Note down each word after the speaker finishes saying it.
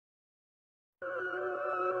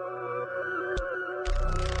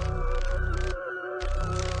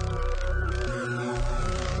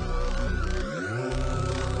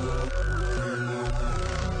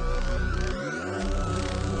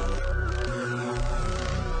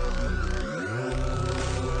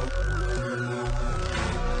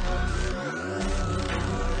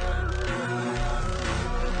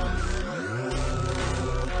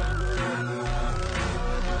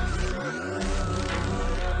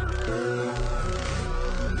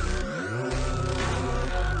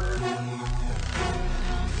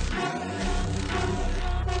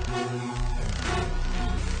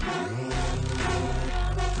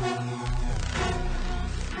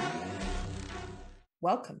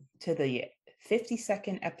Welcome to the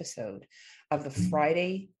 52nd episode of the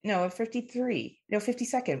Friday. No, 53. No,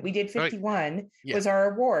 52nd. We did 51 Yeah. was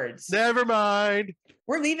our awards. Never mind.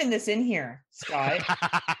 We're leaving this in here, Scott.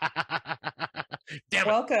 Damn it.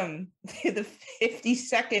 Welcome to the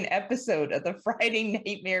 52nd episode of the Friday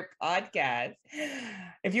Nightmare podcast.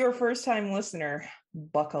 If you're a first-time listener,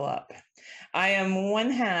 buckle up. I am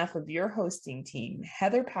one half of your hosting team,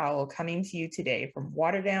 Heather Powell, coming to you today from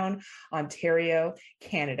Waterdown, Ontario,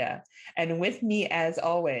 Canada. And with me, as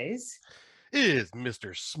always, is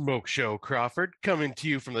Mr. Smokeshow Crawford, coming to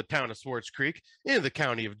you from the town of Swartz Creek, in the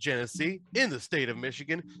county of Genesee, in the state of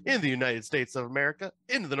Michigan, in the United States of America,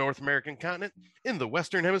 in the North American continent, in the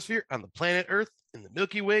Western Hemisphere, on the planet Earth, in the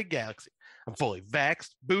Milky Way galaxy. I'm fully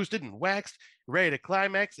vaxxed, boosted, and waxed, ready to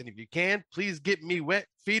climax, and if you can, please get me wet,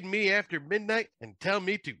 feed me after midnight, and tell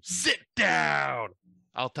me to sit down.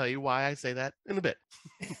 I'll tell you why I say that in a bit.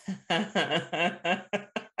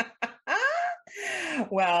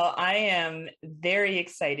 Well, I am very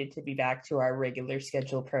excited to be back to our regular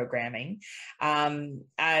schedule programming.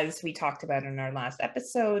 As we talked about in our last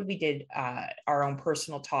episode, we did our own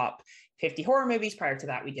personal top 50 horror movies. Prior to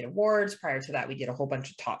that, we did awards. Prior to that, we did a whole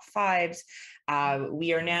bunch of top fives.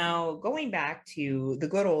 We are now going back to the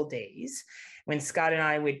good old days when Scott and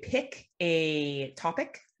I would pick a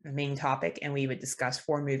main topic, and we would discuss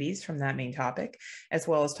 4 movies from that main topic, as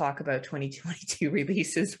well as talk about 2022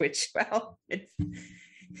 releases, which, well,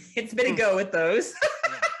 it's been a go with those.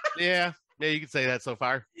 Yeah, you can say that so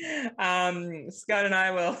far. Scott and I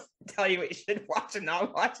will tell you what you should watch and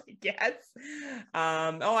not watch, I guess.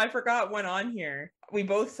 I forgot one on here. We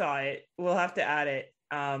both saw it. We'll have to add it.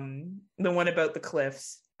 The one about the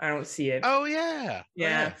cliffs. I don't see it. Oh, yeah.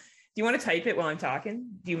 Yeah. Do you want to type it while I'm talking?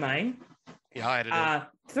 Do you mind? Yeah, I did.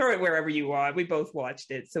 Throw it wherever you want. We both watched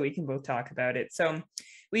it, so we can both talk about it. So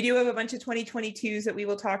we do have a bunch of 2022s that we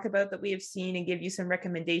will talk about that we have seen and give you some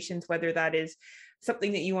recommendations, whether that is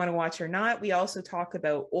something that you want to watch or not. We also talk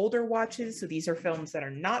about older watches. So these are films that are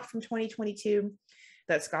not from 2022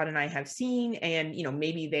 that Scott and I have seen. And,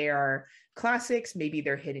 maybe they are classics, maybe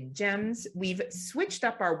they're hidden gems. We've switched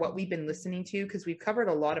up what we've been listening to, because we've covered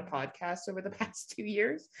a lot of podcasts over the past 2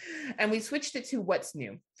 years, and we switched it to what's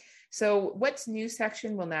new. So what's new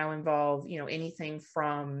section will now involve, anything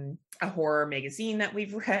from a horror magazine that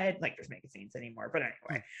we've read, like there's magazines anymore, but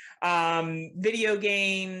anyway, video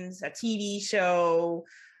games, a TV show,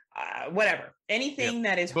 whatever, anything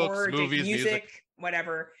that is books, horror, movies, music,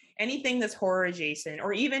 whatever, anything that's horror adjacent,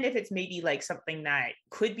 or even if it's maybe like something that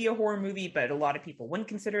could be a horror movie, but a lot of people wouldn't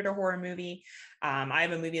consider it a horror movie. I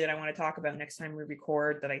have a movie that I want to talk about next time we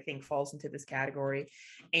record that I think falls into this category,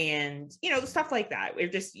 and stuff like that. We're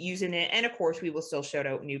just using it, and of course we will still shout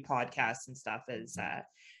out new podcasts and stuff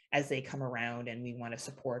as they come around, and we want to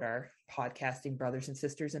support our podcasting brothers and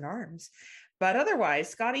sisters in arms. But otherwise,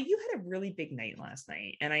 Scotty, you had a really big night last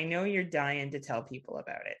night, and I know you're dying to tell people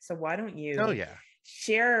about it. So why don't you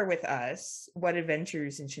share with us what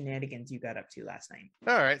adventures and shenanigans you got up to last night?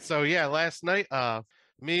 All right. So, last night,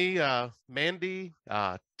 me, Mandy,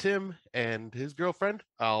 Tim, and his girlfriend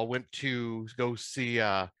went to go see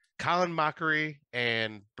Colin Mockery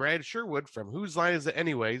and Brad Sherwood from Whose Line Is It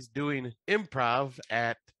Anyways doing improv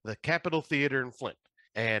at the Capitol Theater in Flint.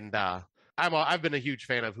 And I've been a huge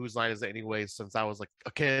fan of Whose Line Is It Anyways since I was like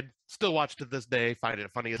a kid. Still watch to this day, find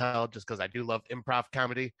it funny as hell just because I do love improv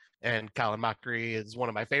comedy. And Colin Mockery is one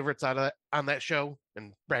of my favorites on that show.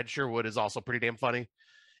 And Brad Sherwood is also pretty damn funny.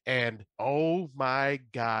 And oh my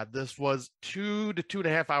God, this was 2 to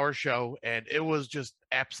 2.5 hour show, and it was just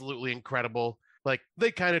absolutely incredible. Like,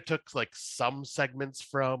 they kind of took like some segments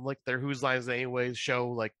from like their Whose Line Is It Anyways show,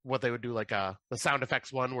 like what they would do, like the sound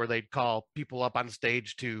effects one where they'd call people up on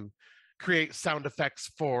stage to create sound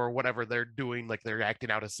effects for whatever they're doing, like they're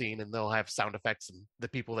acting out a scene, and they'll have sound effects, and the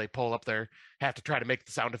people they pull up there have to try to make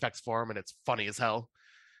the sound effects for them, and it's funny as hell.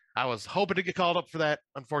 I was hoping to get called up for that.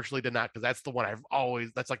 Unfortunately did not, because that's the one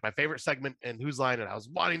that's like my favorite segment in Whose Line, and I was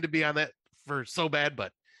wanting to be on that for so bad,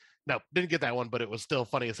 but no, didn't get that one, but it was still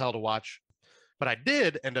funny as hell to watch. But I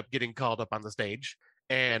did end up getting called up on the stage,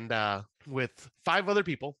 and with 5 other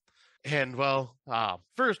people. And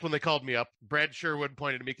first when they called me up, Brad Sherwood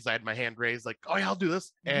pointed to me because I had my hand raised, like, "Oh yeah, I'll do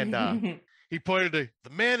this." And he pointed to the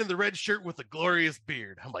man in the red shirt with the glorious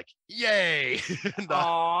beard. I'm like, "Yay!" And,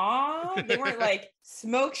 aww, they weren't like,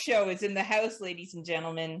 "Smoke Show is in the house, ladies and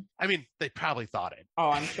gentlemen." I mean, they probably thought it. Oh,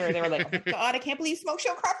 I'm sure they were like, "Oh my God, I can't believe Smoke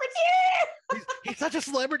Show Crawford's here!" He's such a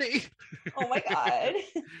celebrity. Oh my God.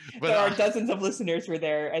 But there are dozens of listeners were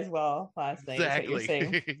there as well last night.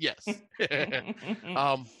 Exactly. Yes.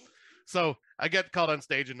 So I get called on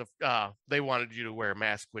stage, and they wanted you to wear a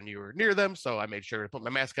mask when you were near them, so I made sure to put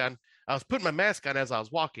my mask on. I was putting my mask on as I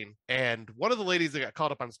was walking, and one of the ladies that got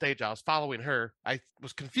called up on stage, I was following her. I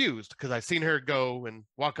was confused because I seen her go and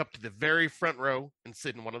walk up to the very front row and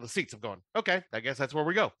sit in one of the seats. I'm going, okay, I guess that's where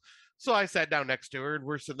we go. So I sat down next to her, and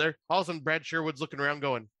we're sitting there. All of a sudden, Brad Sherwood's looking around,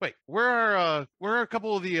 going, "Wait, where are a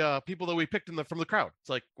couple of the people that we picked from the crowd?" It's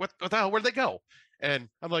like, what the hell? Where'd they go? And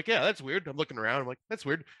I'm like, "Yeah, that's weird." I'm looking around. I'm like, "That's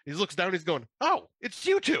weird." He looks down. He's going, "Oh, it's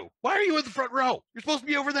you two. Why are you in the front row? You're supposed to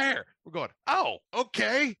be over there." We're going, "Oh,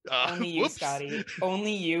 okay." Only you, Whoops. Scotty.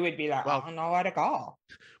 Only you would be like, Well, "Oh, no, to go."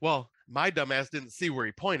 Well, my dumbass didn't see where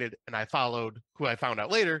he pointed, and I followed who I found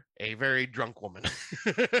out later, a very drunk woman.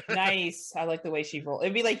 Nice. I like the way she rolled.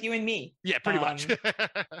 It'd be like you and me. Yeah, pretty much.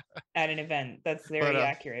 At an event. That's very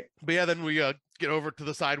accurate. But yeah, then we get over to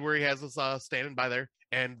the side where he has us standing by there.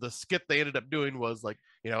 And the skit they ended up doing was like,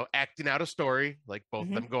 acting out a story, like both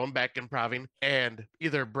of them going back improving. And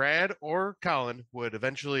either Brad or Colin would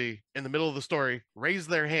eventually, in the middle of the story, raise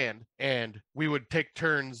their hand, and we would take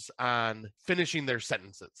turns on finishing their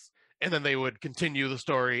sentences. And then they would continue the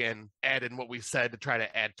story and add in what we said to try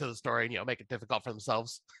to add to the story and, make it difficult for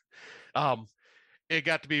themselves. It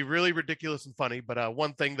got to be really ridiculous and funny. But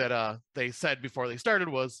one thing that they said before they started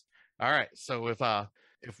was, all right, so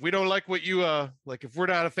if we don't like what you if we're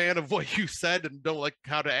not a fan of what you said and don't like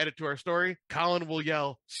how to add it to our story, Colin will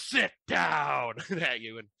yell, "Sit down," at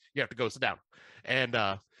you, and you have to go sit down. And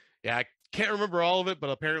I can't remember all of it,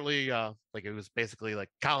 but apparently it was basically like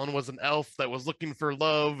Colin was an elf that was looking for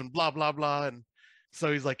love and blah blah blah. And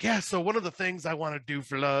so he's like, "Yeah, so one of the things I want to do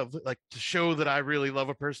for love, like to show that I really love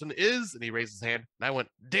a person is," and he raised his hand, and I went,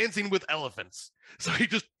 "dancing with elephants." So he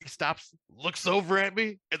stops, looks over at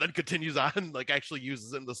me, and then continues on, like actually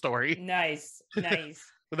uses it in the story. Nice. But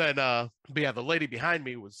then, but yeah, the lady behind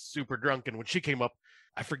me was super drunk, and when she came up,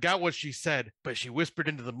 I forgot what she said, but she whispered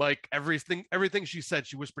into the mic everything she said.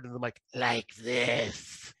 She whispered into the mic like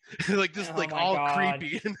this, like just like all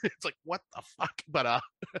creepy, and it's like, what the fuck? But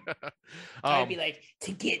I'd be like,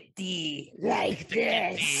 "To get D like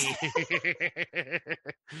this."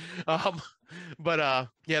 But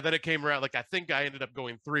yeah, then it came around. Like I think I ended up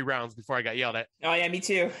going 3 rounds before I got yelled at. Oh yeah, me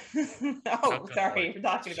too. Oh, sorry, we're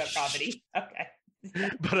talking about comedy. Okay.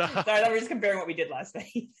 But sorry, I thought we were just comparing what we did last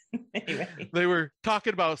night. Anyway, they were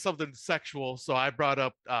talking about something sexual, so I brought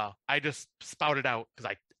up. I just spouted out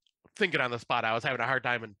because I thinking on the spot. I was having a hard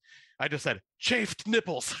time, and I just said chafed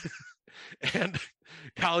nipples. And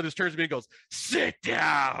Colin just turns to me and goes, "Sit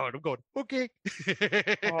down." I'm going, "Okay."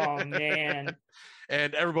 Oh man.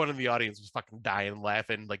 And everyone in the audience was fucking dying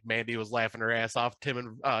laughing. Like Mandy was laughing her ass off. Tim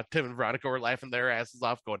and Veronica were laughing their asses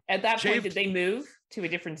off. Going. At that point, did they move to a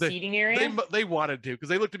different seating area? They wanted to because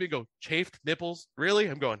they looked at me and go, "Chafed nipples, really?"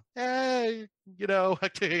 I'm going, "Hey,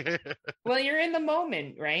 Well, you're in the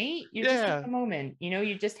moment, right? You're just in the moment.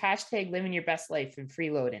 You just hashtag living your best life and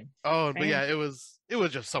freeloading. Oh, right? But yeah, it was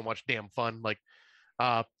just so much damn fun. Like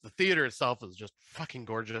the theater itself is just fucking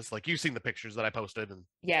gorgeous. Like you've seen the pictures that I posted, and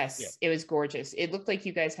yes, It was gorgeous. It looked like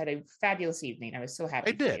you guys had a fabulous evening. I was so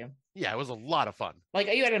happy for you. Yeah, it was a lot of fun. Like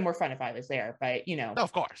you had more fun if I was there, but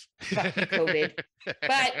of course. COVID.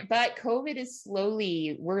 but COVID is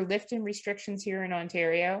we're lifting restrictions here in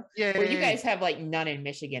Ontario. Yeah, where you guys have like none in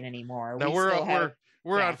Michigan anymore. No,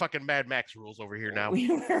 we're on fucking Mad Max rules over here now.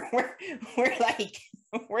 We're like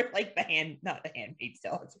not the Handmaid's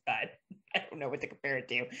Tale. It's bad. I don't know what to compare it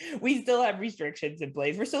to. We still have restrictions in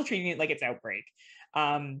place. We're still treating it like it's outbreak.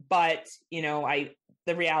 But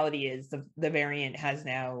the reality is the variant has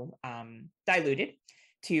now diluted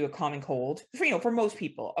to a common cold for most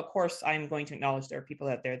people. Of course, I'm going to acknowledge there are people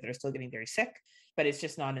out there that are still getting very sick, but it's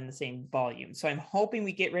just not in the same volume. So I'm hoping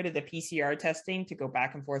we get rid of the PCR testing to go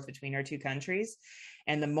back and forth between our two countries.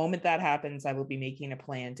 And the moment that happens, I will be making a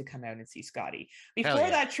plan to come out and see Scotty. Before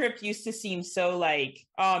that trip used to seem so like,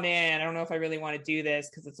 oh man, I don't know if I really want to do this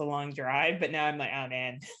because it's a long drive. But now I'm like, oh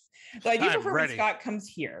man. So I do prefer when Scott comes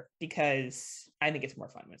here because I think it's more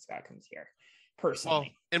fun when Scott comes here. Personally. Well,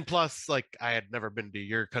 and plus, like I had never been to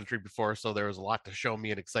your country before, so there was a lot to show me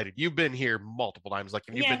and excited. You've been here multiple times, like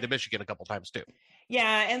you've been to Michigan a couple times too.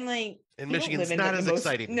 Yeah, and like and Michigan's not as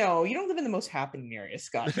exciting. No, you don't live in the most happening area,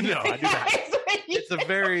 Scott. No, I do not. It's a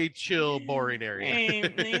very chill, boring area.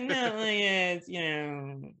 It's,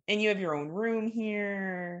 and you have your own room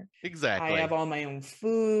here. Exactly. I have all my own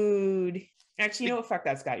food. Actually, you know what? Fuck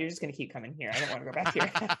that, Scott. You're just gonna keep coming here. I don't want to go back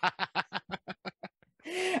here.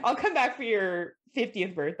 I'll come back for your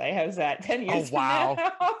 50th birthday. How's that? 10 years from now.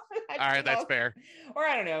 All right, that's fair. Or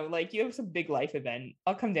I don't know, like you have some big life event.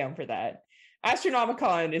 I'll come down for that.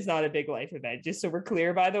 Astronomicon is not a big life event, just so we're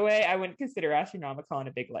clear, by the way. I wouldn't consider Astronomicon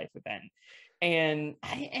a big life event. And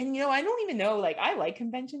I don't even know, like, I like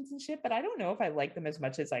conventions and shit, but I don't know if I like them as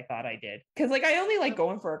much as I thought I did. Because like I only like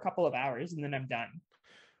going for a couple of hours and then I'm done.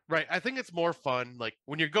 Right. I think it's more fun. Like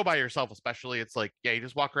when you go by yourself, especially, it's like, yeah, you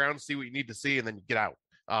just walk around, see what you need to see, and then you get out.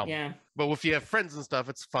 Yeah. But if you have friends and stuff,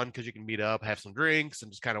 it's fun because you can meet up, have some drinks,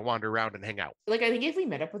 and just kind of wander around and hang out. Like, I think if we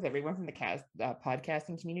met up with everyone from the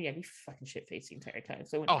podcasting community, I'd be fucking shit faced the entire time.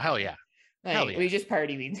 So oh hell yeah, like, hell yeah, we just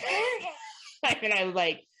party the entire time. And I was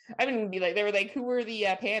like, I wouldn't be like, they were like, who were the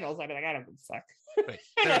panels? I'd be like, I don't suck. Wait,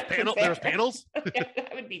 there was panels. Yeah,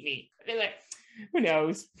 that would be me. I'd be like, who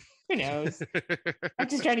knows? Who knows? I'm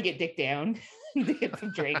just trying to get dick down to get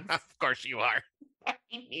some drinks. Of course you are.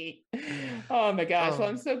 Oh my gosh. Well,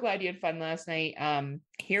 I'm so glad you had fun last night.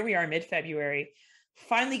 Here we are mid-February,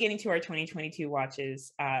 finally getting to our 2022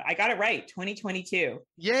 watches. I got it right, 2022.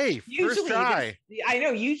 Yay, first try. I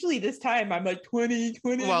know, usually this time I'm like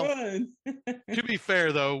 2021. Well, to be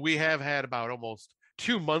fair though, we have had about almost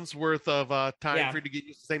 2 months worth of time for you to get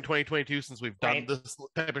used to saying 2022 since we've done this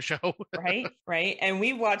type of show. right. And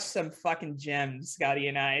we watched some fucking gems, Scotty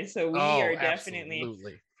and I. So we are definitely.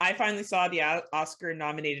 Absolutely. I finally saw the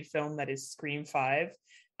Oscar-nominated film that is Scream 5.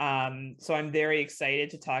 So I'm very excited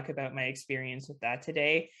to talk about my experience with that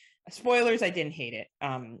today. Spoilers, I didn't hate it.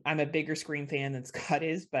 I'm a bigger Scream fan than Scott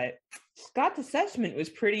is, but Scott's assessment was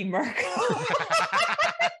pretty murky.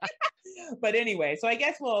 But anyway, so I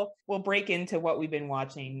guess we'll break into what we've been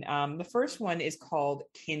watching. The first one is called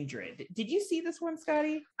Kindred. Did you see this one,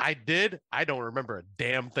 Scotty? I did. I don't remember a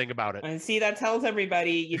damn thing about it. And see, that tells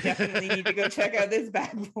everybody you definitely need to go check out this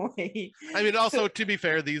bad boy. I mean, also, to be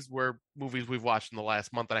fair, these were movies we've watched in the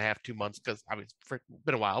last month and a half, 2 months, because I mean, it's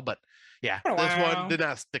been a while, but yeah, this one did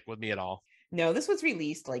not stick with me at all. No, this was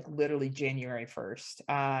released like literally January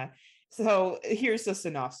 1st. So here's the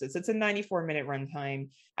synopsis. It's a 94-minute runtime.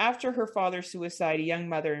 After her father's suicide, a young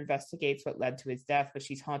mother investigates what led to his death, but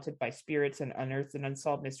she's haunted by spirits and unearths an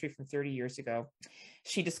unsolved mystery from 30 years ago.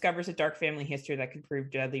 She discovers a dark family history that could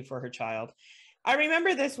prove deadly for her child. I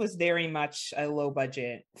remember this was very much a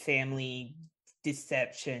low-budget family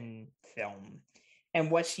deception film.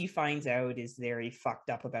 And what she finds out is very fucked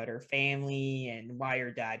up about her family and why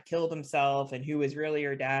her dad killed himself and who was really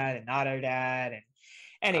her dad and not her dad. And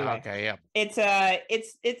anyway, okay, yeah,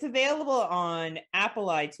 it's available on Apple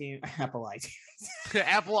iTunes, Apple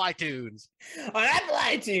iTunes,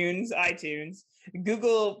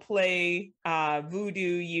 Google Play,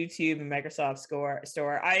 Vudu, YouTube, and Microsoft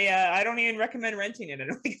Store. I don't even recommend renting it. I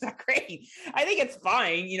don't think it's that great. I think it's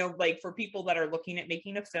fine, like for people that are looking at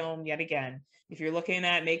making a film. Yet again, if you're looking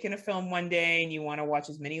at making a film one day and you want to watch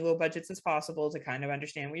as many low budgets as possible to kind of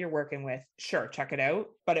understand what you're working with, sure, check it out.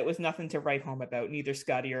 But it was nothing to write home about. Neither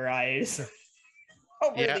Scotty or I is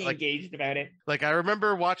overly engaged about it. Like, I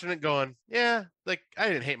remember watching it going, yeah, like I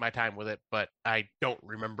didn't hate my time with it, but I don't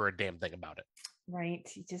remember a damn thing about it. Right.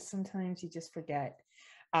 Sometimes you just forget.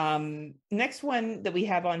 Next one that we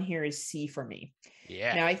have on here is C for Me.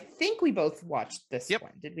 Yeah. Now I think we both watched this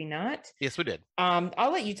one. Did we not? Yes, we did.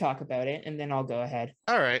 I'll let you talk about it and then I'll go ahead.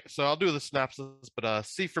 All right. So I'll do the synopsis, but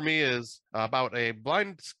C for Me is about a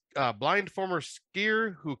blind former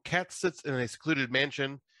skier who cat sits in a secluded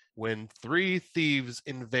mansion when 3 thieves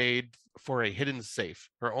invade for a hidden safe.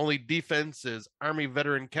 Her only defense is Army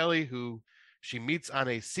veteran Kelly, who she meets on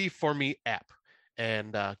a C for Me app.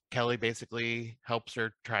 And Kelly basically helps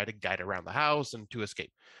her try to guide around the house and to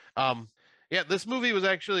escape. Yeah, this movie was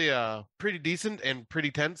actually pretty decent and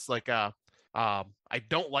pretty tense. Like, I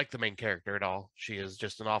don't like the main character at all. She is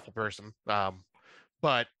just an awful person.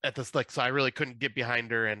 But at this, so I really couldn't get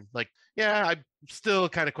behind her. And yeah, I still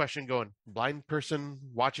kind of question going, blind person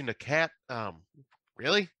watching a cat.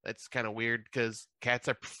 Really? That's kind of weird because cats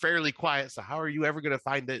are fairly quiet. So how are you ever going to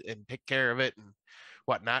find it and take care of it and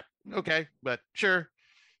whatnot? Okay, but sure.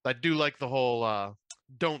 I do like the whole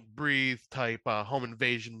don't breathe type home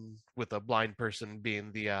invasion with a blind person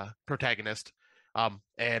being the protagonist.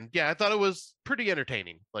 And yeah, I thought it was pretty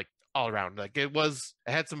entertaining, all around. It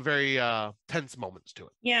had some very tense moments to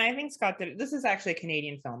it. Yeah, I think Scott did. This is actually a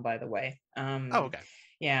Canadian film, by the way. Okay.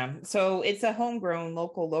 Yeah, so it's a homegrown,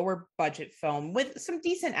 local, lower budget film with some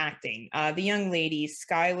decent acting. The young lady,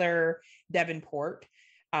 Skylar Davenport,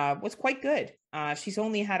 was quite good. She's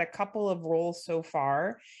only had a couple of roles so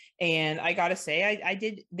far, and I gotta say, I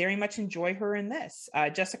did very much enjoy her in this.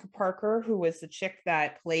 Jessica Parker, who was the chick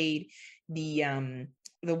that played the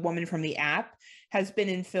woman from the app, has been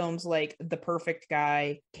in films like The Perfect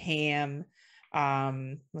Guy, Cam,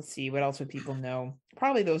 Let's see, what else would people know?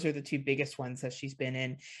 Probably those are the two biggest ones that she's been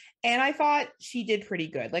in. And I thought she did pretty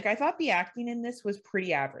good. Like, I thought the acting in this was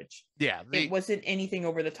pretty average. Yeah, It wasn't anything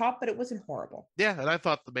over the top, but it wasn't horrible. Yeah, and I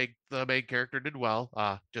thought the main character did well.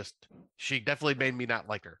 Just she definitely made me not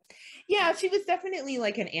like her. Yeah, she was definitely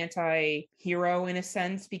like an anti-hero in a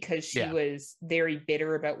sense, because she was very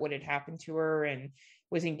bitter about what had happened to her and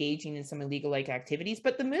was engaging in some illegal like activities,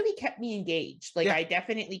 but the movie kept me engaged. Like, I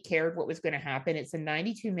definitely cared what was going to happen. It's a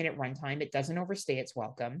 92-minute runtime. It doesn't overstay its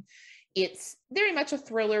welcome. It's very much a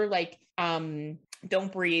thriller, like Don't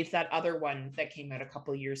Breathe, that other one that came out a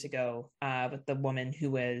couple of years ago with the woman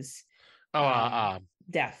who was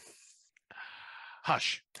deaf.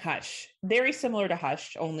 Hush. Very similar to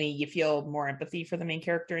Hush, only you feel more empathy for the main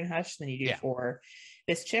character in Hush than you do for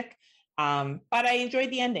this chick. But I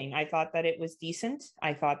enjoyed the ending. I thought that it was decent.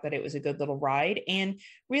 I thought that it was a good little ride. And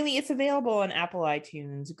really, it's available on Apple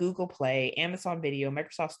iTunes, Google Play, Amazon Video,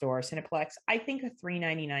 Microsoft Store, Cineplex. I think a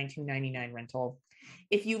 $3.99, $2.99 rental.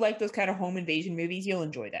 If you like those kind of home invasion movies, you'll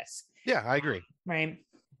enjoy this. Yeah, I agree. Right.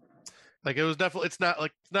 Like, it was definitely, it's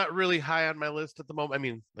not really high on my list at the moment. I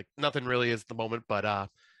mean, like, nothing really is at the moment, but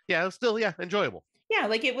yeah, it was still enjoyable. Yeah,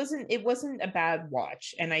 like it wasn't a bad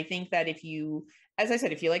watch. And I think that if you, as I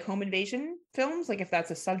said, if you like home invasion films, like if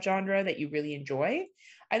that's a subgenre that you really enjoy,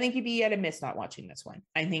 I think you'd be at a miss not watching this one.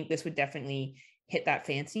 I think this would definitely hit that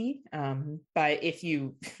fancy. But if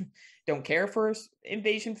you don't care for home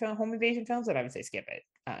invasion films, then I would say skip it.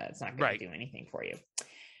 It's not going to do anything for you.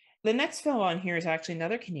 The next film on here is actually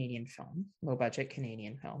another Canadian film, low budget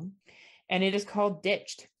Canadian film, and it is called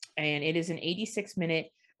Ditched, and it is an 86-minute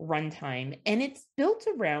runtime, and it's built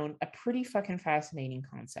around a pretty fucking fascinating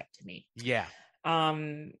concept to me. Yeah.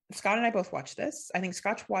 Scott and I both watched this. I think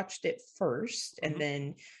Scott watched it first and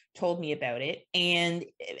then told me about it. And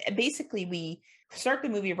basically we start the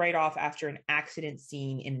movie right off after an accident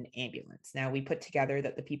scene in an ambulance. Now we put together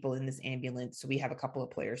that the people in this ambulance, so we have a couple of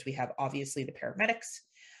players. We have obviously the paramedics.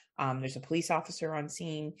 There's a police officer on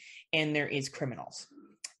scene, and there is criminals.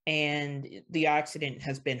 And the accident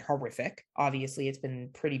has been horrific. Obviously, it's been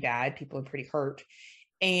pretty bad. People are pretty hurt.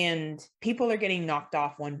 And people are getting knocked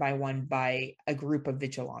off one by one by a group of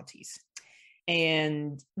vigilantes.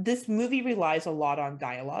 And this movie relies a lot on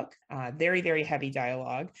dialogue, very, very heavy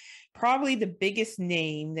dialogue. Probably the biggest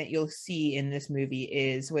name that you'll see in this movie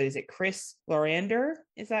is, Chris Lorander?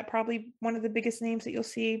 Is that probably one of the biggest names that you'll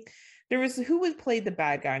see? Who would play the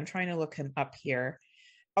bad guy? I'm trying to look him up here.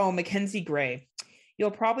 Oh, Mackenzie Gray.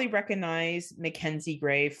 You'll probably recognize Mackenzie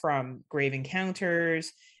Gray from Grave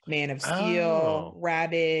Encounters, Man of Steel,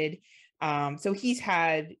 Rabid. So he's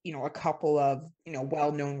had, a couple of,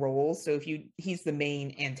 well-known roles. So he's the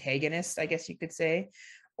main antagonist, I guess you could say.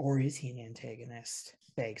 Or is he an antagonist?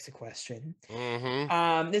 Begs the question.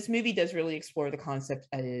 This movie does really explore the concept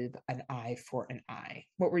of an eye for an eye.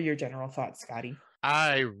 What were your general thoughts, Scotty?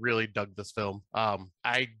 I really dug this film.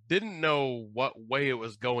 I didn't know what way it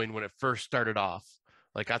was going when it first started off.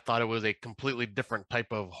 Like, I thought it was a completely different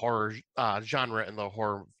type of horror genre in the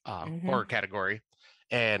horror category.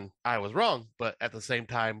 And I was wrong, but at the same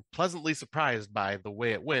time, pleasantly surprised by the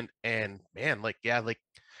way it went. And man,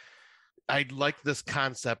 I liked this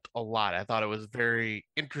concept a lot. I thought it was very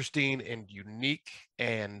interesting and unique,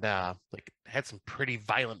 and had some pretty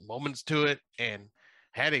violent moments to it, and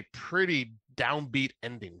had a pretty downbeat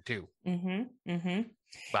ending too.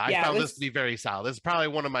 But I found this to be very solid. This is probably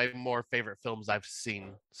one of my more favorite films I've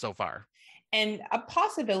seen so far. And a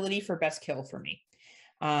possibility for best kill for me.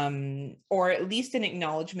 Or at least an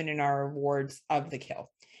acknowledgement in our awards of the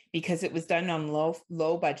kill, because it was done on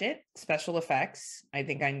low budget special effects. I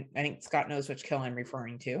think Scott knows which kill I'm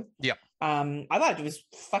referring to. Yeah. I thought it was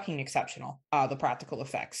fucking exceptional. The practical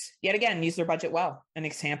effects, yet again, use their budget well. An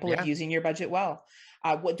example of using your budget well.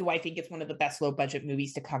 What do I think it's one of the best low budget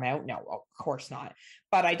movies to come out? No, of course not.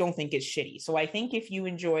 But I don't think it's shitty. So I think if you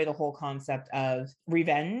enjoy the whole concept of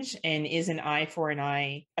revenge, and is an eye for an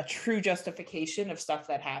eye a true justification of stuff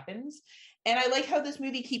that happens? And I like how this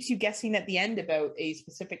movie keeps you guessing at the end about a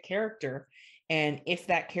specific character and if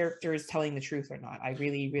that character is telling the truth or not. I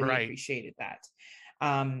really, really appreciated that.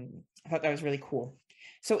 I thought that was really cool.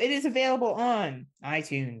 So it is available on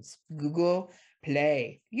iTunes, Google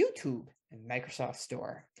Play, YouTube, and Microsoft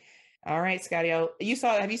Store. All right, Scotty, have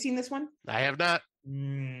you seen this one? I have not.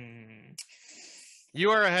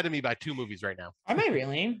 You are ahead of me by 2 movies right now. Am I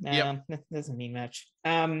really? That doesn't mean much.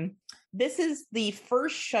 This is the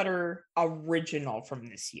first Shudder original from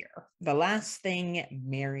this year. The Last Thing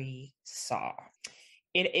Mary Saw.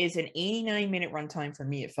 It is an 89-minute runtime. For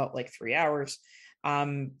me, it felt like 3 hours.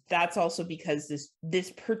 That's also because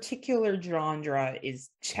this particular genre is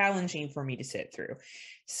challenging for me to sit through.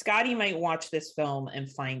 Scotty might watch this film and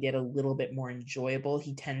find it a little bit more enjoyable.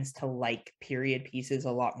 He tends to like period pieces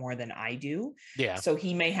a lot more than I do. Yeah. So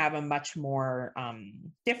he may have a much more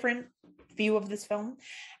different view of this film.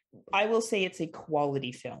 I will say it's a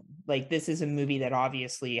quality film. Like, this is a movie that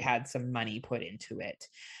obviously had some money put into it.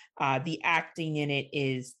 The acting in it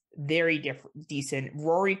is very decent.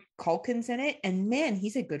 Rory Culkin's in it, and man,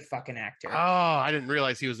 he's a good fucking actor. Oh, I didn't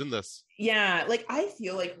realize he was in this. Yeah, like, I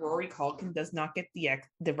feel like Rory Culkin does not get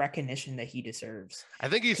the recognition that he deserves. I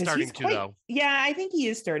think he's starting to, though. Yeah, I think he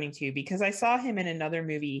is starting to, because I saw him in another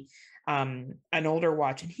movie, an older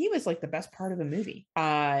watch, and he was like the best part of the movie.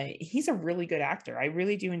 He's a really good actor. I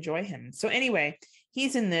really do enjoy him. So anyway,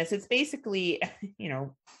 he's in this. It's basically,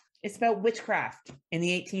 it's about witchcraft in the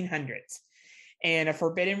 1800s and a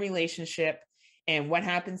forbidden relationship and what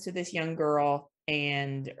happens to this young girl.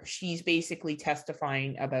 And she's basically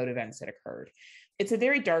testifying about events that occurred. It's a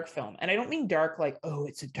very dark film. And I don't mean dark like, oh,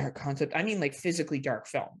 it's a dark concept. I mean like physically dark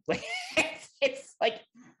film. Like it's like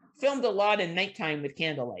filmed a lot in nighttime with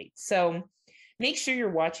candlelight. So make sure you're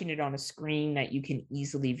watching it on a screen that you can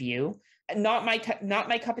easily view. Not my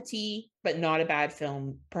cup of tea, but not a bad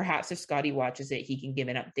film. Perhaps if Scotty watches it, he can give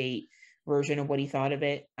an update version of what he thought of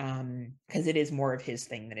it, because it is more of his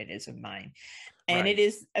thing than it is of mine. And It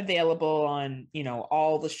is available on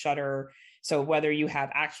all the Shudder. So whether you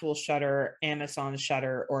have actual Shudder, Amazon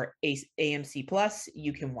Shudder, or AMC Plus,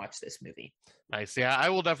 you can watch this movie. Nice. Yeah, I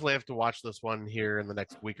will definitely have to watch this one here in the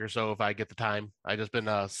next week or so if I get the time. I've just been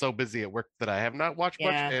so busy at work that I have not watched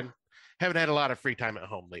much and haven't had a lot of free time at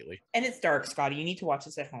home lately. And it's dark, Scotty. You need to watch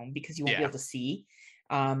this at home because you won't be able to see.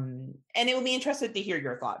 And it will be interesting to hear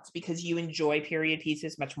your thoughts because you enjoy period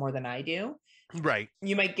pieces much more than I do. Right.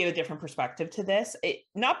 You might give a different perspective to this.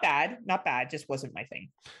 Not bad, just wasn't my thing.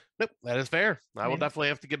 Nope, that is fair. I will definitely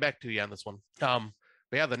have to get back to you on this one. But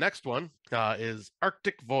yeah, the next one is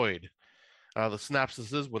Artic Void. The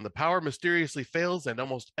synopsis is: when the power mysteriously fails and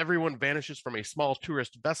almost everyone vanishes from a small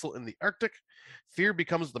tourist vessel in the Arctic, fear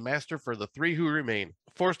becomes the master for the three who remain.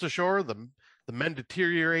 Forced ashore, the men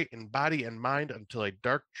deteriorate in body and mind until a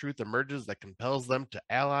dark truth emerges that compels them to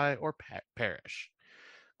ally or perish.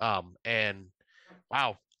 And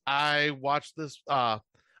wow, I watched this on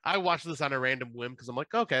a random whim because I'm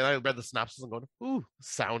like, okay, I read the synopsis and going, ooh,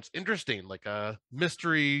 sounds interesting, like a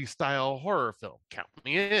mystery style horror film. Count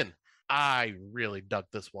me in. I really dug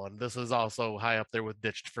this one. This is also high up there with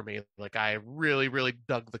Ditched for me. Like, I really, really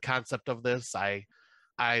dug the concept of this. I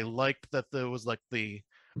liked that there was like the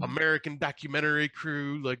American documentary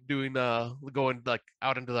crew like doing going like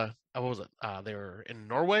out into the what was it? They were in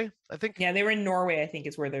Norway, I think. Yeah, they were in Norway, I think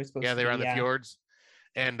is where they're supposed to be. Yeah, they were on the fjords.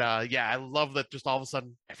 And I love that just all of a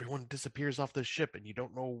sudden everyone disappears off the ship and you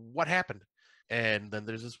don't know what happened. And then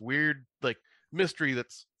there's this weird like mystery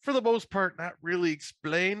that's for the most part not really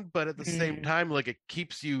explained, but at the same time, like, it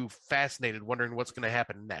keeps you fascinated wondering what's going to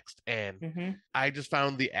happen next. And I just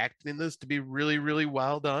found the acting in this to be really, really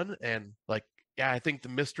well done. And like, yeah, I think the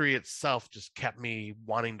mystery itself just kept me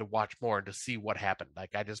wanting to watch more and to see what happened.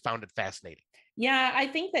 Like, I just found it fascinating. Yeah, I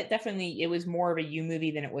think that definitely it was more of a you movie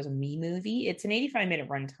than it was a me movie. It's an 85-minute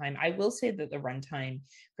runtime. I will say that the runtime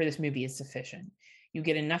for this movie is sufficient. You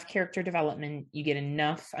get enough character development. You get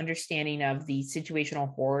enough understanding of the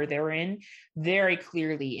situational horror they're in. Very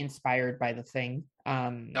clearly inspired by The Thing.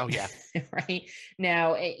 Oh, yeah. Right?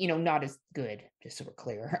 Now, not as good, just so we're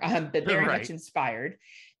clear, but very much inspired.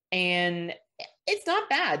 And it's not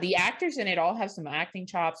bad. The actors in it all have some acting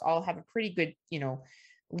chops, all have a pretty good,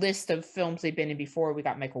 list of films they've been in before. We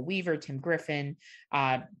got Michael Weaver, Tim Griffin,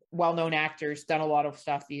 well-known actors, done a lot of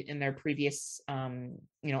stuff in their previous,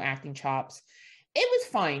 acting chops. It was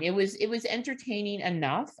fine. It was entertaining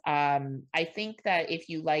enough. I think that if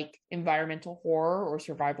you like environmental horror or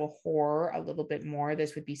survival horror a little bit more,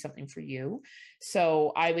 this would be something for you.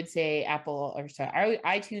 So I would say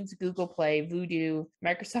iTunes, Google Play, Vudu,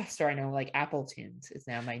 Microsoft Store. I know, like, Apple Tunes is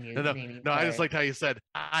now my new naming. No, I just liked how you said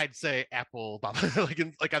I'd say Apple.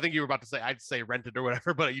 like I think you were about to say I'd say rented or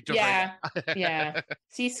whatever, but you jumped yeah.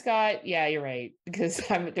 See, Scott, yeah, you're right, because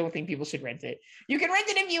I don't think people should rent it. You can rent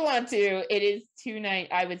it if you want to. It is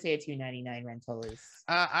I would say a $2.99 rental is.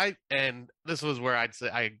 And this was where I'd say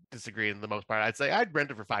I disagree in the most part. I'd say I'd rent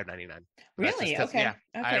it for $5.99. Really? Okay. Yeah,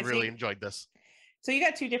 okay, I really enjoyed this. So you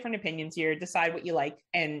got two different opinions here. Decide what you like,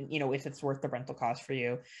 and if it's worth the rental cost for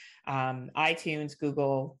you. iTunes,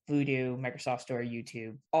 Google, Vudu, Microsoft Store,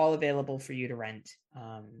 YouTube, all available for you to rent.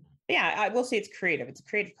 Yeah, I will say it's creative. It's a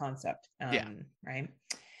creative concept. Right.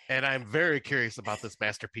 And I'm very curious about this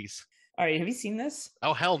masterpiece. All right, have you seen this?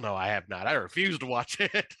 Oh, hell no, I have not. I refuse to watch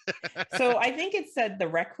it. So I think it said the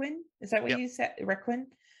Requin. Is that what Yep. you said? Requin?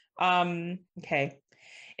 Okay.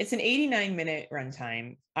 It's an 89-minute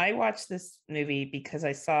runtime. I watched this movie because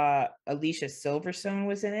I saw Alicia Silverstone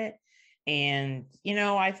was in it. And,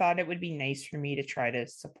 I thought it would be nice for me to try to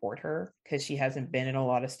support her because she hasn't been in a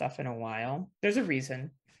lot of stuff in a while. There's a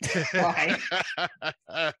reason why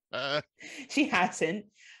she hasn't.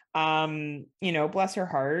 Bless her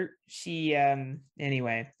heart. She,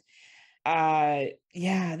 anyway.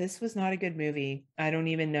 Yeah, this was not a good movie. I don't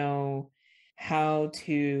even know how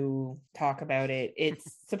to talk about it. It's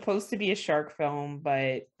supposed to be a shark film,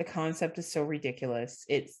 but the concept is so ridiculous.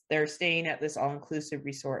 They're staying at this all-inclusive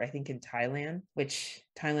resort, I think in Thailand, which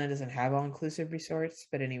Thailand doesn't have all-inclusive resorts,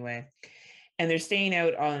 but anyway. And they're staying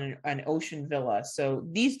out on an ocean villa. So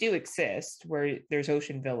these do exist where there's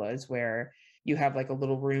ocean villas where you have like a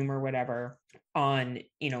little room or whatever on,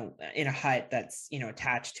 in a hut that's,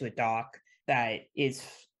 attached to a dock that is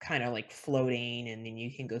kind of like floating, and then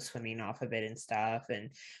you can go swimming off of it and stuff. And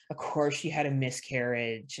of course she had a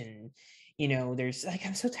miscarriage, and there's like,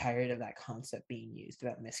 I'm so tired of that concept being used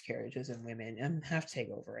about miscarriages and women. I have to take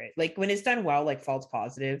over it. Like when it's done well, like False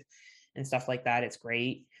Positive and stuff like that, it's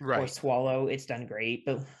great. Right. Or Swallow, it's done great,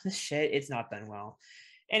 but this shit, it's not done well.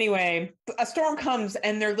 Anyway, a storm comes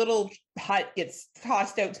and their little hut gets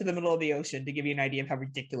tossed out to the middle of the ocean, to give you an idea of how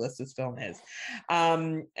ridiculous this film is.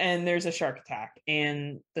 And there's a shark attack,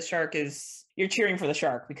 and the shark you're cheering for the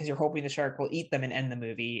shark because you're hoping the shark will eat them and end the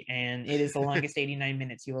movie. And it is the longest 89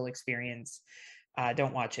 minutes you will experience.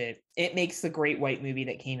 Don't watch it. It makes the great white movie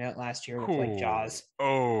that came out last year look like Jaws.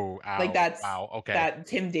 Oh, ow, like that's wow. Okay. That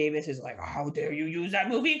Tim Davis is like, how dare you use that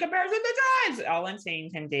movie in comparison to Jaws? All I'm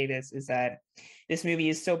saying, Tim Davis, is that this movie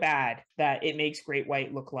is so bad that it makes Great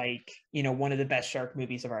White look like, one of the best shark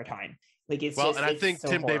movies of our time. Like it's well, just, and I think so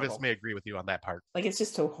Tim horrible. Davis may agree with you on that part. Like it's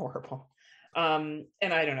just so horrible. And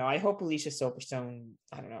I don't know. I hope Alicia Silverstone.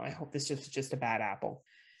 I don't know. I hope this was just a bad apple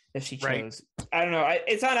if she chose. Right. I don't know.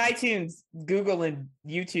 It's on iTunes, Google, and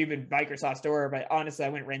YouTube, and Microsoft Store. But honestly, I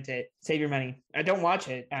wouldn't rent it. Save your money. I don't watch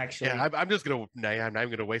it actually. Yeah, I'm just gonna. I'm not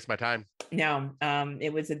even gonna waste my time. No,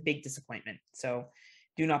 it was a big disappointment. So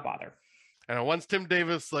do not bother. And once Tim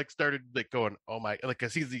Davis started going, oh my,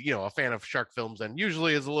 because he's a fan of shark films and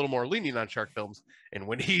usually is a little more lenient on shark films. And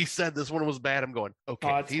when he said this one was bad, I'm going,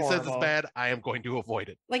 okay, if he says it's bad, I am going to avoid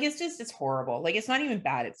it. Like it's horrible. Like it's not even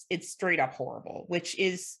bad. It's straight up horrible, which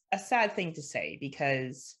is a sad thing to say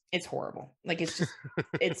because it's horrible. Like it's just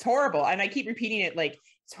it's horrible. And I keep repeating it like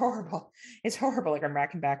it's horrible. It's horrible. Like I'm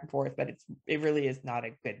racking back and forth, but it really is not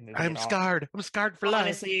a good movie. I'm scarred. I'm scarred for life.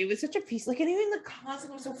 Honestly, it was such a piece. Like, and even the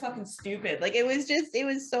concept was so fucking stupid. Like it was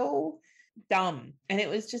so dumb, and it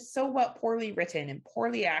was just so poorly written and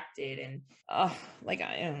poorly acted, and I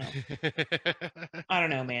don't know. I don't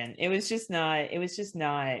know, man. It was just not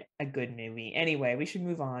a good movie. Anyway, we should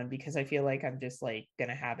move on because I feel like I'm just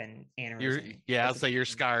gonna have an aneurysm. I'll say you're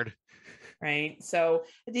scarred. Right. So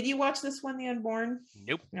did you watch this one, The Unborn?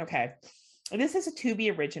 Nope. Okay. This is a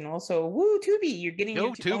Tubi original, so woo, Tubi! You're getting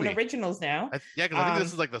your own originals now. Because I think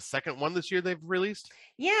this is the second one this year they've released.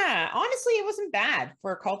 Yeah, honestly, it wasn't bad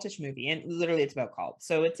for a cultish movie, and literally, it's about cult.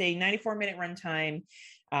 So it's a 94-minute runtime.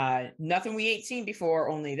 Nothing we ain't seen before.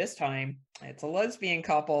 Only this time, it's a lesbian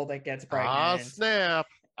couple that gets pregnant. Ah, snap!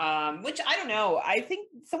 Which I don't know. I think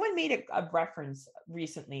someone made a reference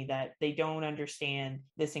recently that they don't understand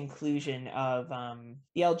this inclusion of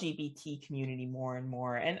the LGBT community more and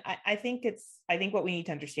more. And I think what we need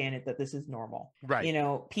to understand is that this is normal. Right.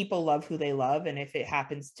 People love who they love. And if it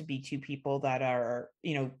happens to be two people that are,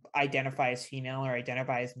 identify as female or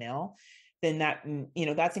identify as male, then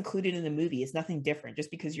that's included in the movie. It's nothing different. Just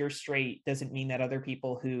because you're straight doesn't mean that other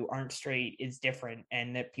people who aren't straight is different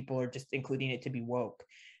and that people are just including it to be woke.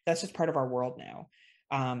 That's just part of our world now.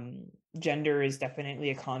 Gender is definitely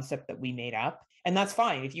a concept that we made up, and that's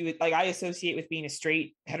fine. If you I associate with being a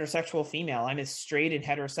straight heterosexual female. I'm as straight and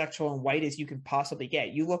heterosexual and white as you can possibly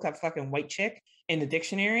get. You look up fucking white chick in the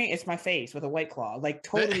dictionary, it's my face with a white claw,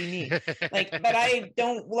 totally me. But I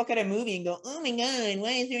don't look at a movie and go, oh my god,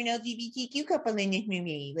 why is there an LGBTQ couple in this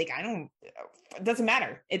movie? It doesn't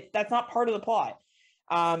matter. That's not part of the plot.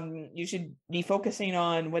 You should be focusing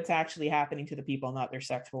on what's actually happening to the people, not their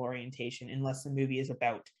sexual orientation, unless the movie is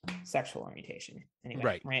about sexual orientation.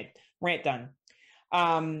 Anyway, right. Rant done.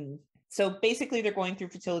 So basically they're going through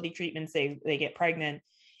fertility treatments, they get pregnant,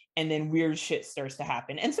 and then weird shit starts to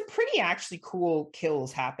happen. And some pretty actually cool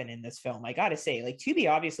kills happen in this film. I gotta say,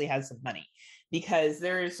 Tubi obviously has some money because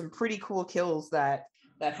there are some pretty cool kills that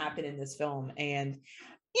happen in this film. And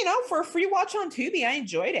for a free watch on Tubi, I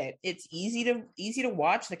enjoyed it. It's easy to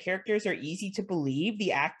watch. The characters are easy to believe.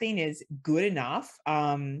 The acting is good enough.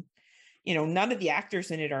 None of the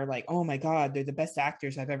actors in it are like, oh my God, they're the best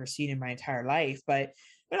actors I've ever seen in my entire life, but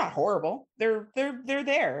they're not horrible. They're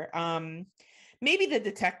there. Maybe the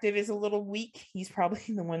detective is a little weak. He's probably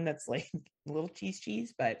the one that's like a little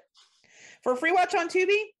cheese, but for a free watch on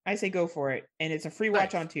Tubi, I say go for it. And it's a free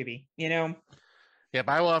watch on Tubi, Yeah, but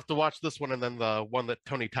I will have to watch this one and then the one that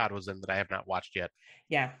Tony Todd was in that I have not watched yet.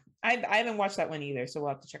 Yeah, I haven't watched that one either, so we'll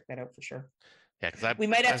have to check that out for sure. Yeah, because we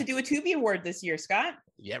might have to do a Tubi award this year, Scott.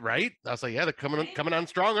 Yeah, right. I was like, yeah, they're coming on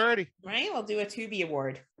strong already. Right, we'll do a Tubi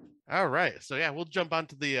award. All right, so yeah, we'll jump on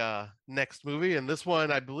to the next movie, and this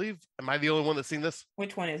one, I believe, am I the only one that's seen this?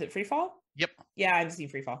 Which one is it? Free Fall? Yep. Yeah, I've seen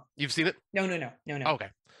Free Fall. You've seen it? No. Okay.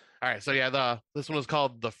 All right, so yeah, this one is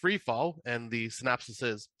called The Free Fall, and the synopsis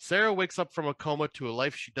is: Sarah wakes up from a coma to a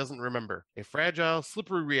life she doesn't remember, a fragile,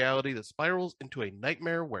 slippery reality that spirals into a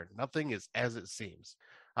nightmare where nothing is as it seems.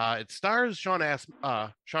 It stars Sean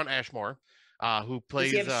Ashmore, who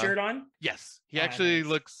plays. Does he have a shirt on? Yes, he actually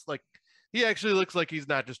looks like he's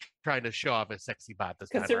not just trying to show off his sexy bod this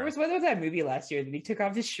time. Because what was that movie last year that he took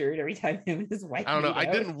off his shirt every time him and his wife? I don't know. I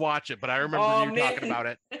didn't watch it, but I remember you talking about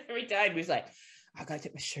it. Every time he was like, I gotta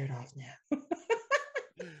take my shirt off now.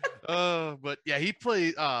 But yeah, he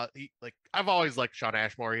plays. I've always liked Sean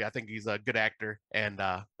Ashmore. I think he's a good actor, and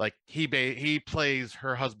he plays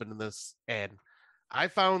her husband in this. And I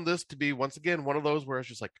found this to be once again one of those where it's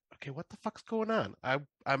just like, okay, what the fuck's going on?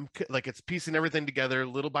 I'm like, it's piecing everything together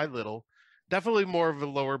little by little. Definitely more of a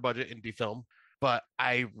lower budget indie film, but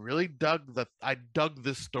I really dug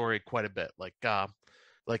this story quite a bit.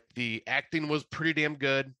 Like the acting was pretty damn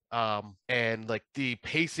good. And like the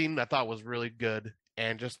pacing I thought was really good.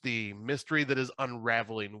 And just the mystery that is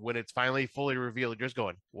unraveling when it's finally fully revealed, you're just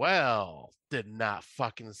going, well, did not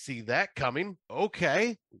fucking see that coming.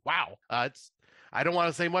 Okay. Wow. I don't want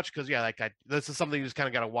to say much because this is something you just kind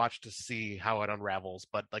of got to watch to see how it unravels.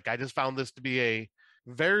 But like, I just found this to be a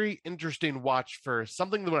very interesting watch for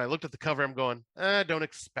something that when I looked at the cover, I'm going, I don't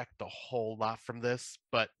expect a whole lot from this.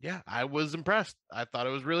 But yeah, I was impressed. I thought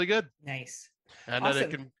it was really good. Nice. And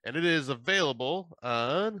awesome. It is available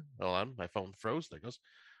on, hold on, my phone froze. There it goes.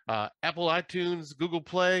 Apple iTunes, Google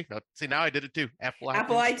Play. Oh, see, now I did it too. Apple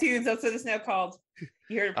iTunes. That's what it's now called.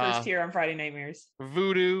 You heard it first here on Friday Nightmares.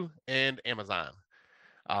 Vudu and Amazon.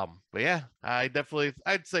 But yeah, I'd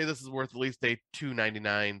say this is worth at least a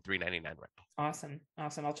 $2.99, $3.99 rental. Awesome.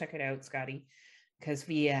 I'll check it out, Scotty, because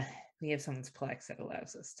we have someone's Plex that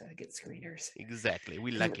allows us to get screeners. Exactly.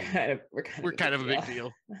 We lucky. We're kind of a big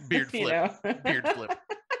deal. Beard flip. Beard flip.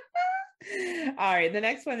 All right. The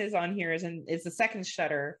next one is on here is the second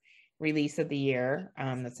Shudder release of the year.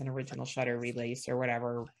 That's an original Shudder release or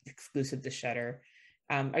whatever, exclusive to Shudder.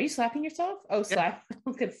 Are you slapping yourself? Oh, slap!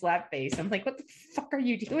 Good slap face. I'm like, what the fuck are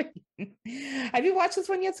you doing? Have you watched this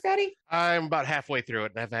one yet, Scotty? I'm about halfway through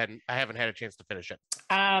it, and I haven't had a chance to finish it.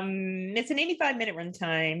 It's an 85-minute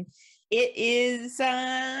runtime. It is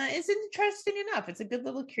it's interesting enough. It's a good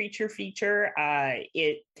little creature feature.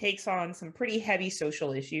 It takes on some pretty heavy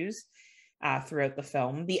social issues throughout the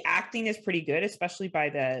film. The acting is pretty good, especially by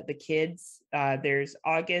the kids. There's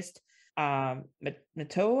August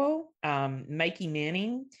Matoo, Mikey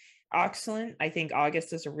Manning, excellent. I think August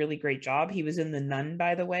does a really great job. He was in The Nun,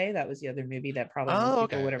 by the way. That was the other movie that probably most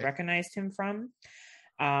people would have recognized him from.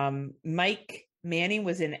 Mike Manning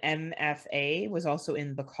was in MFA, was also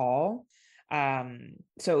in The Call.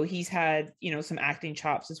 So he's had, some acting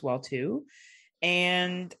chops as well too.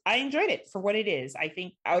 And I enjoyed it for what it is. I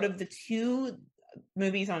think out of the two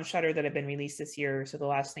movies on Shudder that have been released this year, so The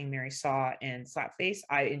Last Thing Mary Saw and Slapface,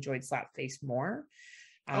 I enjoyed Slapface more.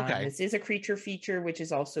 This is a creature feature, which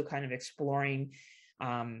is also kind of exploring,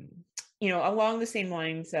 along the same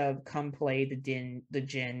lines of come play the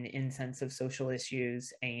djinn in sense of social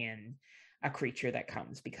issues and a creature that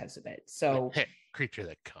comes because of it. So creature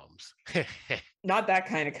that comes. Not that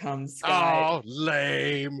kind of comes, Scott. Oh,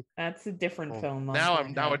 lame. That's a different film. Now I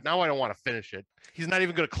don't want to finish it. He's not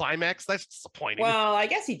even going to climax. That's disappointing. Well, I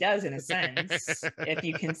guess he does in a sense, if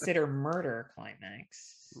you consider murder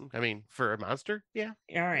climax. I mean, for a monster, yeah.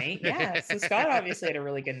 All right, yeah. So Scott obviously had a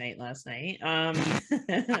really good night last night.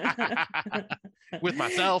 With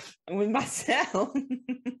myself.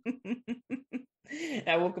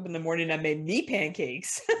 I woke up in the morning and I made me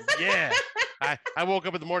pancakes. Yeah. I woke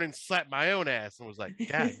up in the morning, slapped my own ass, and was like,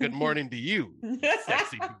 God, good morning to you,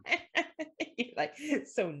 sexy. You're like,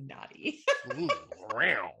 so naughty.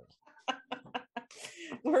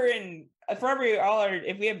 We're in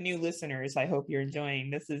if we have new listeners, I hope you're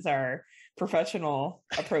enjoying. This is our professional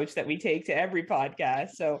approach that we take to every podcast.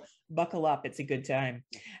 So buckle up. It's a good time.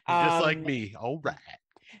 Just like me. All right.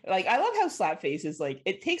 Like, I love how Slapface is like,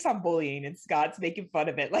 it takes on bullying and Scott's making fun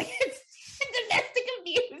of it. Like, it's domestic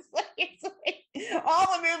abuse. Like, it's like all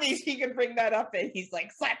the movies he could bring that up in. He's like,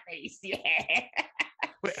 Slapface, yeah.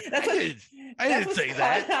 I didn't say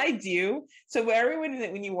that. I do. So everyone,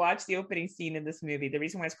 when you watch the opening scene in this movie, the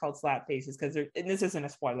reason why it's called Slapface is because, and this isn't a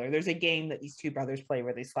spoiler, there's a game that these two brothers play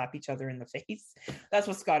where they slap each other in the face. That's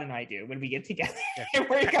what Scott and I do when we get together. And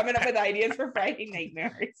we're coming up with ideas for Friday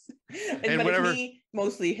nightmares. And but whenever, it's me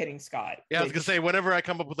mostly hitting Scott. Yeah, I was gonna say, whenever I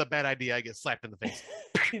come up with a bad idea, I get slapped in the face.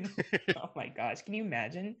 Oh my gosh, can you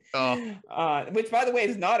imagine? Oh. Which, by the way,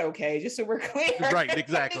 is not okay, just so we're clear. Right,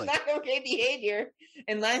 exactly. It's not okay behavior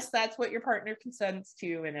unless that's what your partner consents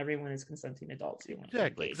to, and everyone is consenting adults.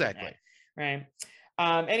 Exactly. Right.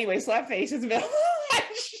 Anyway, Slapface is available on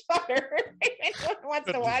Shudder. Anyone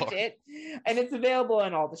wants to watch it, and it's available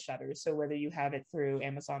on all the Shutters. So whether you have it through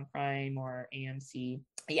Amazon Prime or AMC,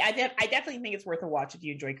 yeah, I definitely think it's worth a watch if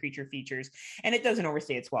you enjoy creature features, and it doesn't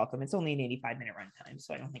overstay its welcome. It's only an 85-minute runtime,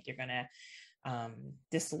 so I don't think you're gonna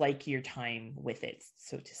dislike your time with it,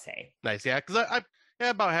 so to say. Nice, yeah, because I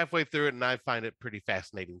about halfway through it, and I find it pretty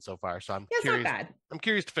fascinating so far. So I'm curious. Not bad. I'm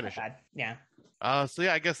curious to finish it. Yeah. So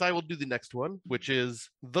yeah, I guess I will do the next one, which is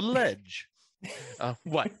The Ledge.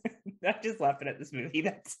 What? I'm just laughing at this movie.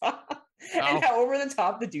 That's all. And how over the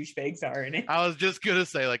top the douchebags are in it. I was just gonna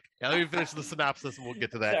say, like, yeah, let me finish the synopsis and we'll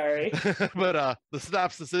get to that. Sorry. But the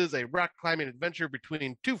synopsis is a rock climbing adventure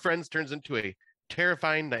between two friends turns into a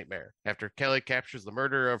terrifying nightmare. After Kelly captures the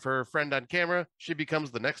murder of her friend on camera, she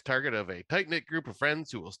becomes the next target of a tight-knit group of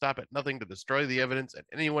friends who will stop at nothing to destroy the evidence and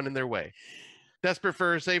anyone in their way. Desperate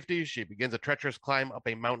for her safety, she begins a treacherous climb up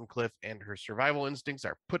a mountain cliff, and her survival instincts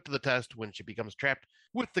are put to the test when she becomes trapped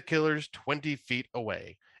with the killers 20 feet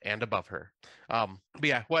away and above her. But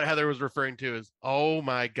yeah, what Heather was referring to is, oh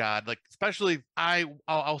my God, like, especially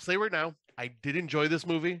I'll say right now, I did enjoy this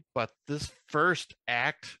movie, but this first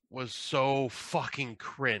act was so fucking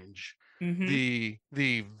cringe. Mm-hmm.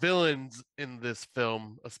 The villains in this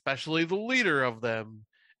film, especially the leader of them,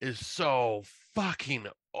 is so fucking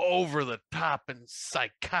over the top and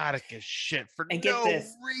psychotic as shit for no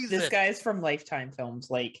reason. This guy's from Lifetime Films,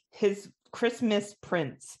 like his Christmas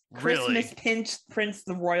Prince, Christmas Prince,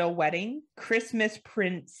 The Royal Wedding, Christmas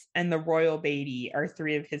Prince, and The Royal Baby are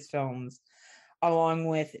three of his films, along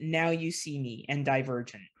with Now You See Me and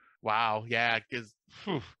Divergent. Wow, yeah, because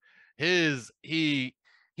he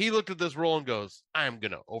looked at this role and goes, I'm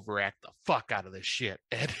gonna overact the fuck out of this shit.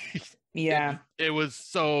 And yeah, it was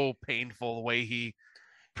so painful the way he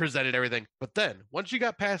presented everything. But then once you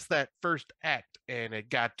got past that first act and it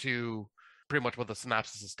got to pretty much what the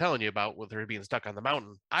synopsis is telling you about with her being stuck on the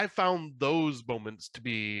mountain, I found those moments to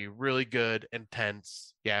be really good and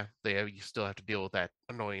tense. Yeah, you still have to deal with that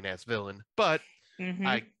annoying ass villain, but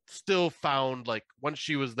I still found, like, once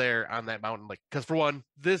she was there on that mountain, like, because for one,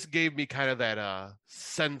 this gave me kind of that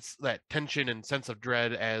sense, that tension and sense of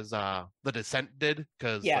dread as The Descent did,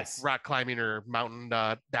 because like rock climbing or mountain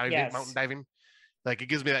diving, like, it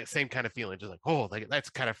gives me that same kind of feeling, just like, oh, like,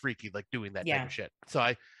 that's kind of freaky, like doing that type of shit. So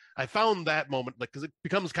I found that moment, like, because it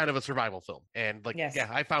becomes kind of a survival film, and like,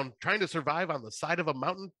 I found trying to survive on the side of a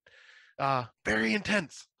mountain very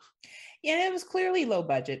intense. Yeah, it was clearly low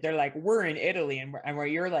budget. They're like, we're in Italy, and where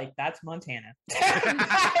you're like, that's Montana. That's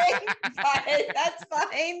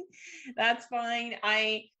fine.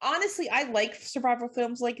 I like survival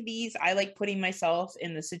films like these. I like putting myself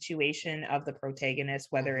in the situation of the protagonist,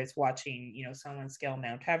 whether it's watching, someone scale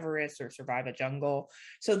Mount Everest or survive a jungle.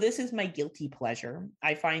 So this is my guilty pleasure.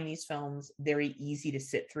 I find these films very easy to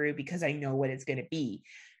sit through because I know what it's going to be.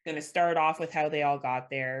 Going to start off with how they all got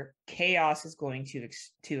there. Chaos is going to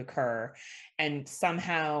occur, and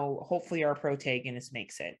somehow, hopefully, our protagonist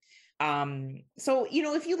makes it. So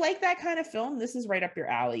if you like that kind of film, this is right up your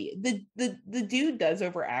alley. The dude does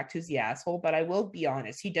overact, who's the asshole, but I will be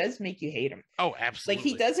honest, he does make you hate him. Oh, absolutely. Like,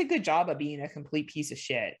 he does a good job of being a complete piece of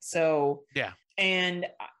shit. So yeah. And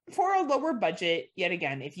for a lower budget, yet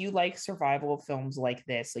again, if you like survival films like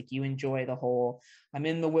this, like you enjoy the whole, I'm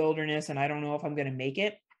in the wilderness and I don't know if I'm going to make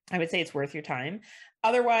it, I would say it's worth your time.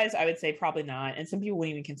 Otherwise, I would say probably not. And some people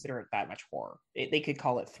wouldn't even consider it that much horror. They could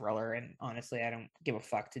call it thriller. And honestly, I don't give a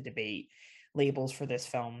fuck to debate labels for this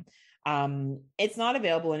film. It's not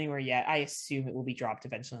available anywhere yet. I assume it will be dropped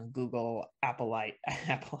eventually on Google, Apple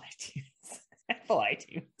iTunes,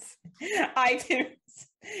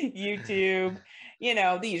 YouTube.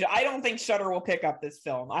 These. I don't think Shudder will pick up this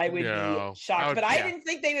film. I would be shocked. But I didn't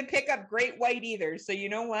think they would pick up Great White either. So you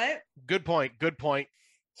know what? Good point.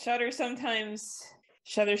 Shudder sometimes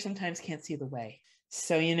Shudder sometimes can't see the way.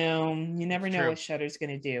 So, you know, you never know what Shudder's going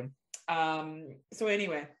to do. So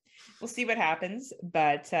anyway, we'll see what happens,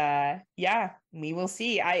 but yeah, we will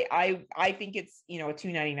see. I think it's, you know, a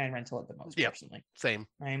 $2.99 rental at the most, personally. Same.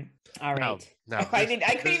 Right. All right. No, I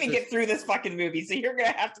couldn't even get through this fucking movie, so you're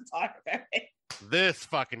gonna have to talk about it. This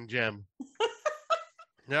fucking gem.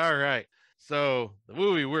 All right. So the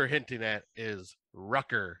movie we're hinting at is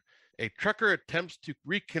Rucker. A trucker attempts to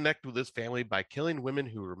reconnect with his family by killing women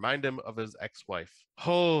who remind him of his ex-wife.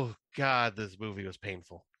 Oh God, this movie was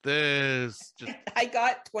painful. I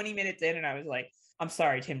got 20 minutes in and I was like, I'm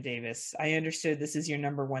sorry, Tim Davis. I understood this is your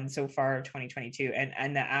number one so far of 2022.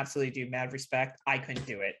 And I absolutely do, mad respect. I couldn't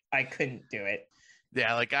do it.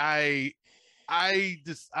 Yeah, like I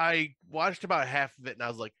watched about half of it and I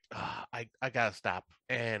was like, I gotta stop.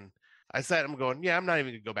 And I sat, I'm going, I'm not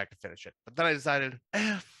even gonna go back to finish it. But then I decided,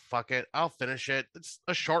 fuck it, I'll finish it. It's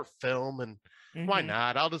a short film and why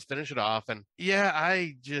not? I'll just finish it off. And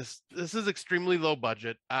this is extremely low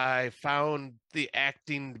budget. I found the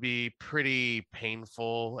acting to be pretty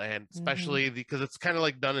painful, and especially because it's kind of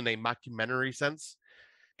like done in a mockumentary sense.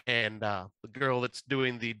 And the girl that's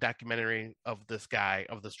doing the documentary of this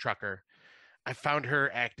trucker, I found her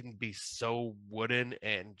acting to be so wooden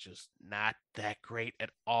and just not that great at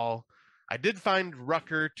all. I did find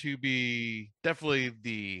Rucker to be definitely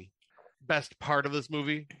the best part of this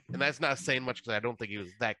movie, and that's not saying much because I don't think he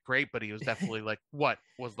was that great, but he was definitely like what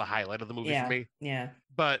was the highlight of the movie for me. Yeah.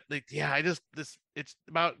 But it's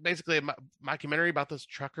about basically a mockumentary about this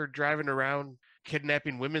trucker driving around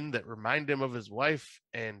kidnapping women that remind him of his wife,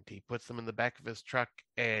 and he puts them in the back of his truck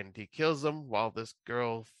and he kills them while this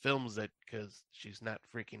girl films it because she's not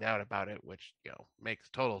freaking out about it, which makes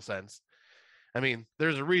total sense. I mean,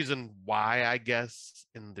 there's a reason why, I guess,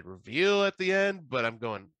 in the reveal at the end, but I'm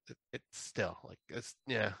going, it's still like,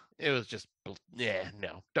 it was just,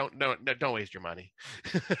 no, don't waste your money.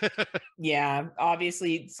 Yeah,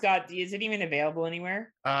 obviously, Scott, is it even available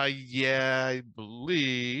anywhere? Yeah, I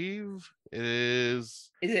believe it is.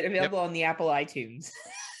 Is it available on the Apple iTunes?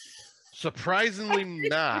 Surprisingly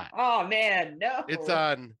not. Oh man, no. It's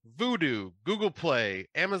on Vudu, Google Play,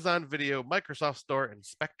 Amazon Video, Microsoft Store, and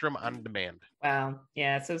Spectrum On Demand. Wow.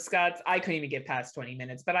 Yeah. So Scott, I couldn't even get past 20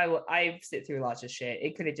 minutes, but I sit through lots of shit.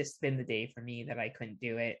 It could have just been the day for me that I couldn't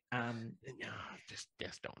do it. No, just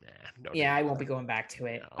don't. No, yeah, I won't be going back to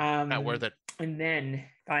it. No, not worth it. And then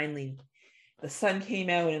finally, the sun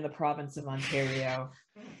came out in the province of Ontario.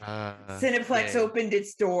 Cineplex opened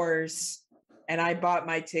its doors. And I bought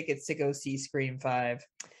my tickets to go see Scream 5.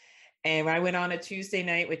 And I went on a Tuesday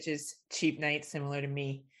night, which is cheap night, similar to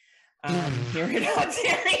me, here in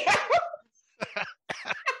Ontario.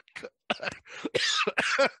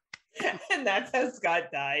 And that's how Scott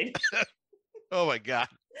died. Oh, my God.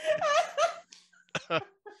 And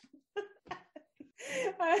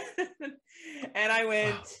I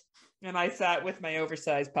went and I sat with my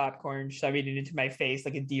oversized popcorn, shoving it into my face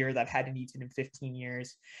like a deer that hadn't eaten in 15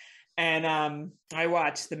 years. And I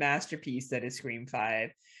watched the masterpiece that is Scream 5.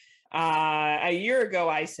 A year ago,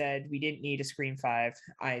 I said we didn't need a Scream 5.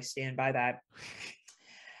 I stand by that.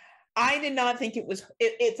 I did not think it was.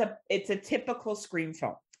 It's a typical Scream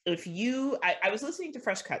film. I was listening to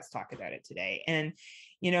Fresh Cuts talk about it today, and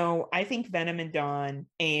I think Venom and Dawn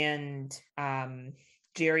and Mike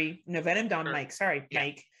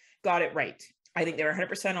got it right. I think they were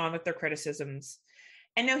 100% on with their criticisms.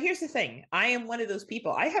 And now here's the thing. I am one of those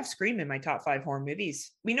people. I have Scream in my top 5 horror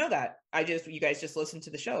movies. We know that. You guys just listen to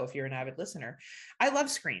the show if you're an avid listener. I love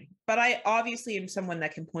Scream, but I obviously am someone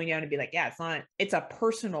that can point out and be like, yeah, it's a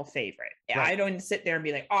personal favorite. Right. I don't sit there and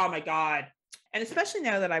be like, oh my God. And especially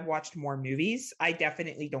now that I've watched more movies, I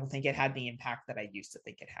definitely don't think it had the impact that I used to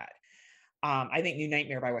think it had. I think New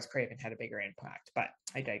Nightmare by Wes Craven had a bigger impact, but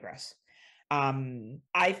I digress.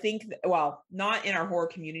 I think, not in our horror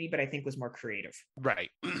community, but I think was more creative. Right.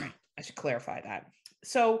 I should clarify that.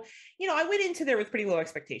 So, I went into there with pretty low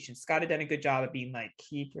expectations. Scott had done a good job of being like,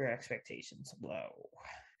 keep your expectations low.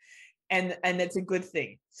 And that's a good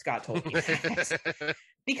thing, Scott told me that.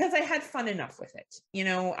 Because I had fun enough with it.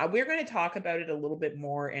 We're going to talk about it a little bit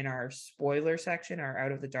more in our spoiler section, our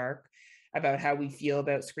Out of the Dark, about how we feel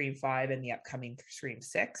about Scream 5 and the upcoming Scream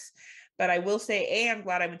 6. But I will say, A, I'm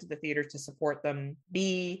glad I went to the theater to support them.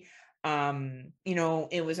 B,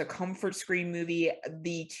 it was a comfort Scream movie.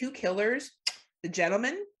 The two killers, the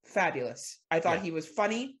gentleman, fabulous. I thought he was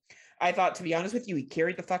funny. I thought, to be honest with you, he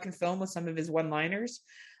carried the fucking film with some of his one-liners.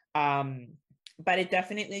 But it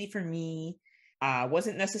definitely, for me,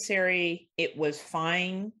 wasn't necessary. It was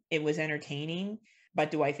fine. It was entertaining.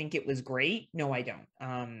 But do I think it was great? No, I don't.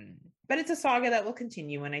 but it's a saga that will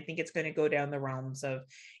continue, and I think it's going to go down the realms of,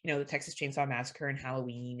 the Texas Chainsaw Massacre and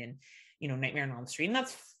Halloween and, Nightmare on Elm Street, and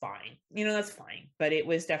that's fine. That's fine. But it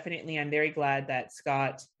was definitely, I'm very glad that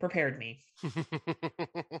Scott prepared me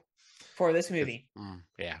for this movie.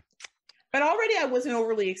 Yeah. But already I wasn't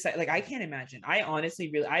overly excited. Like, I can't imagine. I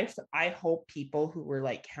honestly really, I hope people who were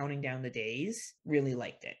like counting down the days really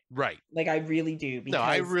liked it. Right. Like, I really do. No,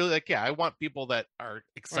 I really I want people that are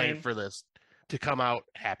excited for this to come out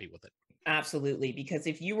happy with it. Absolutely. Because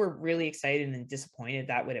if you were really excited and disappointed,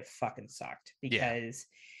 that would have fucking sucked. Because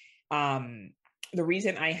the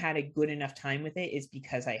reason I had a good enough time with it is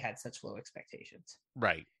because I had such low expectations.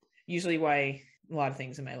 Right. Usually why a lot of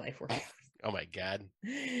things in my life work out. Oh my God.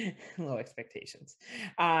 Low expectations.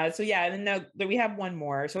 So yeah, and then now we have one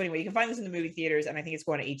more. So anyway, you can find this in the movie theaters, and I think it's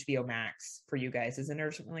going to HBO Max for you guys, isn't it,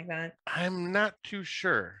 or something like that? I'm not too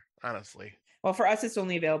sure, honestly. Well, for us, it's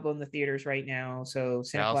only available in the theaters right now. So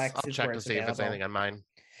Cineplex I'll is check where to it's see available. if it's anything on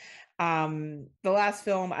mine. The last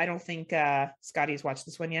film, I don't think Scotty's watched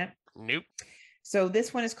this one yet. Nope. So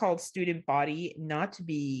this one is called Student Body, not to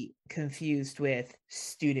be confused with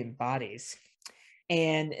Student Bodies.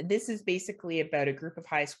 And this is basically about a group of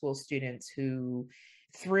high school students who,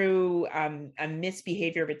 through a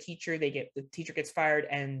misbehavior of a teacher, the teacher gets fired,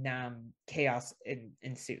 and chaos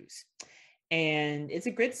ensues. And it's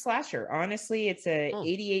a good slasher. Honestly, it's a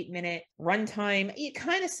 88-minute runtime. It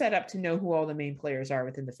kind of set up to know who all the main players are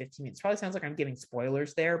within the 15 minutes. Probably sounds like I'm giving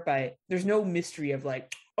spoilers there, but there's no mystery of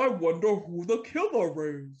like, I wonder who the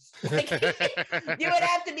killer is. Like, you would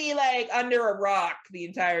have to be like under a rock the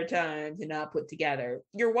entire time to not put together.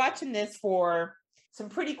 You're watching this for some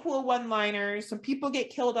pretty cool one-liners. Some people get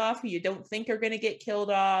killed off who you don't think are going to get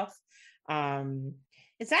killed off.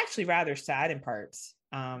 It's actually rather sad in parts.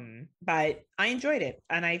 But I enjoyed it,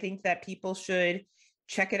 and I think that people should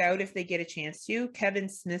check it out if they get a chance to. Kevin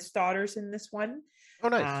Smith's daughter's in this one. Oh,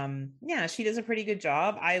 nice. Yeah, she does a pretty good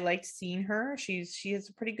job. I liked seeing her. She is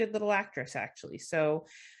a pretty good little actress, actually. So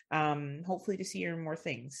hopefully to see her in more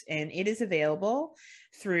things. And it is available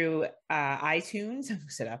through iTunes. I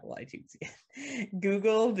said Apple iTunes again.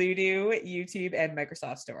 Google, Vudu, YouTube, and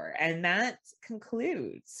Microsoft Store. And that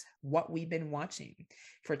concludes what we've been watching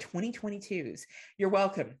for 2022's. You're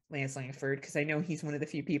welcome, Lance Langford, because I know he's one of the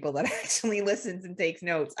few people that actually listens and takes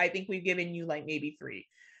notes. I think we've given you like maybe 3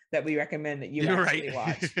 that we recommend that you actually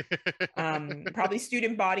watch. Probably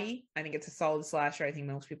Student Body. I think it's a solid slasher. I think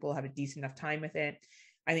most people will have a decent enough time with it.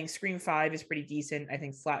 I think Scream 5 is pretty decent. I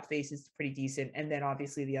think Slapface is pretty decent. And then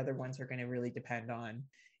obviously the other ones are going to really depend on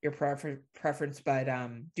your preference, but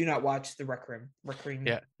do not watch the Requin.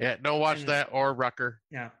 Yeah. Don't watch that or Rucker.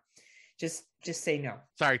 No. Just say no.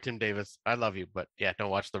 Sorry, Tim Davis. I love you, but yeah,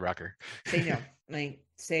 don't watch the Rucker. Say no.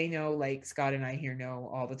 Say no like Scott and I hear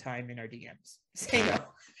no all the time in our DMs. Say no.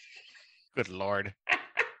 Good Lord.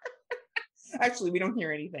 Actually, we don't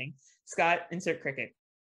hear anything. Scott, insert cricket.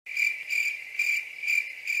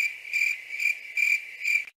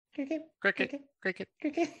 Cricket.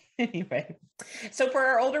 Anyway, so for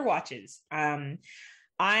our older watches,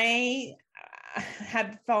 I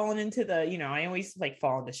had fallen into the, I always like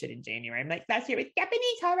fall into shit in January. I'm like, last year it was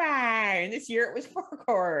Japanese horror, and this year it was folk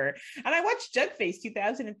horror. And I watched Jug Face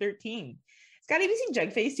 2013. Scott, have you seen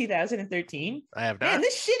Jug Face 2013? I have not. Man,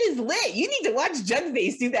 this shit is lit. You need to watch Jug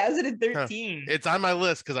Face 2013. It's on my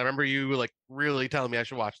list because I remember you like really telling me I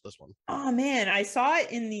should watch this one. Oh man, I saw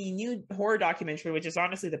it in the new horror documentary, which is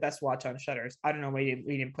honestly the best watch on Shutters. I don't know why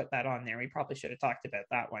we didn't put that on there. We probably should have talked about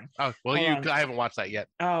that one. Oh well, I haven't watched that yet.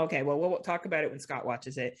 Oh, okay. Well, we'll talk about it when Scott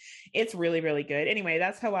watches it. It's really, really good. Anyway,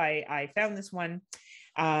 that's how I found this one.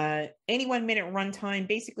 81-minute runtime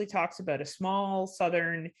basically talks about a small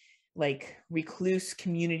southern like recluse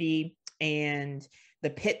community and the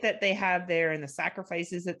pit that they have there and the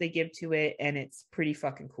sacrifices that they give to it, and it's pretty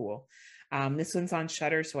fucking cool. This one's on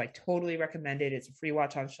Shudder, so I totally recommend it. It's a free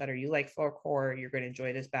watch on Shudder. You like folk horror, you're going to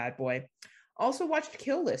enjoy this bad boy. Also watched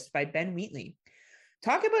Kill List by Ben Wheatley.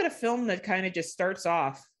 Talk about a film that kind of just starts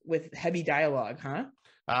off with heavy dialogue, huh?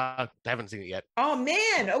 I haven't seen it yet. Oh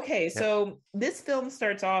man. Okay. Yeah. So this film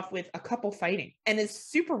starts off with a couple fighting and it's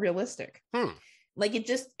super realistic. Like it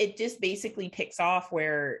just basically picks off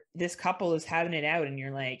where this couple is having it out, and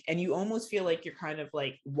you're like, and you almost feel like you're kind of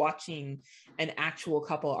like watching an actual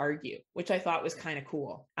couple argue, which I thought was kind of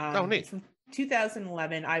cool. Oh, neat. From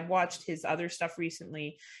 2011. I've watched his other stuff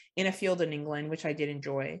recently, In a Field in England, which I did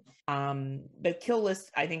enjoy. But Kill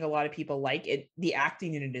List, I think a lot of people like it. The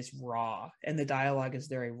acting in it is raw, and the dialogue is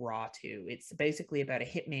very raw too. It's basically about a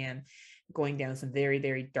hitman going down some very,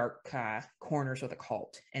 very dark corners with a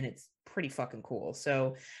cult, and it's pretty fucking cool.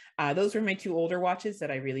 So those were my 2 older watches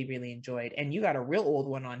that I really, really enjoyed. And you got a real old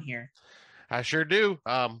one on here. I sure do.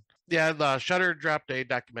 Yeah, the Shudder dropped a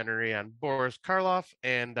documentary on Boris Karloff,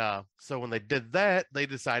 and so when they did that, they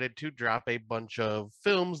decided to drop a bunch of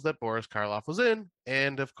films that Boris Karloff was in,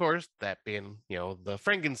 and of course, that being the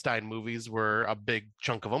Frankenstein movies were a big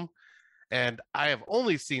chunk of them. And I have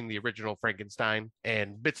only seen the original Frankenstein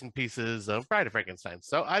and bits and pieces of Bride of Frankenstein.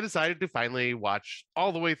 So I decided to finally watch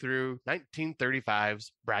all the way through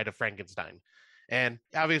 1935's Bride of Frankenstein. And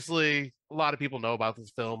obviously, a lot of people know about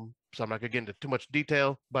this film, so I'm not going to get into too much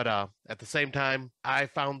detail. But at the same time, I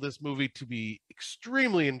found this movie to be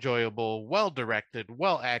extremely enjoyable, well directed,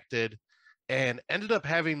 well acted, and ended up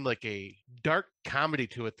having like a dark comedy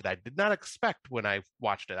to it that I did not expect when I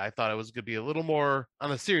watched it. I thought it was going to be a little more on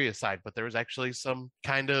the serious side, but there was actually some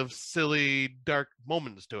kind of silly, dark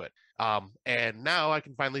moments to it. And now I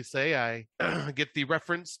can finally say I get the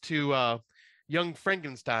reference to young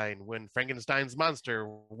Frankenstein when Frankenstein's monster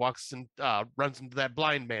walks and runs into that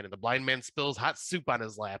blind man, and the blind man spills hot soup on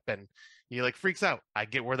his lap, and he like freaks out. I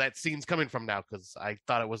get where that scene's coming from now, because I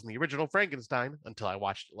thought it was in the original Frankenstein until I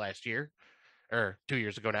watched it last year. Or 2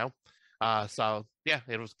 years ago now. So yeah,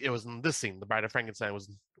 it was in this scene. The Bride of Frankenstein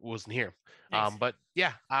wasn't here. Nice. But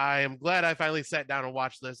yeah, I am glad I finally sat down and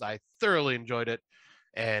watched this. I thoroughly enjoyed it.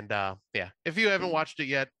 And yeah, if you haven't watched it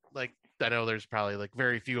yet, like I know there's probably like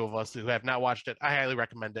very few of us who have not watched it, I highly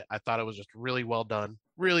recommend it. I thought it was just really well done,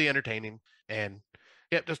 really entertaining, and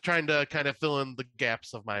yeah, just trying to kind of fill in the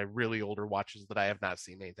gaps of my really older watches that I have not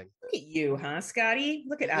seen anything. Look at you, huh, Scotty?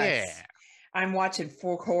 Look at us. Yeah. I'm watching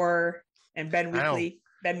Full Core and Ben Wheatley.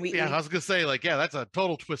 Ben Wheatley. Yeah, I was gonna say, like, yeah, that's a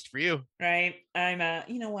total twist for you. Right. I'm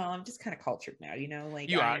well, I'm just kind of cultured now, like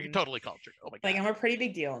you're totally cultured. Oh my god. Like I'm a pretty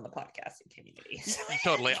big deal in the podcasting community. So.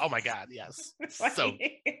 Totally. Oh my god, yes.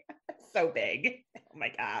 So big. Oh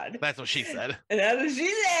my god. That's what she said. That's what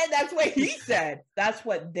she said. That's what he said. That's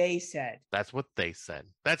what they said. That's what they said.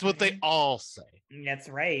 That's what they all say. That's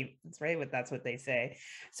right. That's what they say.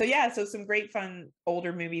 So yeah, so some great fun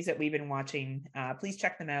older movies that we've been watching. Please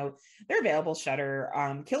check them out. They're available Shudder.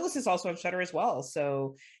 Kill List is also on Shudder as well.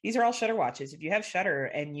 So these are all Shudder watches. If you have Shudder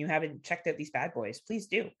and you haven't checked out these bad boys, please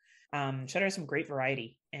do. Shudder has some great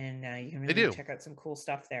variety, and you can really check out some cool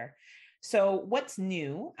stuff there. So what's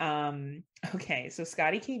new? Okay, so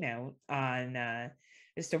Scotty came out on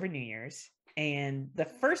just over New Year's, and the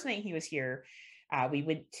first night he was here, we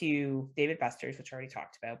went to David Buster's, which I already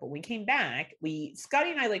talked about. But when we came back,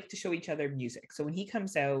 Scotty and I like to show each other music. So when he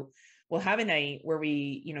comes out, we'll have a night where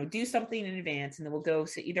we, do something in advance, and then we'll go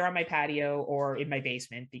sit either on my patio or in my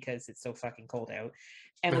basement because it's so fucking cold out.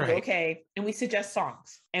 And we'll go, okay, and we suggest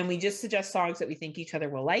songs. And we just suggest songs that we think each other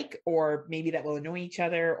will like, or maybe that will annoy each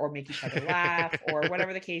other or make each other laugh or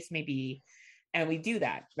whatever the case may be. And we do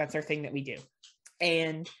that. That's our thing that we do.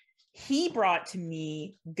 And he brought to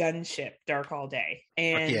me Gunship, Dark All Day.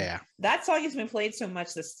 And that song has been played so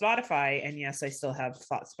much that Spotify, and yes, I still have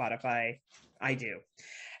Spotify. I do.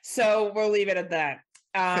 So we'll leave it at that.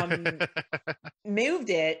 Moved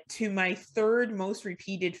it to my third most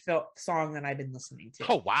repeated song that I've been listening to.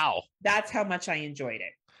 Oh, wow. That's how much I enjoyed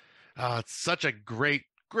it. It's such a great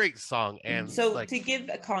song. And so to give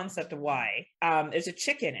a concept of why, there's a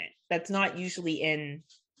chick in it that's not usually in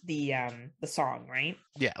the song, right?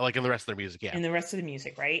 Yeah, like in the rest of their music, yeah. In the rest of the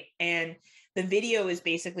music, right? And the video is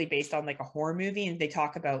basically based on like a horror movie, and they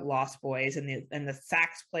talk about Lost Boys, and the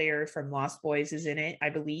sax player from Lost Boys is in it, I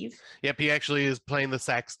believe. Yep, he actually is playing the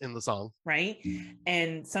sax in the song. Right?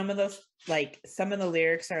 And some of the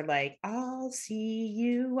lyrics are like, I'll see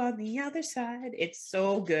you on the other side. It's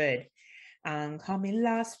so good. Call me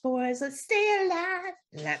Lost Boys, let's stay alive,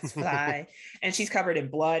 let's fly. And she's covered in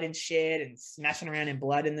blood and shit and smashing around in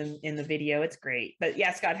blood in the video. It's great. But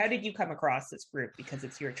yeah, Scott, how did you come across this group? Because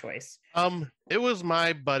it's your choice. It was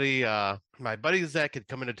my buddy Zach had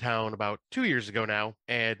come into town about 2 years ago now,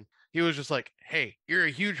 and he was just like, hey, you're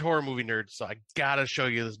a huge horror movie nerd, so I gotta show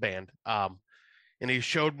you this band. And he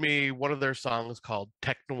showed me one of their songs called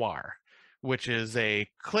Tech Noir, which is a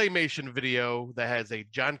claymation video that has a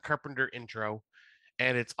John Carpenter intro,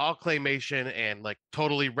 and it's all claymation and like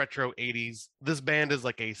totally retro 80s. This band is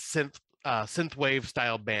like a synthwave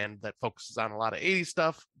style band that focuses on a lot of 80s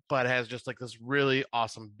stuff, but has just like this really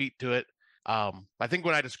awesome beat to it. I think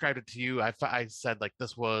when I described it to you, I said like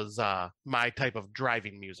this was my type of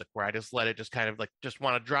driving music, where I just let it just kind of like just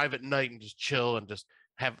want to drive at night and just chill and just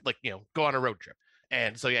have like, go on a road trip.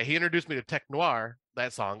 And so, yeah, he introduced me to Tech Noir,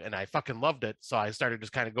 that song, and I fucking loved it. So I started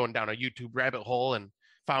just kind of going down a YouTube rabbit hole and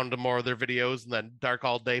found more of their videos, and then Dark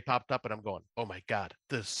All Day popped up, and I'm going, oh my God,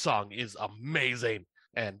 this song is amazing.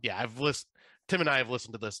 And yeah, Tim and I have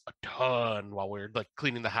listened to this a ton while we were like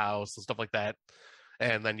cleaning the house and stuff like that.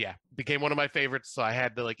 And then yeah, became one of my favorites. So I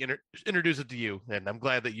had to like introduce it to you, and I'm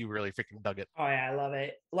glad that you really freaking dug it. Oh yeah, I love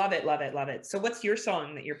it, love it, love it, love it. So what's your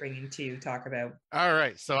song that you're bringing to talk about? All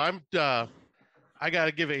right, so I got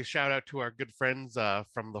to give a shout out to our good friends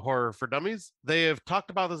from the Horror for Dummies. They have talked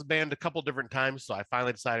about this band a couple different times, so I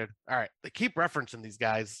finally decided, all right, they keep referencing these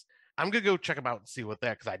guys. I'm going to go check them out and see what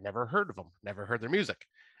they're, because I'd never heard of them, never heard their music.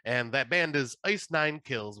 And that band is Ice Nine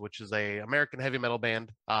Kills, which is a American heavy metal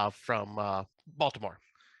band from Baltimore.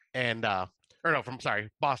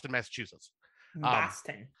 Boston, Massachusetts.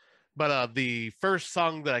 Boston. But the first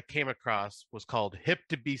song that I came across was called Hip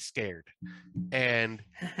to Be Scared. And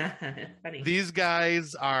Funny. These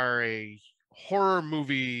guys are a horror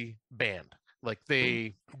movie band. Like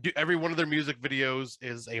they do, every one of their music videos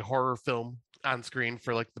is a horror film on screen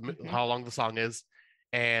for like how long the song is,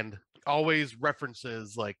 and always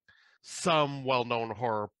references like some well-known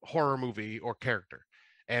horror movie or character.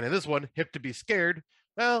 And in this one, Hip to Be Scared,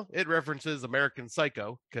 well, it references American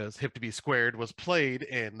Psycho, because Hip to Be Squared was played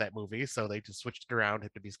in that movie, so they just switched it around,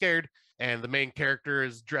 Hip to Be Scared. And the main character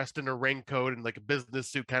is dressed in a raincoat and like a business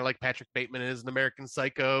suit, kind of like Patrick Bateman is in American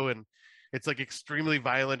Psycho. And it's like extremely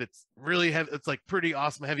violent. It's really heavy. It's like pretty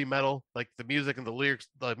awesome heavy metal. Like the music and the lyrics,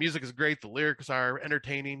 the music is great. The lyrics are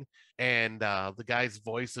entertaining, and the guy's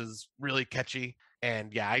voice is really catchy.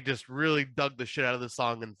 And yeah, I just really dug the shit out of this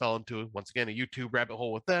song and fell into, once again, a YouTube rabbit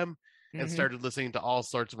hole with them. And started listening to all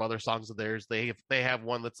sorts of other songs of theirs. They have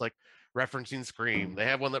one that's like referencing Scream. They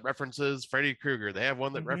have one that references Freddy Krueger. They have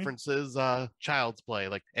one that references Child's Play.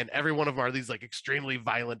 Like, and every one of them are these like extremely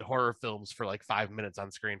violent horror films for like 5 minutes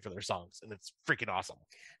on screen for their songs, and it's freaking awesome.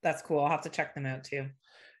 That's cool. I'll have to check them out too.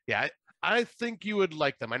 Yeah, I think you would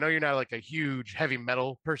like them. I know you're not like a huge heavy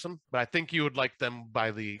metal person, but I think you would like them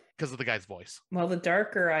because of the guy's voice. Well, the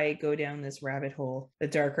darker I go down this rabbit hole, the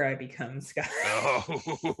darker I become, Scott.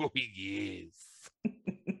 Oh, yes.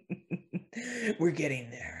 We're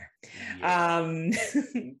getting there. Yeah.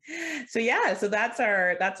 So that's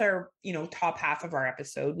our top half of our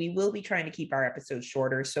episode. We will be trying to keep our episodes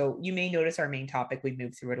shorter, so you may notice our main topic, we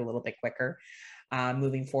move through it a little bit quicker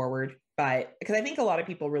moving forward. But because I think a lot of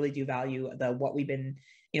people really do value what we've been,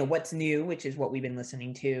 what's new, which is what we've been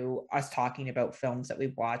listening to, us talking about films that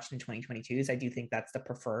we've watched in 2022. So I do think that's the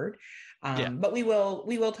preferred. But we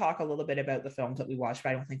will talk a little bit about the films that we watched, but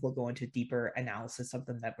I don't think we'll go into deeper analysis of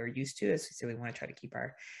them that we're used to. So we want to try to keep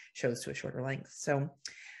our shows to a shorter length. So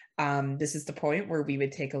this is the point where we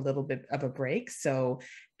would take a little bit of a break. So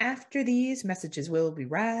after these messages, we'll be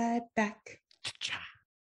right back.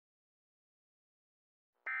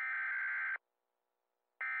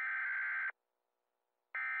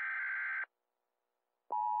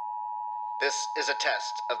 This is a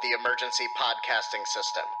test of the emergency podcasting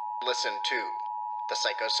system. Listen to the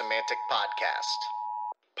Psychosemantic Podcast.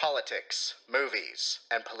 Politics, movies,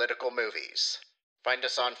 and political movies. Find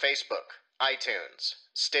us on Facebook, iTunes,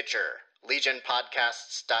 Stitcher,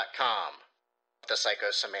 legionpodcasts.com. The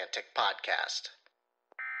Psychosemantic Podcast.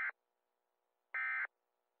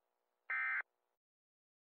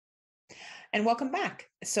 And welcome back.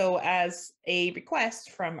 So as a request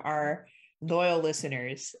from our loyal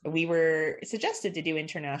listeners, we were suggested to do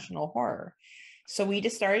international horror. So we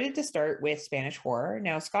decided to start with Spanish horror.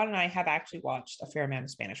 Now, Scott and I have actually watched a fair amount of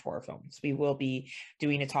Spanish horror films. We will be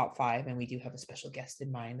doing a top 5, and we do have a special guest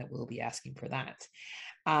in mind that we'll be asking for that.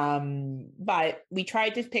 But we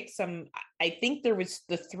tried to pick some. I think there was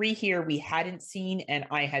the 3 here we hadn't seen, and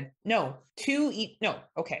I had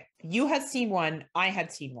okay. You had seen one, I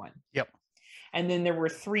had seen one. Yep. And then there were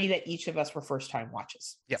 3 that each of us were first-time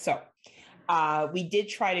watches. Yep. So we did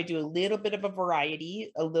try to do a little bit of a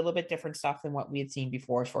variety, a little bit different stuff than what we had seen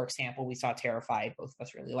before. For example, we saw Terrified. Both of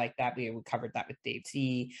us really liked that. We covered that with Dave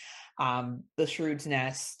C. The Shroud's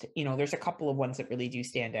Nest. There's a couple of ones that really do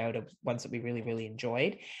stand out, of ones that we really, really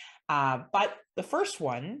enjoyed. But the first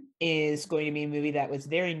one is going to be a movie that was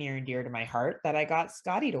very near and dear to my heart that I got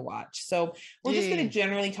Scotty to watch. So we're just going to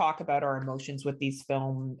generally talk about our emotions with these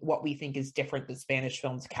films, what we think is different that Spanish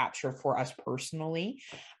films capture for us personally,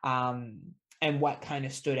 and what kind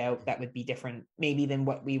of stood out that would be different maybe than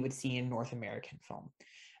what we would see in North American film.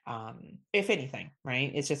 If anything,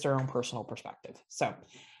 right? It's just our own personal perspective. So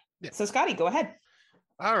Scotty, go ahead.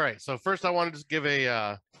 All right. So first I wanted to give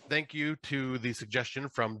a thank you to the suggestion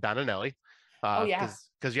from Donna Nelly.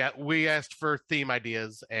 Because we asked for theme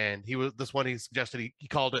ideas, and he suggested he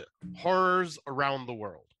called it Horrors Around the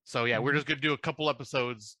World. So we're just going to do a couple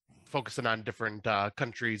episodes focusing on different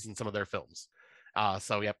countries and some of their films.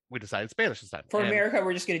 So yep, we decided Spanish this time. For America,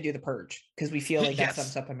 we're just going to do The Purge because we feel like that Yes,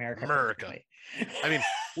 sums up America. Perfectly. I mean,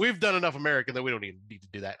 we've done enough American that we don't even need to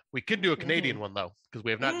do that. We could do a Canadian one though, because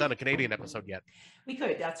we have not done a Canadian episode yet. We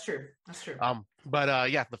could. That's true. That's true.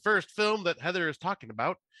 But yeah, the first film that Heather is talking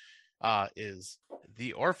about is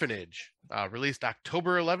The Orphanage, released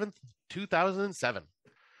October 11th, 2007.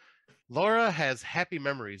 Laura has happy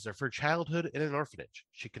memories of her childhood in an orphanage.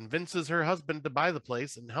 She convinces her husband to buy the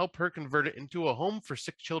place and help her convert it into a home for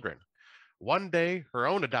sick children. One day, her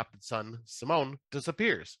own adopted son, Simone,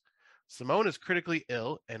 disappears. Simone is critically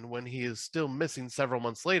ill, and when he is still missing several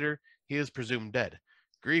months later, he is presumed dead.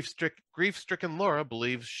 Grief-stricken Laura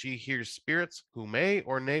believes she hears spirits who may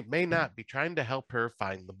or may not be trying to help her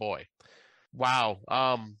find the boy. Wow.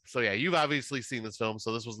 So yeah, you've obviously seen this film,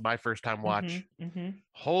 so this was my first time watch.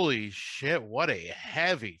 Holy shit, what a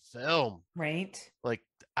heavy film. Right.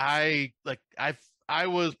 I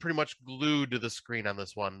was pretty much glued to the screen on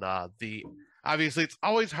this one. Obviously it's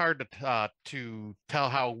always hard to tell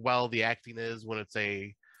how well the acting is when it's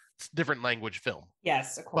a different language film.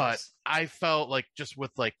 Yes, of course. But I felt like just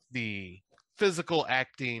with like the physical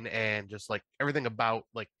acting and just like everything about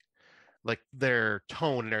like their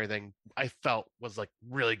tone and everything, I felt was like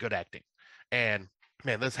really good acting. And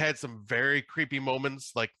man, this had some very creepy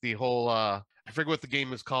moments, like the whole I forget what the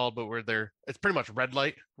game is called, but where it's pretty much red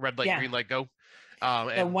light, yeah. green light, go.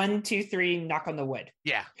 The 1, 2, 3, knock on the wood.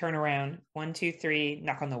 Yeah. Turn around. 1, 2, 3,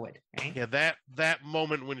 knock on the wood. Right? Yeah, that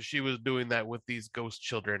moment when she was doing that with these ghost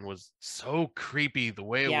children was so creepy. The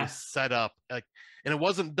way it was set up, and it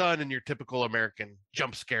wasn't done in your typical American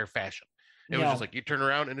jump scare fashion. It was just like you turn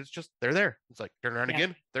around and it's just they're there. It's like turn around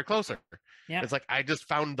again, they're closer. Yeah. It's like I just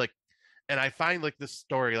found and I find this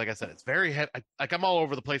story, like I said, it's very heavy. I'm all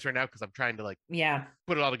over the place right now because I'm trying to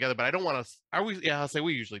put it all together, but I don't want to. I'll say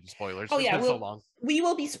we usually do spoilers. Oh yeah, so long. We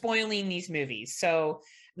will be spoiling these movies. So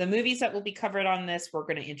the movies that will be covered on this, we're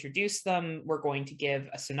going to introduce them. We're going to give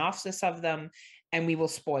a synopsis of them, and we will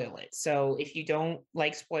spoil it. So if you don't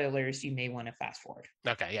like spoilers, you may want to fast forward.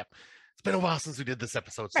 Okay, yep. It's been a while since we did this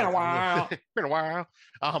episode. Been a while. Been a while.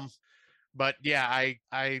 But yeah,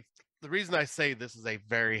 the reason I say this is a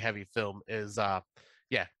very heavy film is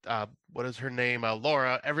what is her name?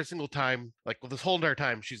 Laura, every single time, this whole entire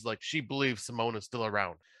time, she's she believes Simone is still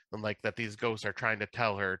around and that these ghosts are trying to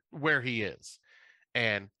tell her where he is.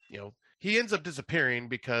 And, he ends up disappearing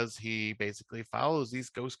because he basically follows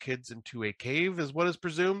these ghost kids into a cave is what is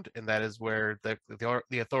presumed. And that is where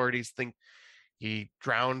the authorities think he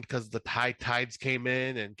drowned because the high tides came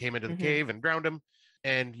in and came into the cave and drowned him.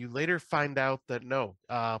 And you later find out that no,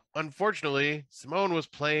 unfortunately, Simone was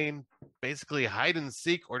playing basically hide and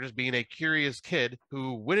seek or just being a curious kid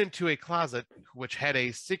who went into a closet which had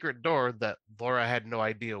a secret door that Laura had no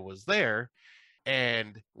idea was there.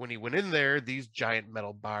 And when he went in there, these giant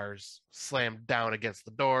metal bars slammed down against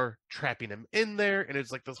the door, trapping him in there. And it's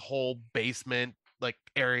this whole basement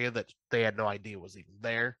area that they had no idea was even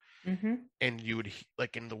there. And you would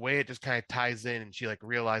in the way it just kind of ties in, and she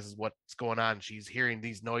realizes what's going on. She's hearing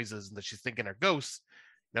these noises and that she's thinking are ghosts.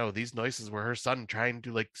 No, these noises were her son trying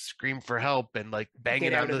to scream for help and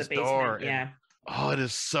banging on this door. Yeah. And, it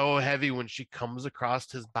is so heavy when she comes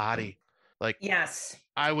across his body. Yes,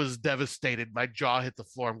 I was devastated. My jaw hit the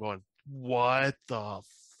floor. I'm going, what the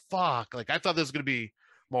fuck? I thought this was gonna be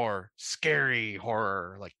more scary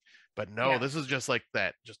horror. But no, this is just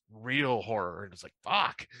that, just real horror. And it's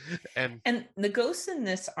fuck. And the ghosts in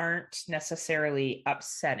this aren't necessarily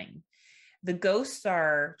upsetting. The ghosts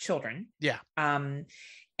are children. Yeah. And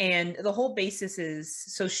the whole basis is,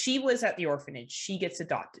 so she was at the orphanage. She gets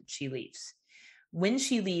adopted. She leaves. When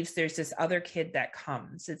she leaves, there's this other kid that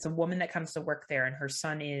comes. It's a woman that comes to work there, and her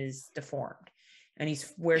son is deformed. And he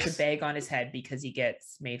wears a bag on his head because he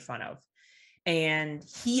gets made fun of. And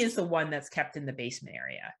he is the one that's kept in the basement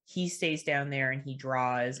area. He stays down there and he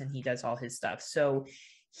draws and he does all his stuff. So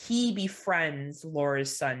he befriends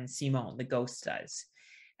Laura's son, Simone, the ghost does.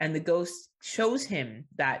 And the ghost shows him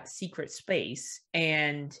that secret space.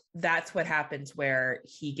 And that's what happens where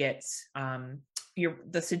he gets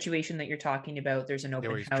the situation that you're talking about. There's an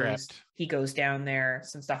open house. Trapped. He goes down there.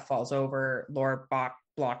 Some stuff falls over. Laura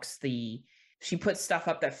blocks she puts stuff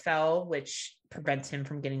up that fell, which prevents him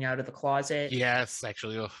from getting out of the closet. Yes,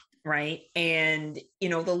 actually. Ugh. Right. And,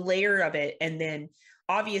 the layer of it. And then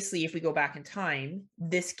obviously, if we go back in time,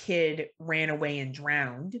 this kid ran away and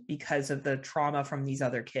drowned because of the trauma from these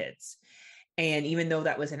other kids. And even though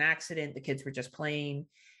that was an accident, the kids were just playing.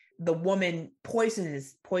 The woman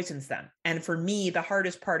poisons them. And for me, the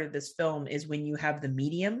hardest part of this film is when you have the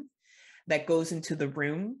medium that goes into the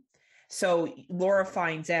room. So Laura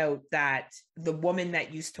finds out that the woman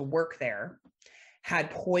that used to work there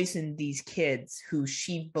had poisoned these kids who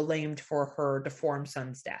she blamed for her deformed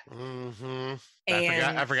son's death. Mm-hmm.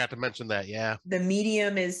 And I forgot to mention that. Yeah. The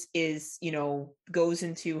medium is, goes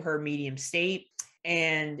into her medium state,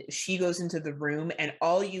 and she goes into the room, and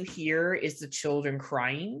all you hear is the children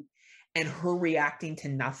crying and her reacting to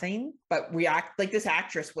nothing, but this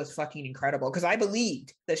actress was fucking incredible, because I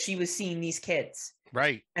believed that she was seeing these kids.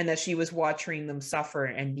 Right. And that she was watching them suffer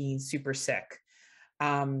and being super sick.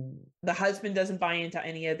 The husband doesn't buy into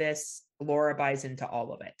any of this. Laura buys into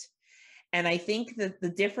all of it. And I think that the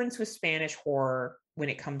difference with Spanish horror when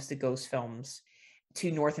it comes to ghost films to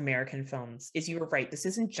North American films is, you were right. This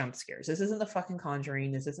isn't jump scares. This isn't the fucking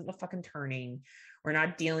Conjuring. This isn't the fucking Turning. We're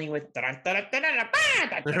not dealing with right.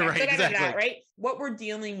 What we're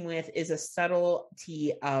dealing with is a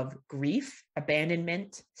subtlety of grief,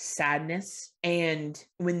 abandonment, sadness. And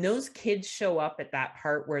when those kids show up at that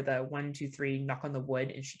part where the 1, 2, 3 knock on the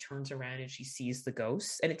wood and she turns around and she sees the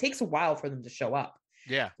ghosts, and it takes a while for them to show up.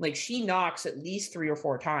 Yeah. Like, she knocks at least 3 or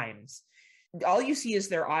 4 times. All you see is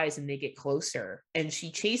their eyes, and they get closer, and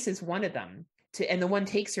she chases one of them and the one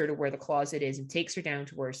takes her to where the closet is and takes her down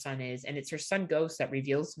to where her son is. And it's her son ghost that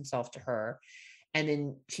reveals himself to her. And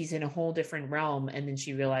then she's in a whole different realm. And then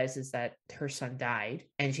she realizes that her son died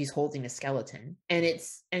and she's holding a skeleton, and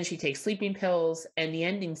she takes sleeping pills. And the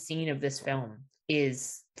ending scene of this film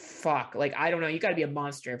is like, I don't know, you got to be a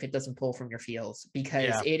monster if it doesn't pull from your feels,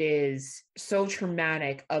 because it is so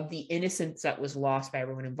traumatic of the innocence that was lost by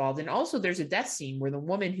everyone involved. And also there's a death scene where the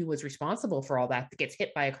woman who was responsible for all that gets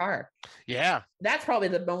hit by a car. Yeah, that's probably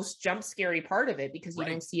the most jump scary part of it, because you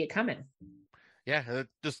don't see it coming. Yeah,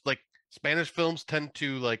 just like Spanish films tend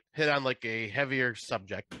to like hit on like a heavier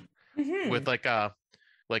subject with like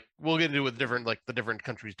we'll get into it with the different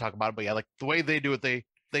countries talk about it, but yeah, like the way they do it,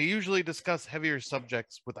 they usually discuss heavier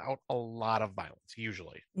subjects without a lot of violence,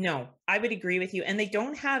 usually. No, I would agree with you. And they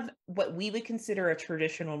don't have what we would consider a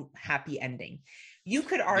traditional happy ending. You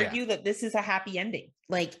could argue that this is a happy ending,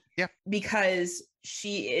 because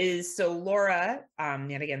so Laura,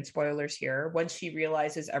 yet again, spoilers here, once she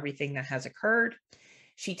realizes everything that has occurred,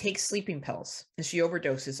 she takes sleeping pills and she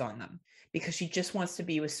overdoses on them because she just wants to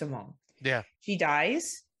be with Simone. Yeah. She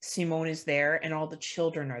dies. Simone is there and all the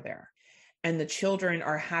children are there. And the children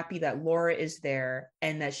are happy that Laura is there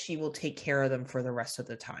and that she will take care of them for the rest of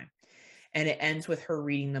the time. And it ends with her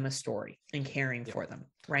reading them a story and caring for them.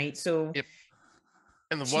 Right. So. Yep.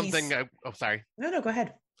 And the one thing sorry. No, go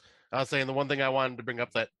ahead. I was saying the one thing I wanted to bring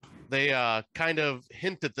up that they kind of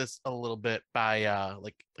hint at this a little bit by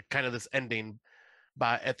like kind of this ending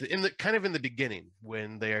by in the beginning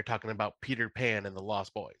when they are talking about Peter Pan and the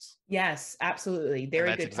Lost Boys. Yes, absolutely. Very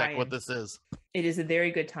good. That's exactly what this is. It is a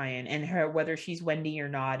very good tie-in, and her, whether she's Wendy or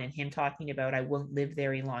not, and him talking about I won't live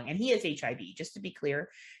very long, and he has HIV. Just to be clear,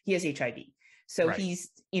 he has HIV. So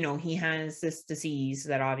he's, he has this disease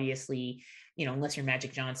that obviously, unless you're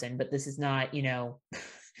Magic Johnson, but this is not,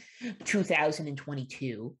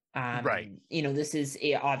 2022. This is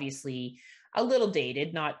obviously a little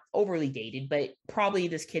dated, not overly dated, but probably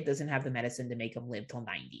this kid doesn't have the medicine to make him live till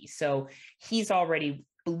 90. So he's already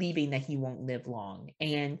believing that he won't live long.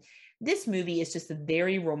 And this movie is just a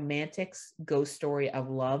very romantic ghost story of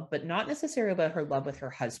love, but not necessarily about her love with her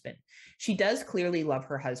husband. She does clearly love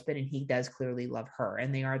her husband and he does clearly love her,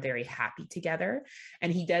 and they are very happy together.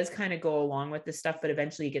 And he does kind of go along with this stuff, but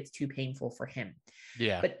eventually it gets too painful for him.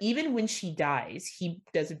 Yeah. But even when she dies, he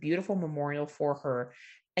does a beautiful memorial for her,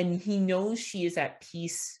 and he knows she is at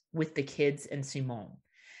peace with the kids and Simone.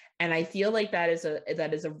 And I feel like that is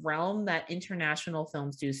a realm that international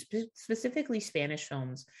films do, specifically Spanish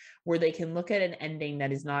films, where they can look at an ending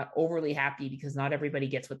that is not overly happy because not everybody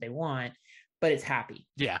gets what they want, but it's happy.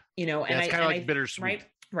 Yeah. And it's kind of like bittersweet.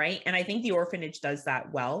 Right. And I think The Orphanage does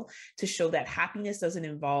that well, to show that happiness doesn't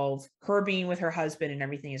involve her being with her husband and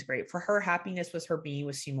everything is great. For her, happiness was her being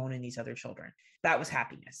with Simone and these other children. That was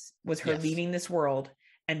happiness, was her leaving this world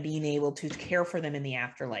and being able to care for them in the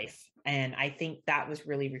afterlife. And I think that was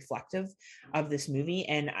really reflective of this movie.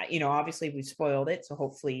 And, obviously we've spoiled it. So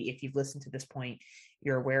hopefully if you've listened to this point,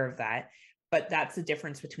 you're aware of that. But that's the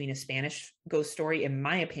difference between a Spanish ghost story, in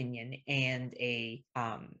my opinion, and a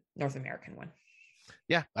North American one.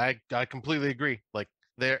 Yeah, I completely agree. Like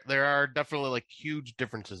there are definitely like huge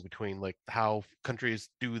differences between like how countries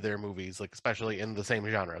do their movies, like especially in the same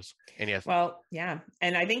genres. And yes. Well, yeah.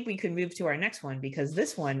 And I think we could move to our next one, because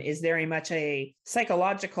this one is very much a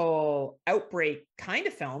psychological outbreak kind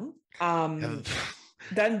of film, done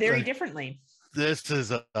very differently. This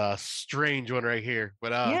is a strange one right here,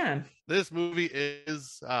 but this movie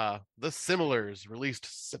is The Similars,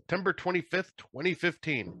 released September 25th,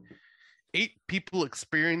 2015. 8 people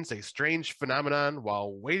experience a strange phenomenon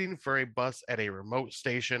while waiting for a bus at a remote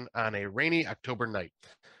station on a rainy October night.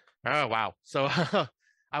 Oh, wow. So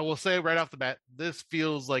I will say right off the bat, this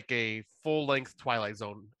feels like a full-length Twilight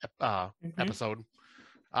Zone episode.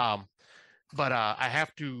 But I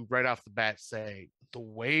have to right off the bat say the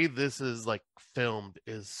way this is like filmed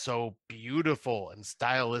is so beautiful and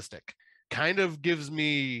stylistic. Kind of gives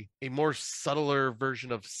me a more subtler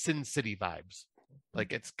version of Sin City vibes.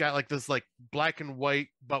 Like it's got like this like black and white,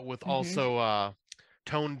 but with also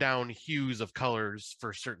toned down hues of colors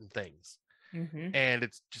for certain things. And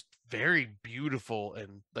it's just very beautiful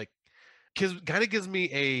and like kind of gives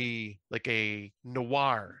me a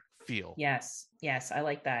noir feel. Yes, I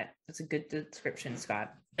like that. That's a good description,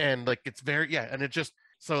 Scott. And like it's very and it just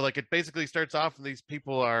so like it basically starts off and these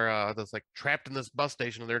people are that's like trapped in this bus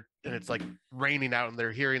station and it's like raining out and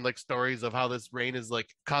they're hearing like stories of how this rain is like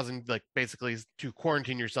causing like basically to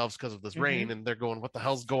quarantine yourselves because of this rain, and they're going, what the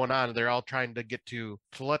hell's going on? And they're all trying to get to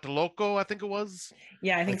Tlatelolco, I think it was.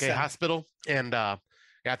 Yeah, I think like so. A hospital. And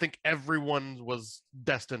I think everyone was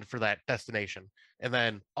destined for that destination. And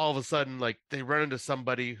then all of a sudden, like they run into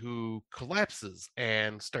somebody who collapses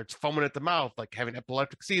and starts foaming at the mouth, like having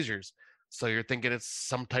epileptic seizures. So you're thinking it's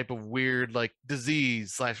some type of weird like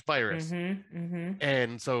disease / virus.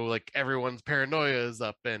 And so like everyone's paranoia is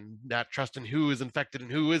up and not trusting who is infected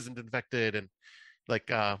and who isn't infected. And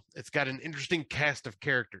like it's got an interesting cast of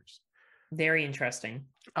characters. Very interesting.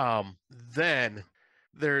 Then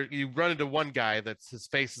you run into one guy that's his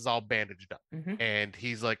face is all bandaged up, and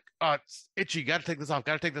he's like, oh, it's itchy, gotta take this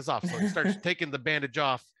off. So he starts taking the bandage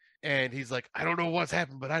off, and he's like, I don't know what's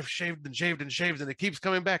happened, but I've shaved and it keeps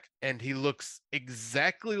coming back. And he looks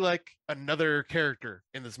exactly like another character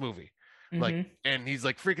in this movie. Like, and he's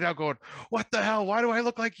like freaking out going, what the hell, why do I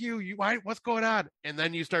look like you what's going on? And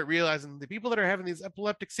then you start realizing the people that are having these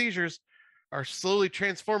epileptic seizures are slowly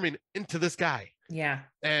transforming into this guy.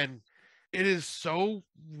 And it is so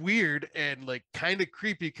weird and like kind of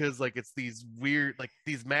creepy because like it's these weird, like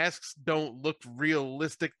these masks don't look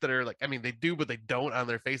realistic that are like, I mean, they do, but they don't on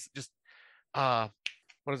their face. Just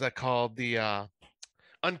what is that called? The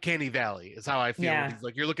uncanny valley is how I feel. He's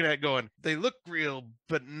like, you're looking at it going, they look real,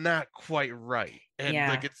 but not quite right. And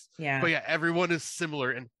like it's but everyone is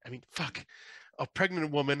similar. And I mean, fuck. A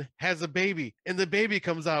pregnant woman has a baby and the baby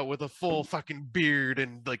comes out with a full fucking beard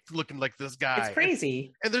and like looking like this guy. It's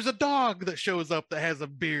crazy. And there's a dog that shows up that has a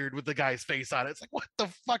beard with the guy's face on it. It's like, what the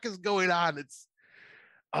fuck is going on? It's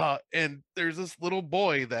and there's this little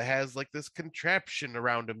boy that has like this contraption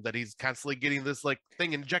around him that he's constantly getting this like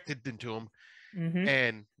thing injected into him.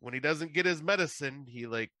 And when he doesn't get his medicine, he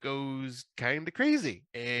like goes kind of crazy.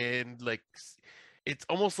 And like it's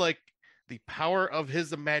almost like the power of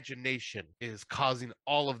his imagination is causing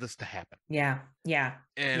all of this to happen.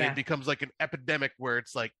 And it becomes like an epidemic where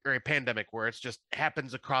it's like, or a pandemic where it's just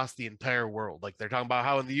happens across the entire world. Like they're talking about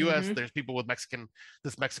how in the US there's people with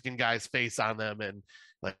this Mexican guy's face on them, and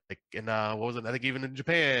like in what was it? I think even in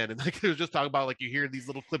Japan, and like it was just talking about like you hear these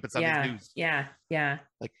little clippets on the news.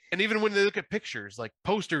 Like, and even when they look at pictures, like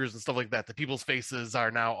posters and stuff like that, the people's faces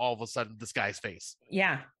are now all of a sudden this guy's face.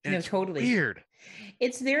 And totally weird.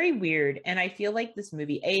 It's very weird. And I feel like this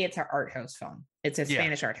movie, it's an art house film. It's a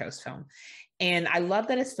Spanish art house film. And I love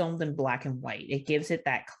that it's filmed in black and white. It gives it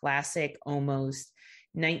that classic, almost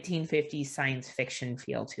 1950s science fiction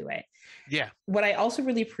feel to it. What I also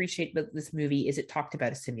really appreciate about this movie is it talked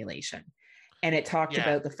about a simulation, and it talked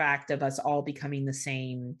about the fact of us all becoming the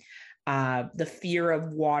same, the fear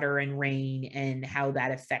of water and rain and how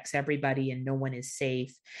that affects everybody and no one is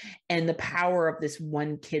safe, and the power of this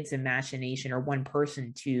one kid's imagination or one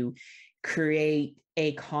person to create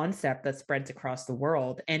a concept that spreads across the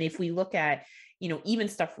world. And if we look at, even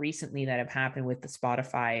stuff recently that have happened with the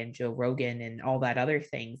Spotify and Joe Rogan and all that other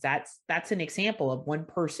things, that's an example of one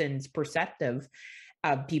person's perceptive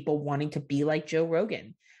of people wanting to be like Joe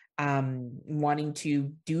Rogan, wanting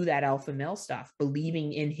to do that alpha male stuff,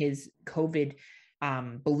 believing in his COVID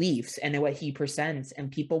beliefs and what he presents,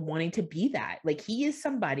 and people wanting to be that. Like, he is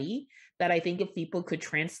somebody that I think if people could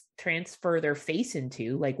transfer their face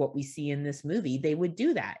into, like what we see in this movie, they would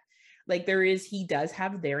do that. Like he does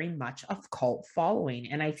have very much a cult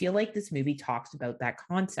following. And I feel like this movie talks about that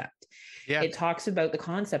concept. It talks about the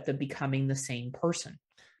concept of becoming the same person.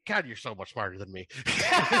 God, you're so much smarter than me.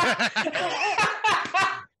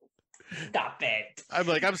 Stop it.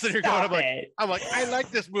 I'm sitting here going, I'm like, I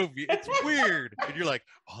like this movie. It's weird. And you're like,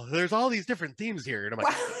 oh, there's all these different themes here. And I'm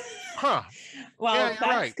like, Huh. Well, Yeah, you're that's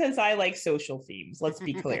right. because I like social themes. Let's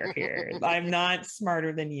be clear here. I'm not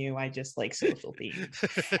smarter than you. I just like social themes.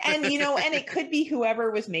 And, and it could be whoever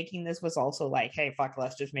was making this was also like, hey, fuck,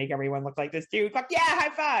 let's just make everyone look like this dude. Fuck, yeah, high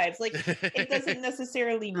fives. Like, it doesn't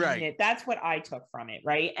necessarily mean Right. it. That's what I took from it,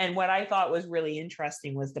 right? And what I thought was really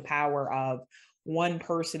interesting was the power of one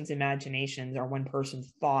person's imaginations or one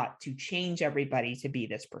person's thought to change everybody to be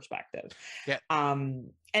this perspective. Yeah.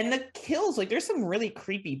 And the kills, like there's some really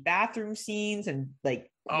creepy bathroom scenes and like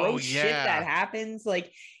gross shit that happens.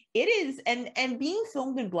 Like it is, and being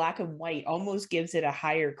filmed in black and white almost gives it a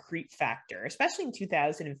higher creep factor, especially in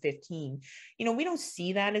 2015. We don't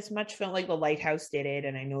see that as much film, like The Lighthouse did it,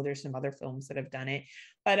 and I know there's some other films that have done it,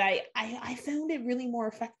 but I found it really more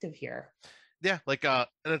effective here. Yeah, and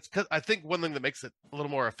it's because I think one thing that makes it a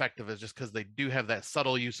little more effective is just because they do have that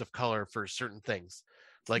subtle use of color for certain things.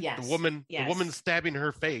 Like the woman stabbing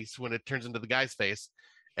her face when it turns into the guy's face,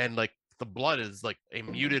 and like the blood is like a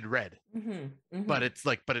muted red. But it's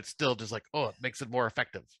still just like, oh, it makes it more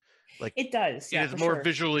effective. Like it does. It is more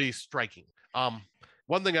visually striking.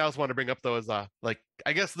 One thing I also want to bring up though is I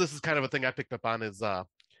guess this is kind of a thing I picked up on is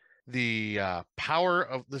the power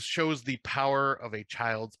of this shows the power of a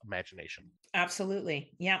child's imagination.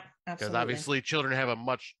 Absolutely. Yeah, absolutely. Because obviously children have a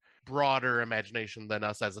much broader imagination than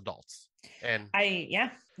us as adults. And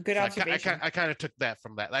good observation. I kind of took that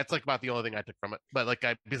from that. That's like about the only thing I took from it. But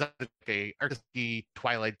besides a artistic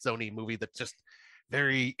Twilight Zone-y movie that's just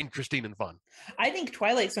very interesting and fun. I think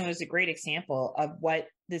Twilight Zone is a great example of what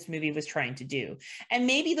this movie was trying to do. And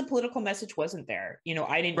maybe the political message wasn't there.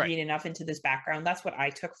 I didn't read enough into this background. That's what I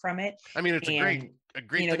took from it. I mean, it's a great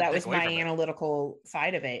thing that to was take away my from it. analytical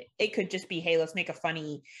side of it. It could just be, hey, let's make a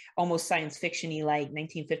funny, almost science fiction-y like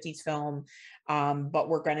 1950s film, but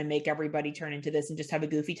we're going to make everybody turn into this and just have a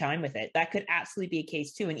goofy time with it. That could absolutely be a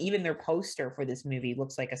case too. And even their poster for this movie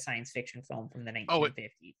looks like a science fiction film from the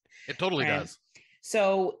 1950s. It totally does.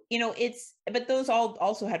 So, but those all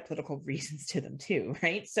also had political reasons to them too,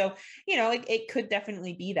 right? So, it could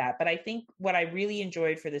definitely be that. But I think what I really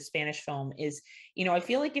enjoyed for the Spanish film is, I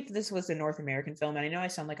feel like if this was a North American film, and I know I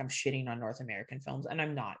sound like I'm shitting on North American films, and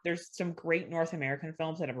I'm not. There's some great North American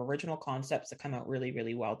films that have original concepts that come out really,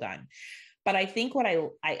 really well done. But I think what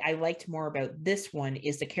I liked more about this one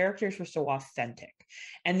is the characters were so authentic.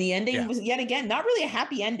 And the ending was, yet again, not really a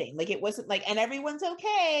happy ending. Like, it wasn't like, and everyone's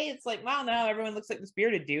okay. It's like, well, no, everyone looks like this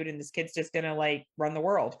bearded dude, and this kid's just going to like run the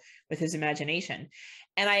world with his imagination.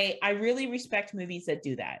 And I really respect movies that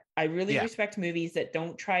do that. I really respect movies that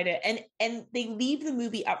don't try to, and they leave the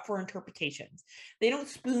movie up for interpretations. They don't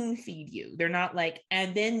spoon feed you. They're not like,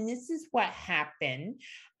 and then this is what happened,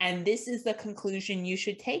 and this is the conclusion you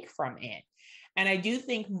should take from it. And I do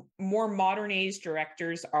think more modern age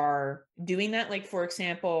directors are doing that. Like, for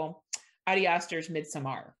example, Ari Aster's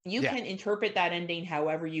Midsommar. You can interpret that ending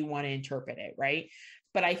however you want to interpret it, right?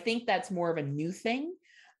 But I think that's more of a new thing.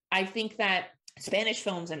 I think that Spanish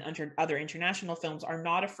films and other international films are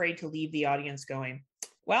not afraid to leave the audience going,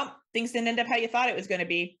 well, things didn't end up how you thought it was going to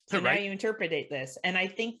be. So now you interpret this. And I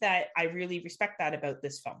think that I really respect that about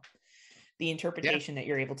this film, the interpretation that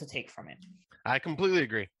you're able to take from it. I completely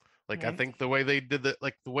agree. Like, I think the way they did that,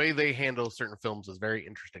 like the way they handle certain films is very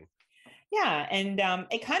interesting. Yeah. And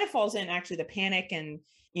it kind of falls in actually the panic and,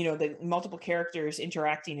 the multiple characters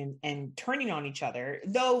interacting and turning on each other,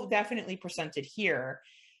 though definitely presented here,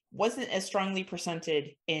 wasn't as strongly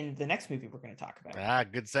presented in the next movie we're going to talk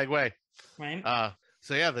about. Good segue. Right.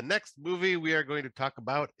 So the next movie we are going to talk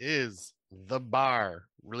about is The Bar,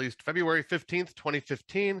 released February 15th,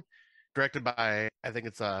 2015. Directed by, I think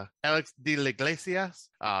it's Alex de la Iglesias.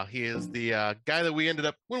 He is the guy that we ended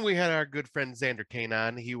up, when we had our good friend Xander Kane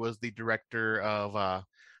on, he was the director of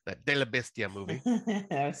that De La Bestia movie. That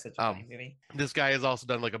was such a funny movie. This guy has also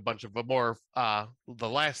done like a bunch of more, The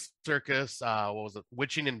Last Circus, what was it,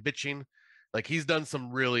 Witching and Bitching. Like, he's done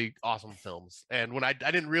some really awesome films. And when I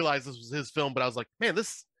didn't realize this was his film, but I was like, man,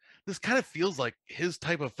 this kind of feels like his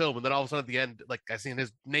type of film. And then all of a sudden at the end, like, I seen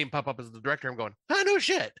his name pop up as the director. I'm going, no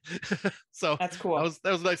shit. So that's cool.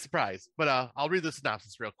 That was a nice surprise. But I'll read the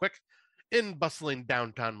synopsis real quick. In bustling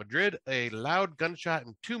downtown Madrid, a loud gunshot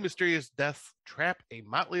and two mysterious deaths trap a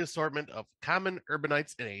motley assortment of common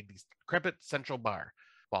urbanites in a decrepit central bar,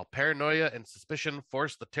 while paranoia and suspicion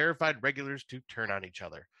force the terrified regulars to turn on each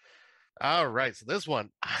other. All right. So this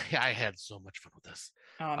one, I had so much fun with this.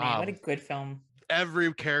 Oh, man, what a good film.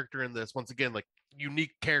 Every character in this, once again, like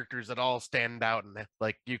unique characters that all stand out and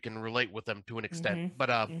like you can relate with them to an extent.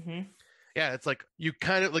 But Yeah, it's like you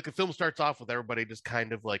kind of like the film starts off with everybody just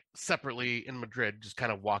kind of like separately in Madrid, just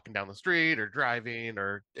kind of walking down the street or driving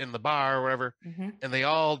or in the bar or whatever. And they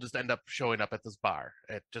all just end up showing up at this bar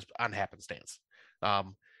at just on happenstance.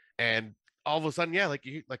 And all of a sudden, yeah,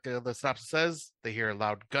 the synopsis says, they hear a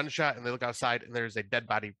loud gunshot and they look outside and there's a dead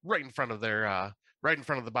body right in front of their right in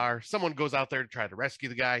front of the bar. Someone goes out there to try to rescue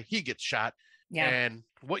the guy. He gets shot. Yeah. And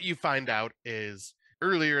what you find out is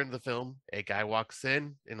earlier in the film, a guy walks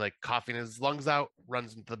in and like coughing his lungs out,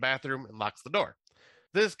 runs into the bathroom and locks the door.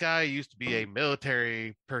 This guy used to be a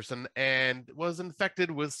military person and was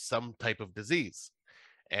infected with some type of disease.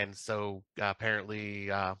 And so apparently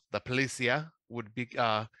the policia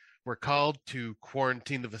were called to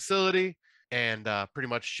quarantine the facility and pretty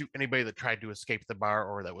much shoot anybody that tried to escape the bar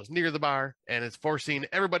or that was near the bar. And it's forcing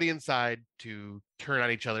everybody inside to turn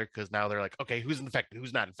on each other because now they're like, okay, who's infected?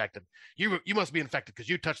 Who's not infected? You must be infected because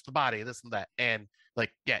you touched the body, this and that. And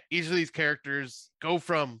like, yeah, each of these characters go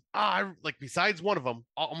from, like besides one of them,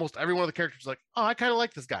 almost every one of the characters is like, oh, I kind of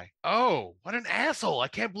like this guy. Oh, what an asshole. I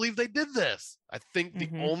can't believe they did this. I think the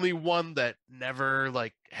only one that never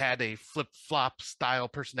like had a flip-flop style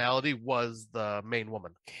personality was the main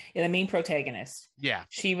woman. Yeah, the main protagonist. Yeah.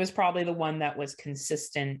 She was probably the one that was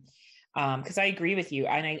consistent. Because I agree with you,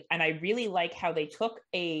 and I really like how they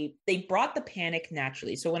brought the panic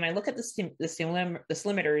naturally. So when I look at the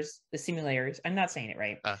simulators, I'm not saying it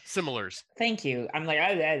right. Similars. Thank you. I'm like,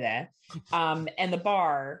 and the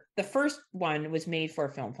bar, the first one was made for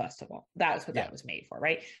a film festival. That's what that was made for,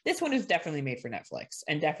 right? This one is definitely made for Netflix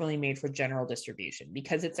and definitely made for general distribution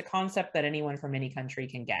because it's a concept that anyone from any country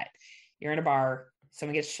can get. You're in a bar,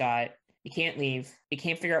 someone gets shot. You can't leave. You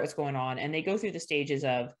can't figure out what's going on. And they go through the stages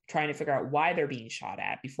of trying to figure out why they're being shot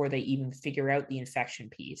at before they even figure out the infection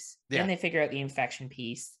piece. Yeah. Then they figure out the infection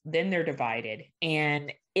piece. Then they're divided.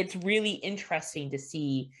 And it's really interesting to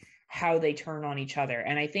see how they turn on each other.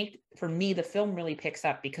 And I think for me, the film really picks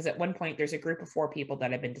up because at one point there's a group of 4 people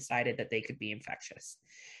that have been decided that they could be infectious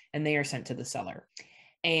and they are sent to the cellar.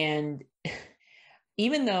 And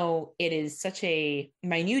even though it is such a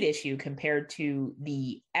minute issue compared to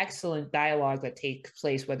the excellent dialogue that takes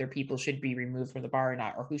place, whether people should be removed from the bar or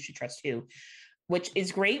not, or who should trust who, which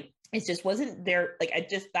is great. It just wasn't there.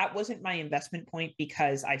 That wasn't my investment point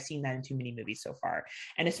because I've seen that in too many movies so far.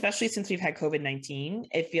 And especially since we've had COVID-19,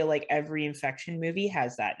 I feel like every infection movie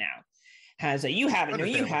has that now. Has a, you have it, no,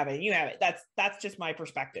 you have it, you have it. That's just my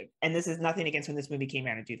perspective. And this is nothing against when this movie came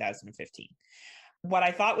out in 2015. What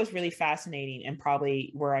I thought was really fascinating and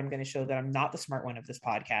probably where I'm going to show that I'm not the smart one of this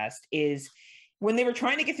podcast is when they were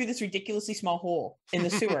trying to get through this ridiculously small hole in the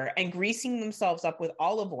sewer and greasing themselves up with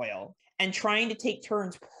olive oil and trying to take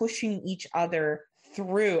turns pushing each other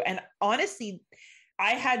through. And honestly,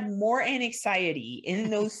 I had more anxiety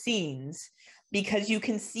in those scenes because you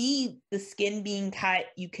can see the skin being cut.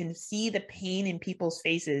 You can see the pain in people's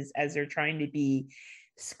faces as they're trying to be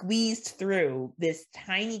squeezed through this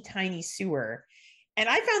tiny, tiny sewer. And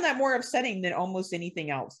I found that more upsetting than almost anything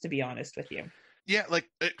else, to be honest with you. Yeah, like,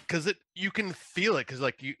 because you can feel it, because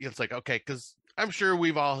like it's like, okay, because I'm sure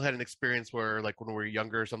we've all had an experience where like when we were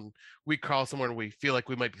younger or something, we crawl somewhere and we feel like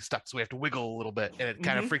we might be stuck, so we have to wiggle a little bit, and it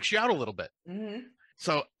kind of freaks you out a little bit.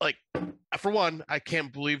 So like, for one, I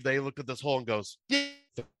can't believe they looked at this hole and goes, yeah,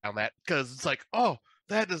 down that, because it's like, oh,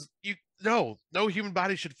 that is, no human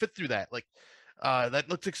body should fit through that. Like, that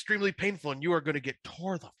looks extremely painful, and you are going to get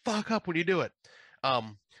tore the fuck up when you do it.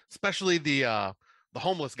 Especially the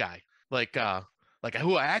homeless guy, like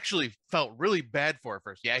who I actually felt really bad for at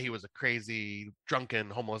first. Yeah, he was a crazy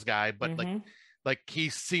drunken homeless guy, but like he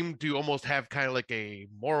seemed to almost have kind of like a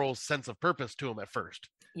moral sense of purpose to him at first.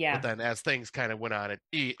 Yeah. But then as things kind of went on,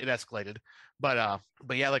 it escalated. But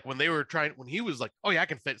yeah, like when he was like, oh yeah, I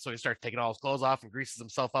can fit. So he starts taking all his clothes off and greases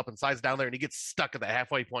himself up and slides down there, and he gets stuck at that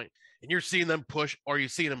halfway point, and you're seeing them push, or you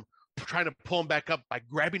see him trying to pull him back up by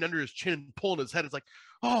grabbing under his chin and pulling his head. It's like,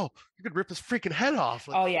 oh, you could rip his freaking head off.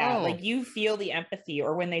 Like, like you feel the empathy.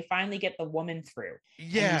 Or when they finally get the woman through,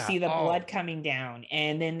 and you see the blood coming down,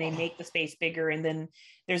 and then they make the space bigger, and then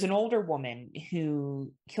there's an older woman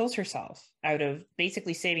who kills herself out of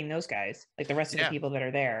basically saving those guys, like the rest of the people that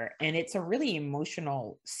are there. And it's a really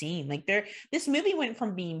emotional scene. Like this movie went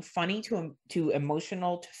from being funny to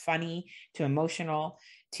emotional, to funny, to emotional,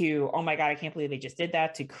 to, oh my God, I can't believe they just did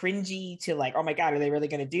that, to cringy, to like, oh my God, are they really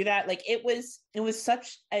going to do that? Like it was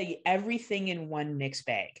such a everything in one mixed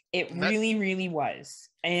bag. It really, really was.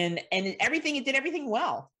 And it did everything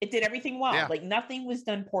well. It did everything well. Yeah. Like nothing was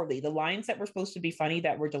done poorly. The lines that were supposed to be funny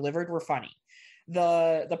that were delivered were funny.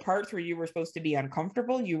 The parts where you were supposed to be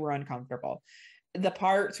uncomfortable, you were uncomfortable. the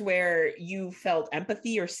parts where you felt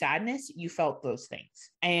empathy or sadness, you felt those things.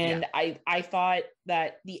 And I thought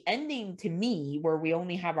that the ending to me, where we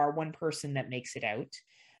only have our one person that makes it out,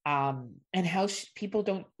 and how people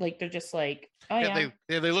don't like, they're just like, oh yeah,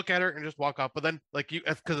 they look at her and just walk off. But then like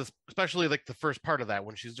because especially like the first part of that,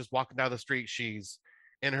 when she's just walking down the street, she's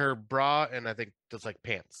in her bra and I think just like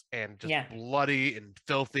pants and just bloody and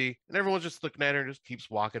filthy, and everyone's just looking at her and just keeps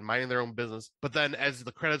walking, minding their own business. But then as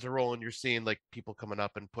the credits are rolling, you're seeing like people coming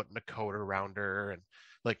up and putting a coat around her and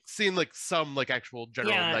like seeing like some like actual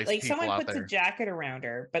general nice like people someone out puts there. a jacket around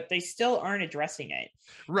her, but they still aren't addressing it.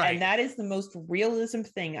 Right. And that is the most realism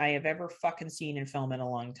thing I have ever fucking seen in film in a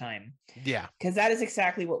long time. Yeah. Because that is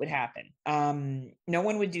exactly what would happen. No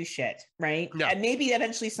one would do shit, right? No. And maybe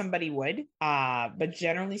eventually somebody would. But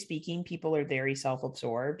generally speaking, people are very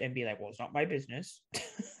self-absorbed and be like, well, it's not my business.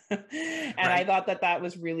 And I thought that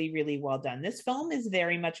was really, really well done. This film is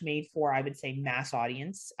very much made for, I would say, mass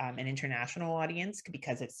audience, an international audience,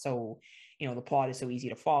 because it's so, the plot is so easy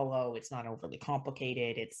to follow. It's not overly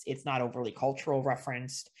complicated. It's not overly cultural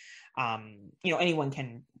referenced. Anyone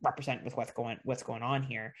can represent with what's going on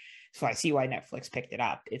here. So I see why Netflix picked it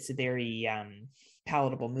up. It's a very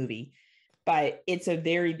palatable movie, but it's a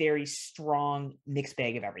very, very strong mixed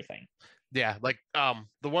bag of everything. Yeah, like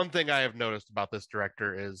the one thing I have noticed about this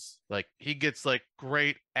director is like he gets like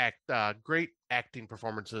great acting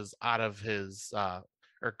performances out of his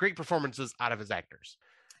great performances out of his actors.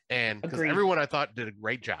 And because everyone I thought did a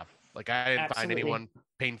great job. Like I didn't find anyone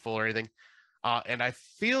painful or anything. And I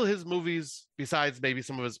feel his movies, besides maybe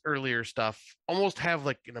some of his earlier stuff, almost have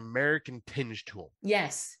like an American tinge to them.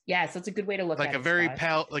 Yes, that's a good way to look at it.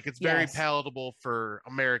 Like it's very palatable for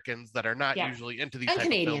Americans that are not usually into these. And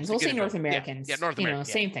Canadians, we'll say North Americans. Yeah, North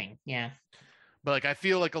Americans. Same thing. Yeah. But like I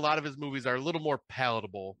feel like a lot of his movies are a little more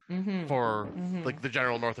palatable for like the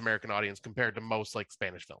general North American audience compared to most like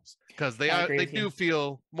Spanish films, because they do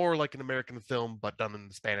feel more like an American film but done in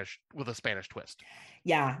Spanish with a Spanish twist.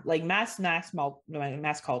 Yeah, like mass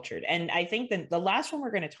cultured. And I think that the last one we're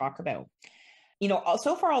going to talk about,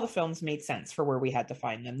 so far all the films made sense for where we had to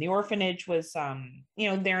find them. The Orphanage was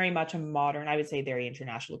very much a modern, I would say, very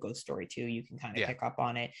international ghost story too. You can kind of pick up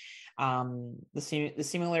on it. The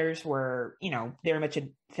Similars were very much a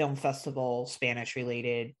film festival, Spanish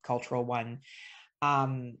related cultural one.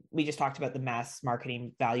 We just talked about the mass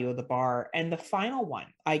marketing value of The Bar, and the final one,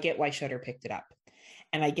 I get why Shudder picked it up,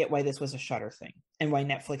 and I get why this was a Shudder thing, and why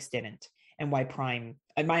Netflix didn't, and why Prime,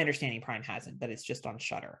 and my understanding, Prime hasn't, but it's just on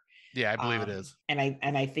Shudder. Yeah, I believe it is. And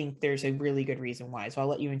I think there's a really good reason why. So I'll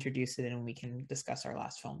let you introduce it and we can discuss our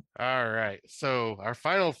last film. All right. So our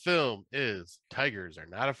final film is Tigers Are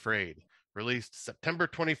Not Afraid, released September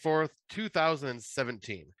 24th,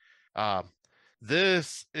 2017.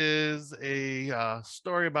 This is a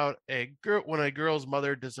story about a girl. When a girl's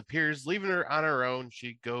mother disappears, leaving her on her own,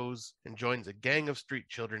 she goes and joins a gang of street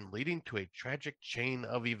children, leading to a tragic chain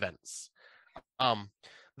of events.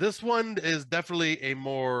 This one is definitely a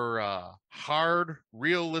more hard,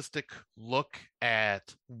 realistic look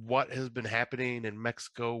at what has been happening in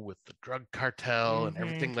Mexico with the drug cartel and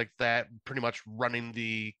everything like that, pretty much running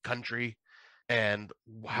the country, and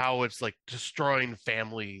how it's like destroying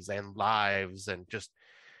families and lives, and just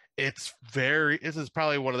this is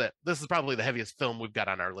probably the heaviest film we've got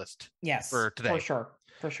on our list. Yes, for today.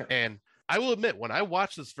 For sure. And I will admit, when I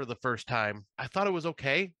watched this for the first time, I thought it was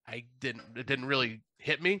okay. It didn't really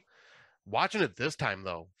hit me. Watching it this time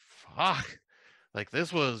though, fuck, like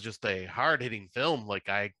this was just a hard-hitting film. Like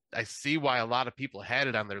I see why a lot of people had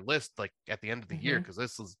it on their list like at the end of the year, because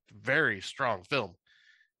this is a very strong film.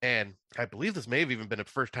 And I believe this may have even been a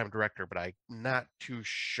first-time director, but I'm not too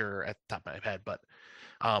sure at the top of my head. But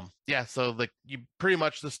so like you pretty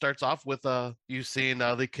much, this starts off with you seeing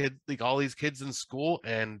the kid, like all these kids in school,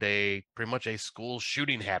 and pretty much a school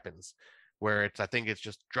shooting happens, where I think it's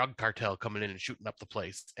just drug cartel coming in and shooting up the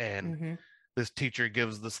place. And this teacher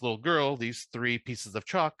gives this little girl these 3 pieces of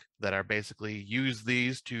chalk that are basically, use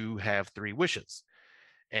these to have 3 wishes.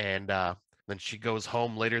 And then she goes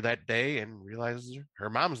home later that day and realizes her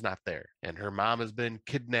mom's not there, and her mom has been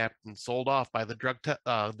kidnapped and sold off by the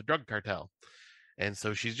drug cartel. And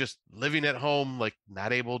so she's just living at home, like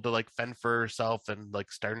not able to like fend for herself and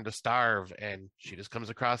like starting to starve. And she just comes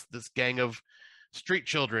across this gang of street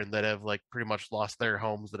children that have like pretty much lost their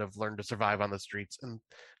homes, that have learned to survive on the streets. And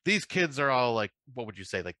these kids are all like, what would you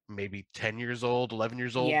say, like maybe 10 years old, 11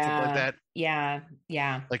 years old, something like that.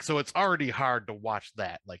 Yeah. Like, so it's already hard to watch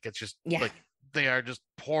that. Like, it's just like, they are just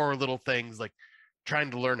poor little things, like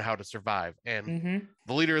trying to learn how to survive. And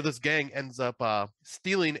the leader of this gang ends up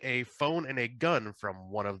stealing a phone and a gun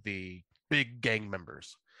from one of the big gang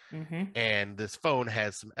members. and this phone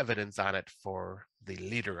has some evidence on it for the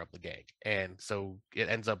leader of the gang. And so it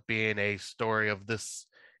ends up being a story of this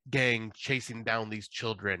gang chasing down these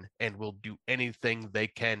children and will do anything they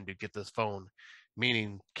can to get this phone,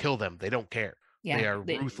 meaning kill them. They don't care. They are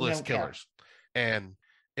ruthless killers. And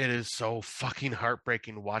it is so fucking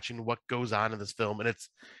heartbreaking watching what goes on in this film. And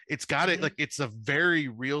it's got it like, it's a very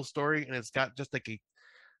real story, and it's got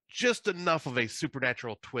just enough of a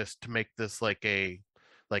supernatural twist to make this like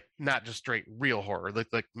not just straight real horror,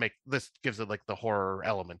 like make this gives it like the horror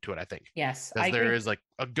element to it, I think. Yes, because there is like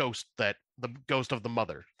a ghost, that the ghost of the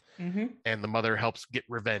mother, and the mother helps get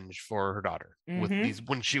revenge for her daughter with these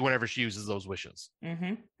whenever she uses those wishes.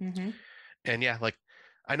 And yeah, like,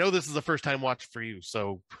 I know this is a first time watch for you,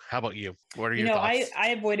 so how about you? What are your thoughts? I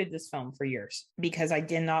avoided this film for years because I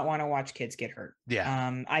did not want to watch kids get hurt.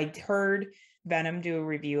 I heard Venom do a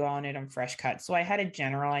review on it on Fresh Cut, so I had a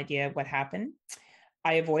general idea of what happened.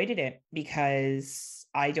 I avoided it because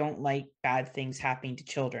I don't like bad things happening to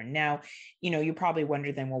children. Now, you probably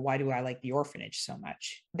wonder then, well, why do I like The Orphanage so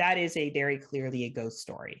much? That is a very clearly a ghost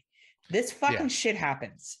story. This fucking shit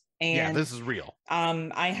happens. And this is real.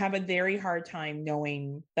 I have a very hard time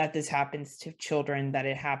knowing that this happens to children, that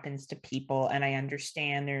it happens to people. And I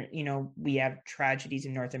understand there, we have tragedies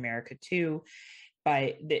in North America too,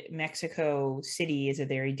 but Mexico City is a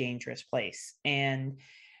very dangerous place. And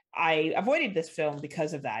I avoided this film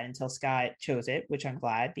because of that until Scott chose it, which I'm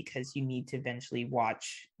glad, because you need to eventually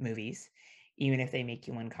watch movies, even if they make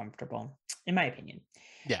you uncomfortable, in my opinion.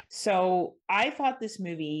 Yeah. So I thought this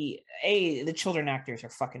movie, the children actors are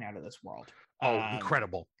fucking out of this world.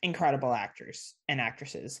 Incredible actors and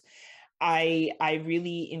actresses. I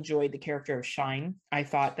really enjoyed the character of Shine. I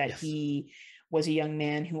thought that he was a young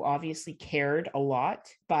man who obviously cared a lot,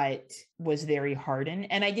 but was very hardened.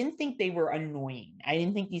 And I didn't think they were annoying. I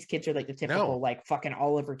didn't think these kids are like the typical, like fucking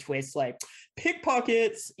Oliver Twist, like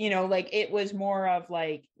pickpockets, like it was more of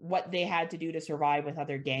like what they had to do to survive with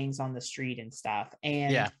other gangs on the street and stuff.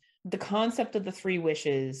 And the concept of the 3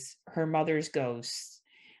 wishes, her mother's ghosts,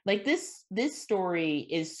 like this story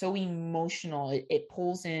is so emotional. It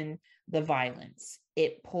pulls in the violence.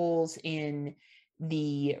 It pulls in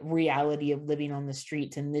the reality of living on the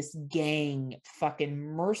streets and this gang fucking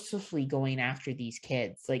mercilessly going after these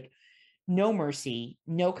kids, like no mercy,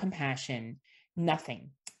 no compassion,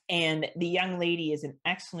 nothing. And the young lady is an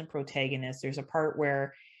excellent protagonist. There's a part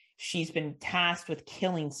where she's been tasked with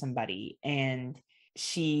killing somebody and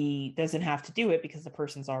she doesn't have to do it because the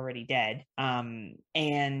person's already dead.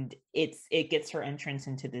 And it gets her entrance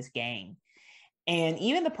into this gang. And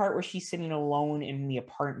even the part where she's sitting alone in the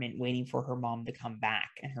apartment waiting for her mom to come back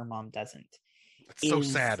and her mom doesn't. It's so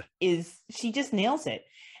sad. She just nails it.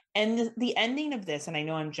 And the ending of this, and I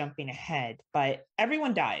know I'm jumping ahead, but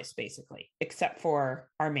everyone dies basically, except for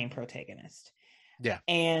our main protagonist. Yeah.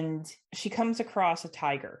 And she comes across a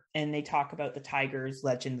tiger, and they talk about the tiger's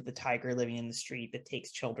legend of the tiger living in the street that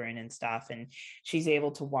takes children and stuff. And she's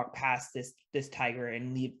able to walk past this tiger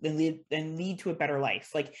and lead to a better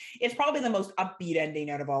life. Like, it's probably the most upbeat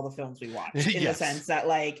ending out of all the films we watched, in the sense that,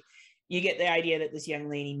 like, you get the idea that this young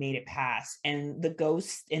lady made it past, and the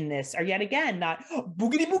ghosts in this are yet again not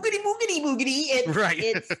boogity boogity boogity boogity.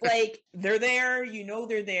 It's like they're there,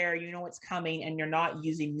 they're there, what's coming, and you're not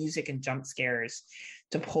using music and jump scares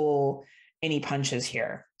to pull any punches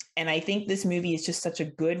here. And I think this movie is just such a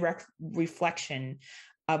good reflection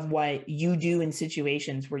of what you do in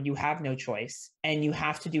situations where you have no choice and you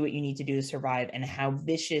have to do what you need to do to survive, and how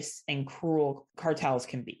vicious and cruel cartels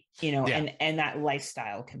can be, and that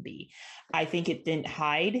lifestyle can be. I think it didn't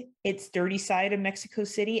hide its dirty side of Mexico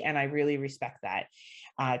City, and I really respect that.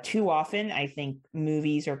 Too often, I think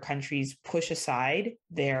movies or countries push aside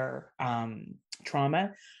their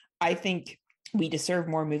trauma. I think we deserve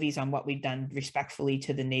more movies on what we've done respectfully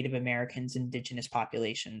to the Native Americans, indigenous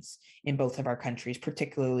populations in both of our countries,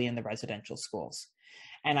 particularly in the residential schools.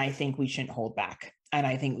 And I think we shouldn't hold back. And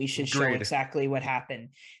I think we should show exactly what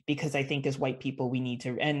happened, because I think as white people, we need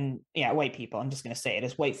to, white people, I'm just going to say it,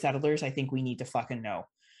 as white settlers, I think we need to fucking know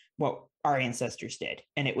what our ancestors did,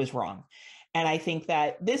 and it was wrong. And I think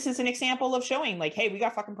that this is an example of showing, like, hey, we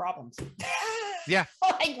got fucking problems. Yeah.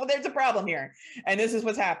 Like, well, there's a problem here, and this is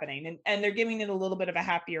what's happening. And they're giving it a little bit of a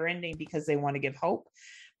happier ending because they want to give hope,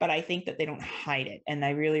 but I think that they don't hide it, and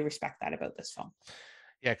I really respect that about this film.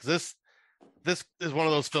 Yeah, because this is one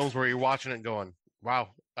of those films where you're watching it and going, wow,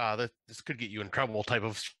 this could get you in trouble type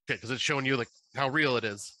of shit, because it's showing you like how real it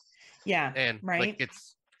is. Yeah. And like,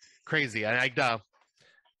 it's crazy. And I can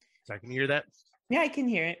hear that. Yeah, I can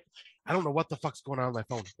hear it. I don't know what the fuck's going on my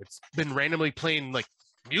phone. It's been randomly playing like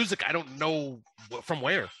music. I don't know from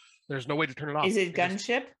where. There's no way to turn it off. Is it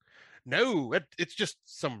Gunship? No, it's just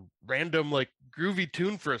some random like groovy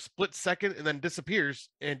tune for a split second and then disappears,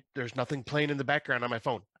 and there's nothing playing in the background on my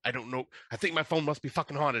phone. I don't know. I think my phone must be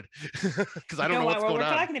fucking haunted because I don't know what's going we're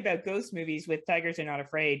on. talking about ghost movies with Tigers Are Not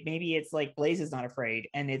Afraid. Maybe it's like Blaze is not afraid,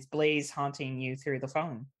 and it's Blaze haunting you through the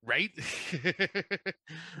phone. Right?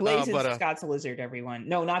 Blaze is Scott's lizard, everyone.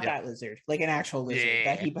 No, not that lizard. Like an actual lizard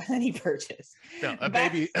that he purchased. No, a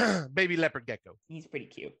baby leopard gecko. He's pretty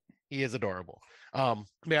cute. He is adorable. I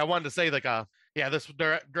wanted to say this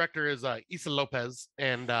director is Issa Lopez,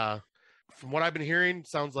 and from what I've been hearing,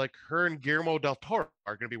 sounds like her and Guillermo del Toro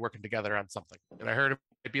are going to be working together on something. And I heard it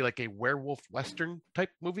might be like a werewolf western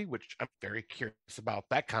type movie, which I'm very curious about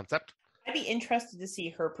that concept. I'd be interested to see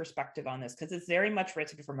her perspective on this because it's very much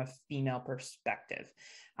written from a female perspective,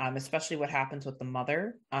 especially what happens with the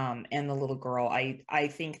mother and the little girl. I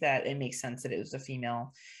think that it makes sense that it was a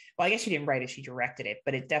female. Well, I guess she didn't write it; she directed it,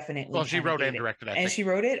 but it definitely. Well, she wrote and directed it. And she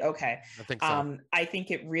wrote it. Okay, I think so. I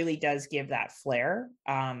think it really does give that flair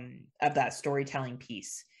of that storytelling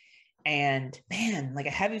piece. And man, like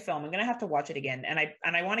a heavy film. I'm gonna have to watch it again. And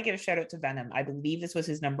I want to give a shout out to Venom. I believe this was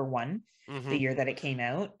his #1 the year that it came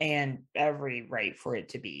out, and every right for it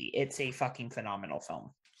to be. It's a fucking phenomenal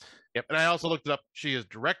film. Yep, and I also looked it up. She is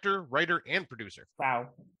director, writer, and producer. Wow.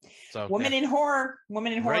 So Woman in Horror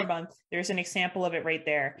Month. There's an example of it right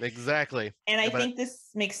there. Exactly. And I think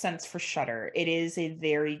this makes sense for Shudder. It is a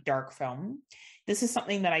very dark film. This is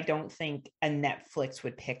something that I don't think a Netflix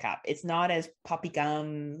would pick up. It's not as poppy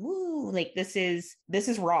gum. Woo, like this is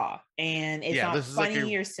raw, and it's not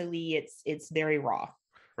funny or silly. It's very raw.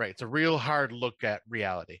 Right. It's a real hard look at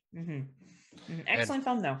reality. Excellent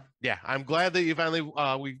film, though. Yeah, I'm glad that you finally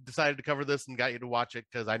we decided to cover this and got you to watch it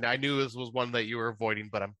because I knew this was one that you were avoiding,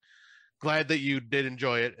 but I'm glad that you did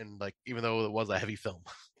enjoy it, and like even though it was a heavy film.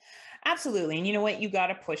 Absolutely, and you know what? You got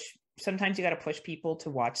to push. Sometimes you got to push people to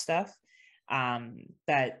watch stuff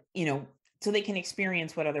that so they can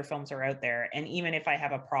experience what other films are out there. And even if I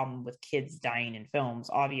have a problem with kids dying in films,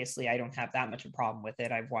 obviously I don't have that much of a problem with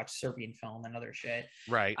it. I've watched Serbian film and other shit.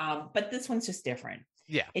 Right. But this one's just different.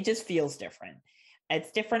 Yeah. It just feels different.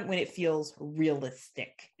 It's different when it feels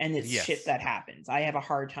realistic and it's shit that happens. I have a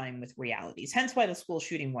hard time with realities. Hence why the school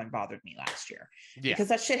shooting one bothered me last year. Yeah. Because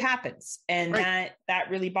that shit happens. And that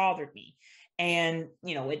really bothered me. And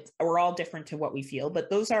we're all different to what we feel,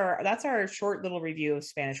 but that's our short little review of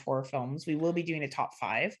Spanish horror films. We will be doing a top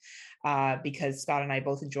 5 because Scott and I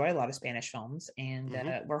both enjoy a lot of Spanish films, and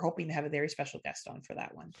we're hoping to have a very special guest on for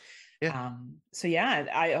that one. Yeah.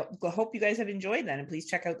 I hope you guys have enjoyed that, and please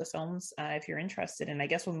check out the films if you're interested. And I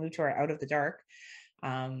guess we'll move to our Out of the Dark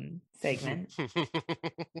segment.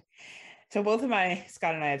 So both of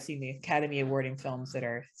Scott and I have seen the Academy Awarding films that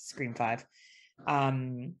are Scream 5.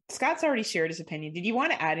 Scott's already shared his opinion. Did you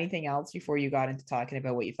want to add anything else before you got into talking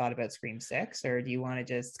about what you thought about Scream 6, or do you want to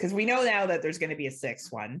just, because we know now that there's going to be a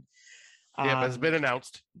 6th one. But it's been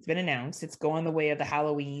announced. It's going the way of the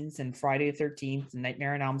Halloweens and Friday the 13th and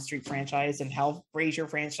Nightmare on Elm Street franchise and Hellraiser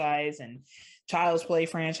franchise and Child's Play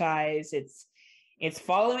franchise. It's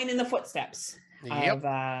following in the footsteps of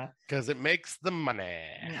because it makes the money,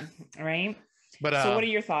 right? But so what are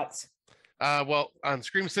your thoughts? On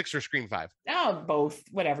Scream 6 or Scream 5? Oh, both.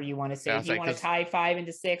 Whatever you want to say. Do you want to tie 5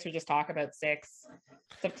 into 6 or just talk about 6?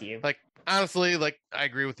 It's up to you. Like, honestly, like I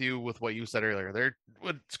agree with you with what you said earlier.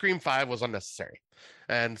 Scream 5 was unnecessary.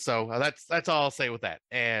 And so that's all I'll say with that.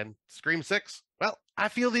 And Scream 6, well, I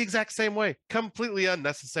feel the exact same way. Completely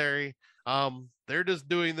unnecessary. They're just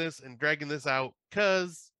doing this and dragging this out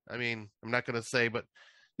because, I mean, I'm not going to say, but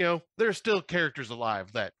there's still characters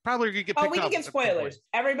alive that probably are going to get picked up. We can give spoilers.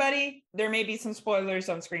 Everybody, there may be some spoilers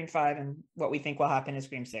on Scream 5 and what we think will happen in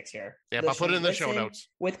Scream 6 here. Yeah, I'll put it in the show notes.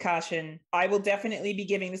 With caution, I will definitely be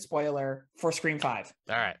giving the spoiler for Scream 5.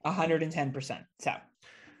 All right. 110%. So.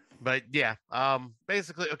 But yeah,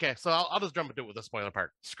 basically, okay, so I'll just jump into it with the spoiler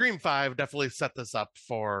part. Scream 5 definitely set this up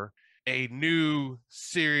for a new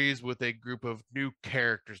series with a group of new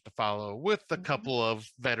characters to follow with a couple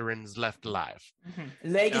of veterans left alive.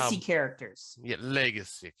 Legacy characters. Yeah,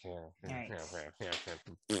 legacy characters.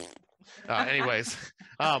 Right. Anyways,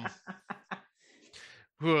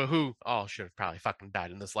 who all should have probably fucking died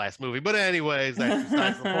in this last movie. But anyways, that's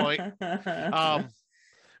the point.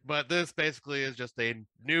 But this basically is just a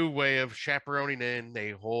new way of chaperoning in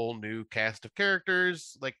a whole new cast of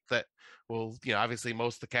characters like that. Well, obviously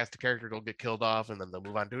most of the cast of characters will get killed off and then they'll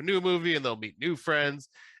move on to a new movie and they'll meet new friends.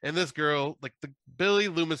 And this girl, like the Billy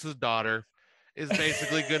Loomis's daughter, is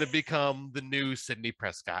basically going to become the new Sidney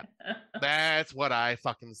Prescott. That's what I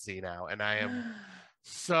fucking see now. And I am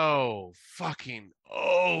so fucking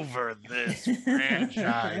over this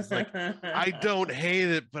franchise. Like, I don't hate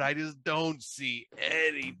it, but I just don't see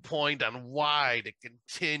any point on why to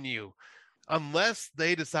continue unless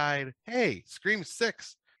they decide, hey, Scream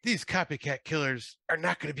 6, these copycat killers are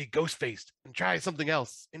not going to be ghost-faced and try something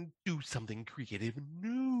else and do something creative and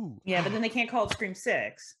new. Yeah, but then they can't call it Scream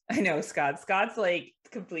 6. I know, Scott. Scott's like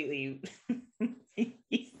completely...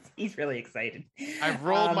 he's really excited. I've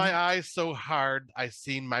rolled my eyes so hard, I've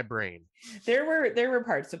seen my brain. There were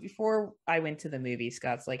parts. So before I went to the movie,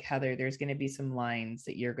 Scott's like, Heather, there's going to be some lines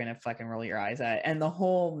that you're going to fucking roll your eyes at. And the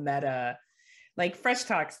whole meta... Like Fresh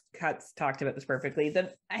Cuts talked about this perfectly.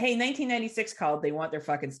 Hey, 1996 called. They want their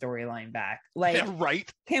fucking storyline back. Like, yeah, right?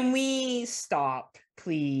 Can we stop,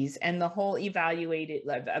 please? And the whole evaluated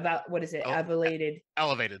about what is it? Elevated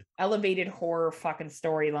horror fucking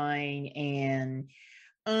storyline. And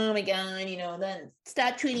oh my god, then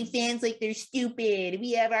stop treating fans like they're stupid.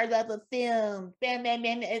 We have our love of film. Bam, bam,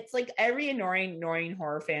 bam. It's like every annoying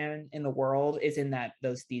horror fan in the world is in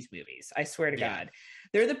these movies. I swear to God.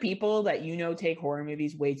 They're the people that take horror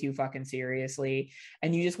movies way too fucking seriously,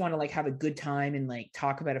 and you just want to like have a good time and like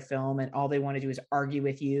talk about a film, and all they want to do is argue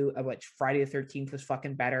with you about Friday the 13th was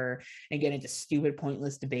fucking better and get into stupid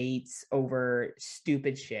pointless debates over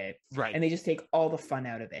stupid shit. Right. And they just take all the fun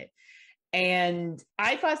out of it. And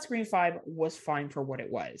I thought Scream 5 was fine for what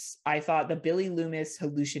it was. I thought the Billy Loomis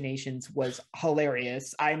hallucinations was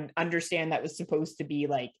hilarious. I understand that was supposed to be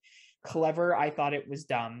like clever. I thought it was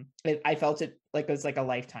dumb. I felt it like it was like a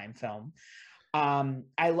Lifetime film.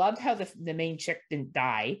 I loved how the main chick didn't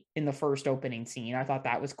die in the first opening scene. I thought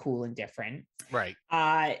that was cool and different. Right.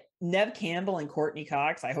 Neve Campbell and Courtney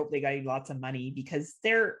Cox, I hope they got lots of money because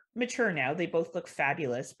they're mature now. They both look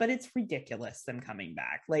fabulous, but it's ridiculous them coming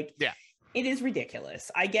back. Like, yeah. It is ridiculous.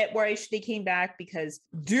 I get why they came back because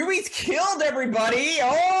Dewey's killed everybody.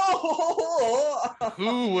 Oh,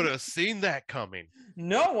 who would have seen that coming?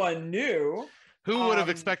 No one knew. Who would have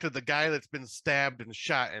expected the guy that's been stabbed and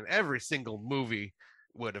shot in every single movie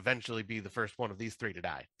would eventually be the first one of these three to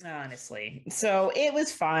die? Honestly. So it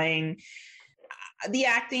was fine. The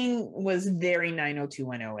acting was very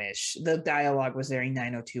 90210-ish. The dialogue was very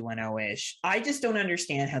 90210-ish. I just don't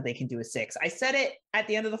understand how they can do a 6. I said it at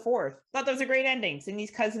the end of the 4th. Thought that was a great ending.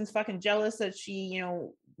 Cindy's cousin's fucking jealous that she,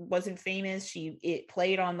 wasn't famous. It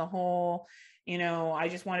played on the whole, I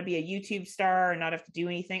just want to be a YouTube star and not have to do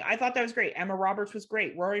anything. I thought that was great. Emma Roberts was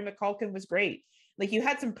great. Rory McCulkin was great. Like, you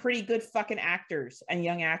had some pretty good fucking actors and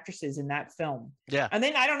young actresses in that film. Yeah. And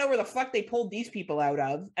then I don't know where the fuck they pulled these people out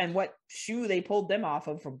of and what shoe they pulled them off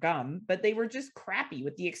of from Gum, but they were just crappy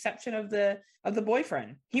with the exception of the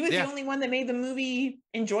boyfriend. He was the only one that made the movie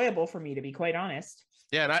enjoyable for me, to be quite honest.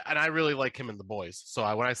 Yeah, and I really like him in The Boys. So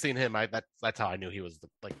when I seen him, that's how I knew he was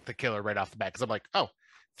the killer right off the bat. Because I'm like, oh,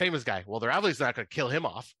 famous guy. Well, they're obviously not going to kill him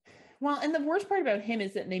off. Well, and the worst part about him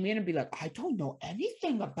is that they made him be like, I don't know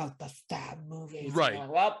anything about the stab movies. Right.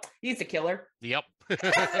 Like, well, he's a killer. Yep.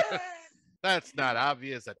 That's not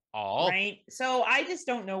obvious at all. Right. So I just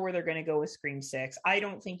don't know where they're going to go with Scream 6. I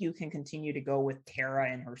don't think you can continue to go with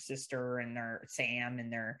Tara and her sister and their Sam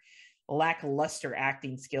and their lackluster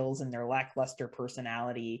acting skills and their lackluster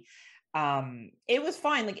personality. It was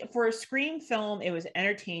fine. Like, for a Scream film, it was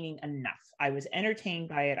entertaining enough. I was entertained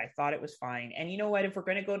by it. I thought it was fine. And you know what? If we're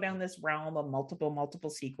going to go down this realm of multiple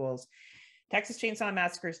sequels, Texas Chainsaw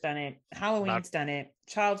Massacre's done it. Halloween's done it.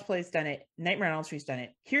 Child's Play's done it. Nightmare on Elm Street's done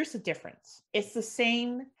it. Here's the difference. It's the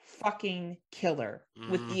same fucking killer,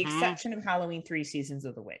 with the exception of Halloween 3 Seasons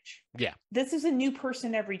of the Witch. Yeah. This is a new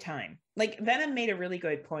person every time. Like, Venom made a really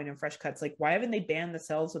good point in Fresh Cuts. Like, why haven't they banned the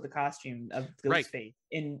cells with the costume of Ghostface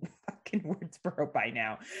in fucking Woodsboro by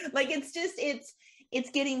now? Like, it's just, it's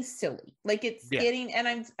getting silly. Like, it's getting,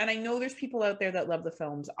 and I know there's people out there that love the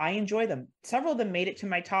films. I enjoy them. Several of them made it to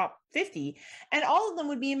my top 50, and all of them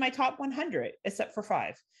would be in my top 100 except for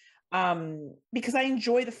 5. Because I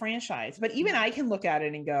enjoy the franchise. But even I can look at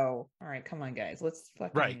it and go, all right, come on, guys, let's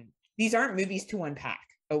fucking these aren't movies to unpack,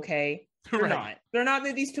 okay? They're not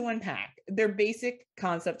movies to unpack. They're basic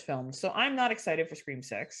concept films. So I'm not excited for Scream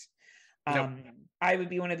 6. Nope. I would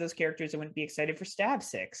be one of those characters that wouldn't be excited for Stab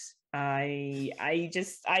 6. I think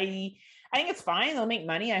it's fine. They'll make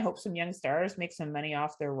money. I hope some young stars make some money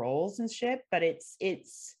off their roles and shit, but it's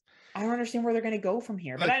I don't understand where they're going to go from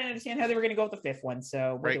here. But I didn't understand how they were going to go with the 5th one.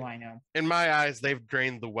 So what do I know? In my eyes, they've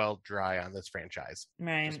drained the well dry on this franchise.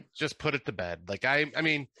 Right. Just put it to bed. Like, I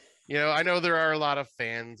mean, I know there are a lot of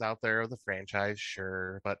fans out there of the franchise,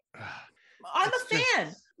 sure, but I'm a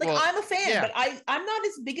fan. I'm a fan, but I'm not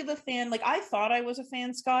as big of a fan. Like, I thought I was a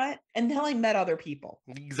fan, Scott, until I met other people.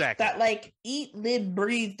 Exactly. That like eat, live,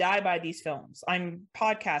 breathe, die by these films. I'm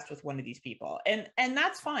podcast with one of these people, and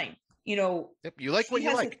that's fine. You know, you like what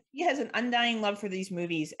you like. He has an undying love for these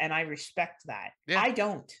movies, and I respect that. Yeah. I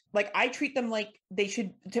don't. Like, I treat them like they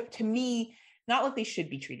should, to me, not like they should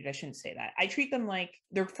be treated. I shouldn't say that. I treat them like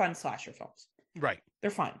they're fun slasher films. Right. They're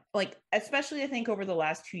fun. Like, especially I think over the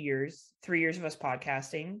last 2 years, 3 years of us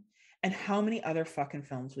podcasting, and how many other fucking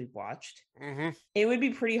films we've watched. Mm-hmm. It would be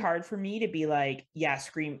pretty hard for me to be like, yeah,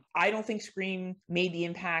 Scream. I don't think Scream made the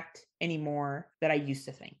impact anymore that I used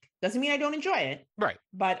to think. Doesn't mean I don't enjoy it. Right.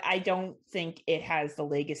 But I don't think it has the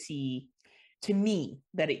legacy to me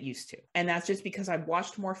that it used to. And that's just because I've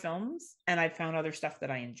watched more films and I've found other stuff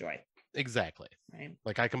that I enjoy. Exactly. Right.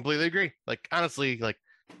 Like, I completely agree. Like, honestly, like,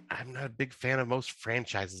 I'm not a big fan of most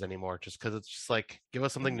franchises anymore, just because it's just like, give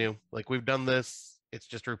us something new. Like, we've done this. It's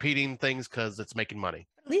just repeating things because it's making money.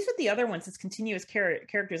 At least with the other ones, it's continuous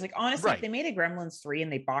characters. Like, honestly, Right. if they made a Gremlins 3 and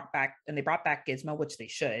they brought back Gizmo, which they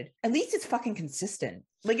should, at least it's fucking consistent.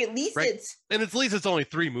 Like, at least it's, and at least it's only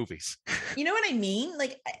 3 movies. you know what I mean?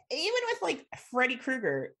 Like, even with like Freddy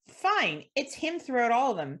Krueger, fine, it's him throughout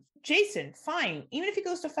all of them. Jason, fine. Even if he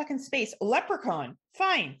goes to fucking space, Leprechaun,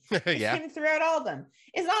 fine. It's him throughout all of them.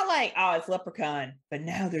 It's not like, oh, it's Leprechaun, but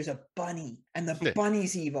now there's a bunny and the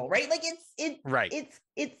bunny's evil, right? Like,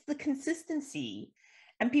 it's the consistency,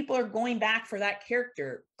 and people are going back for that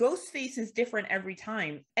character. Ghostface is different every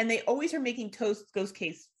time, and they always are making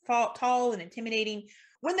Ghostface tall and intimidating.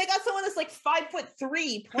 When they got someone that's like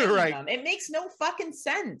 5'3" playing them, it makes no fucking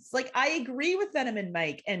sense. Like, I agree with Venom and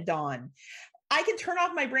Mike and Dawn. I can turn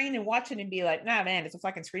off my brain and watch it and be like, nah, man, it's a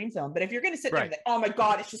fucking Scream film. But if you're going to sit there and be like, oh my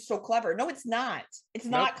God, it's just so clever. No, it's not. It's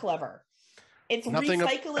not clever. It's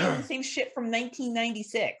recycling the same shit from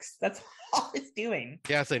 1996. That's all it's doing.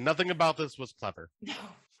 Yeah, I say nothing about this was clever. No.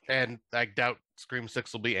 And I doubt Scream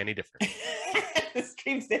 6 will be any different.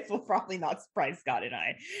 Scream 6 will probably not surprise Scott and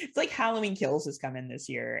I. It's like Halloween Kills is coming this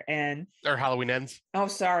year. Or Halloween Ends. Oh,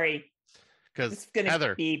 sorry. Because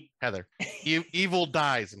Heather, evil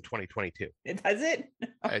dies in 2022. Does it?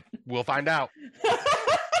 We'll find out.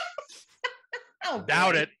 Oh,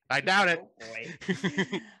 doubt it. I doubt it. Oh,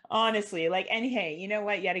 boy. Honestly, like, and hey, you know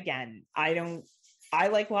what? Yet again, I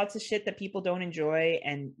like lots of shit that people don't enjoy,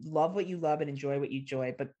 and love what you love and enjoy what you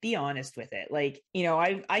enjoy, but be honest with it. Like, you know,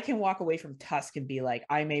 I can walk away from Tusk and be like,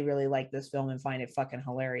 I may really like this film and find it fucking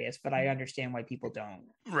hilarious, but I understand why people don't.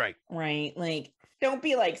 Right. Like, don't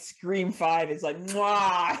be like Scream 5 is like,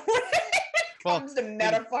 mwah. Comes to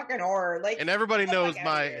meta fucking horror. Like, and everybody knows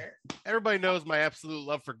my absolute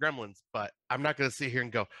love for Gremlins, but I'm not gonna sit here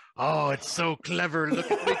and go, oh, it's so clever.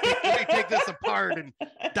 Look at let me take this apart and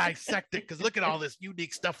dissect it, because look at all this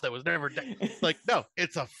unique stuff that was never done. Like, no,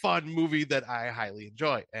 it's a fun movie that I highly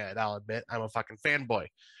enjoy, and I'll admit I'm a fucking fanboy.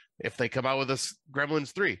 If they come out with a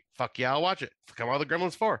Gremlins 3, fuck yeah, I'll watch it. If they come out with a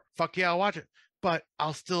Gremlins 4, fuck yeah, I'll watch it. But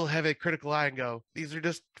I'll still have a critical eye and go, these are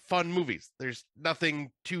just fun movies. There's nothing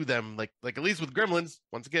to them. Like at least with Gremlins,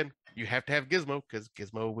 once again, you have to have Gizmo, because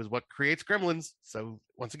Gizmo was what creates Gremlins. So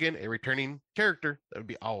once again, a returning character that would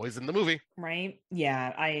be always in the movie. Right.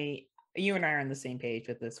 Yeah. You and I are on the same page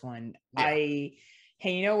with this one. Yeah. Hey,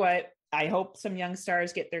 you know what? I hope some young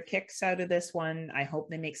stars get their kicks out of this one. I hope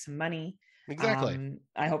they make some money. Exactly.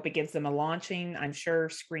 I hope it gives them a launching. I'm sure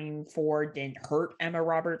Scream 4 didn't hurt Emma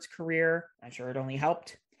Roberts' career. I'm sure it only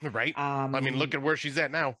helped. Right. I mean, look at where she's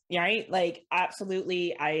at now. Yeah, right. Like,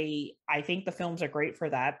 absolutely. I think the films are great for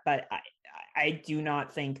that, but I do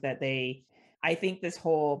not think that I think this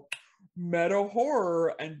whole meta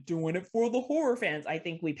horror and doing it for the horror fans, I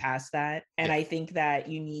think we passed that. And yeah. I think that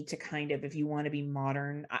you need to kind of, if you want to be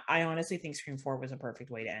modern, I honestly think Scream 4 was a perfect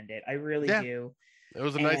way to end it. I really do. It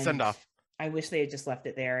was a nice send off. I wish they had just left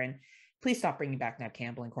it there. And please stop bringing back Neve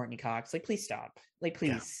Campbell and Courtney Cox. Like, please stop. Like,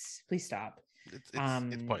 please stop. It's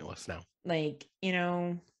pointless now. Like, you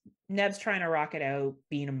know, Nev's trying to rock it out,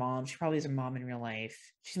 being a mom. She probably is a mom in real life.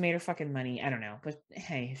 She's made her fucking money. I don't know. But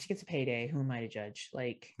hey, if she gets a payday, who am I to judge?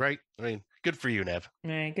 Like, right. I mean, good for you, Nev.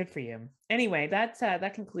 Good for you. Anyway,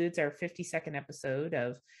 that concludes our 52nd episode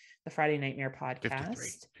of the Friday Nightmare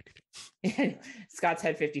podcast. 53. Scott's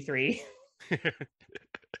had 53.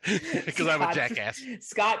 Because I'm a jackass.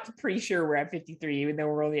 Scott's pretty sure we're at 53, even though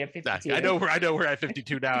we're only at 52. I know we're at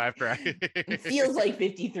 52 now. After it feels like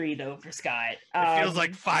 53 though for Scott. It feels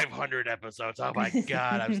like 500 episodes. Oh my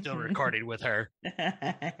god, I'm still recording with her.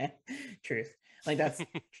 Truth, like that's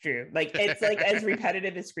true. Like it's like as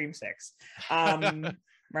repetitive as Scream 6.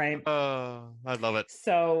 Right. I love it.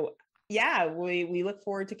 So yeah, we look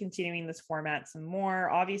forward to continuing this format some more.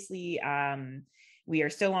 Obviously, we are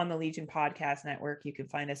still on the Legion Podcast Network. You can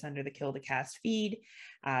find us under the Kill the Cast feed.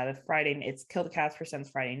 The Friday, it's Kill the Cast for Sun's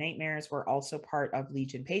Friday Nightmares. We're also part of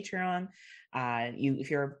Legion Patreon.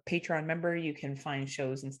 If you're a Patreon member, you can find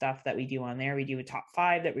shows and stuff that we do on there. We do a top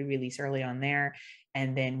 5 that we release early on there,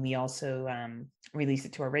 and then we also release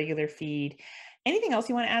it to our regular feed. Anything else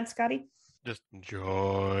you want to add, Scotty? Just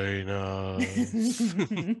join us.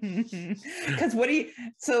 Because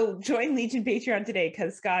so join Legion Patreon today,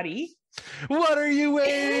 because Scotty. What are you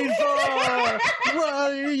waiting for? What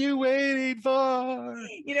are you waiting for?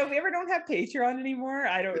 If we ever don't have Patreon anymore,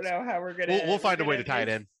 I don't know how we're gonna. We'll find a way to tie it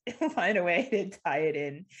in. We'll find a way to tie it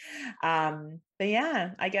in. But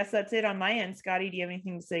yeah, I guess that's it on my end. Scotty, do you have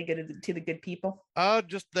anything to say to the good people?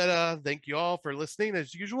 Just that thank you all for listening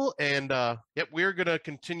as usual. And yep, we're gonna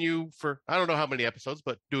continue for I don't know how many episodes,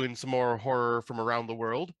 but doing some more horror from around the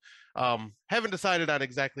world. Haven't decided on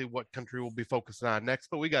exactly what country we'll be focusing on next,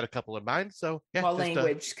 but we got a couple in mind. So yeah, well,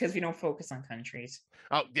 language, because we don't focus on countries.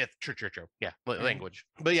 Oh yeah, true. Yeah, language.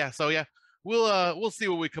 But yeah, so yeah, we'll see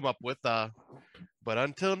what we come up with. But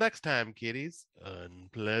until next time, kiddies,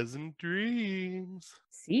 unpleasant dreams.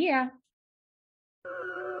 See ya.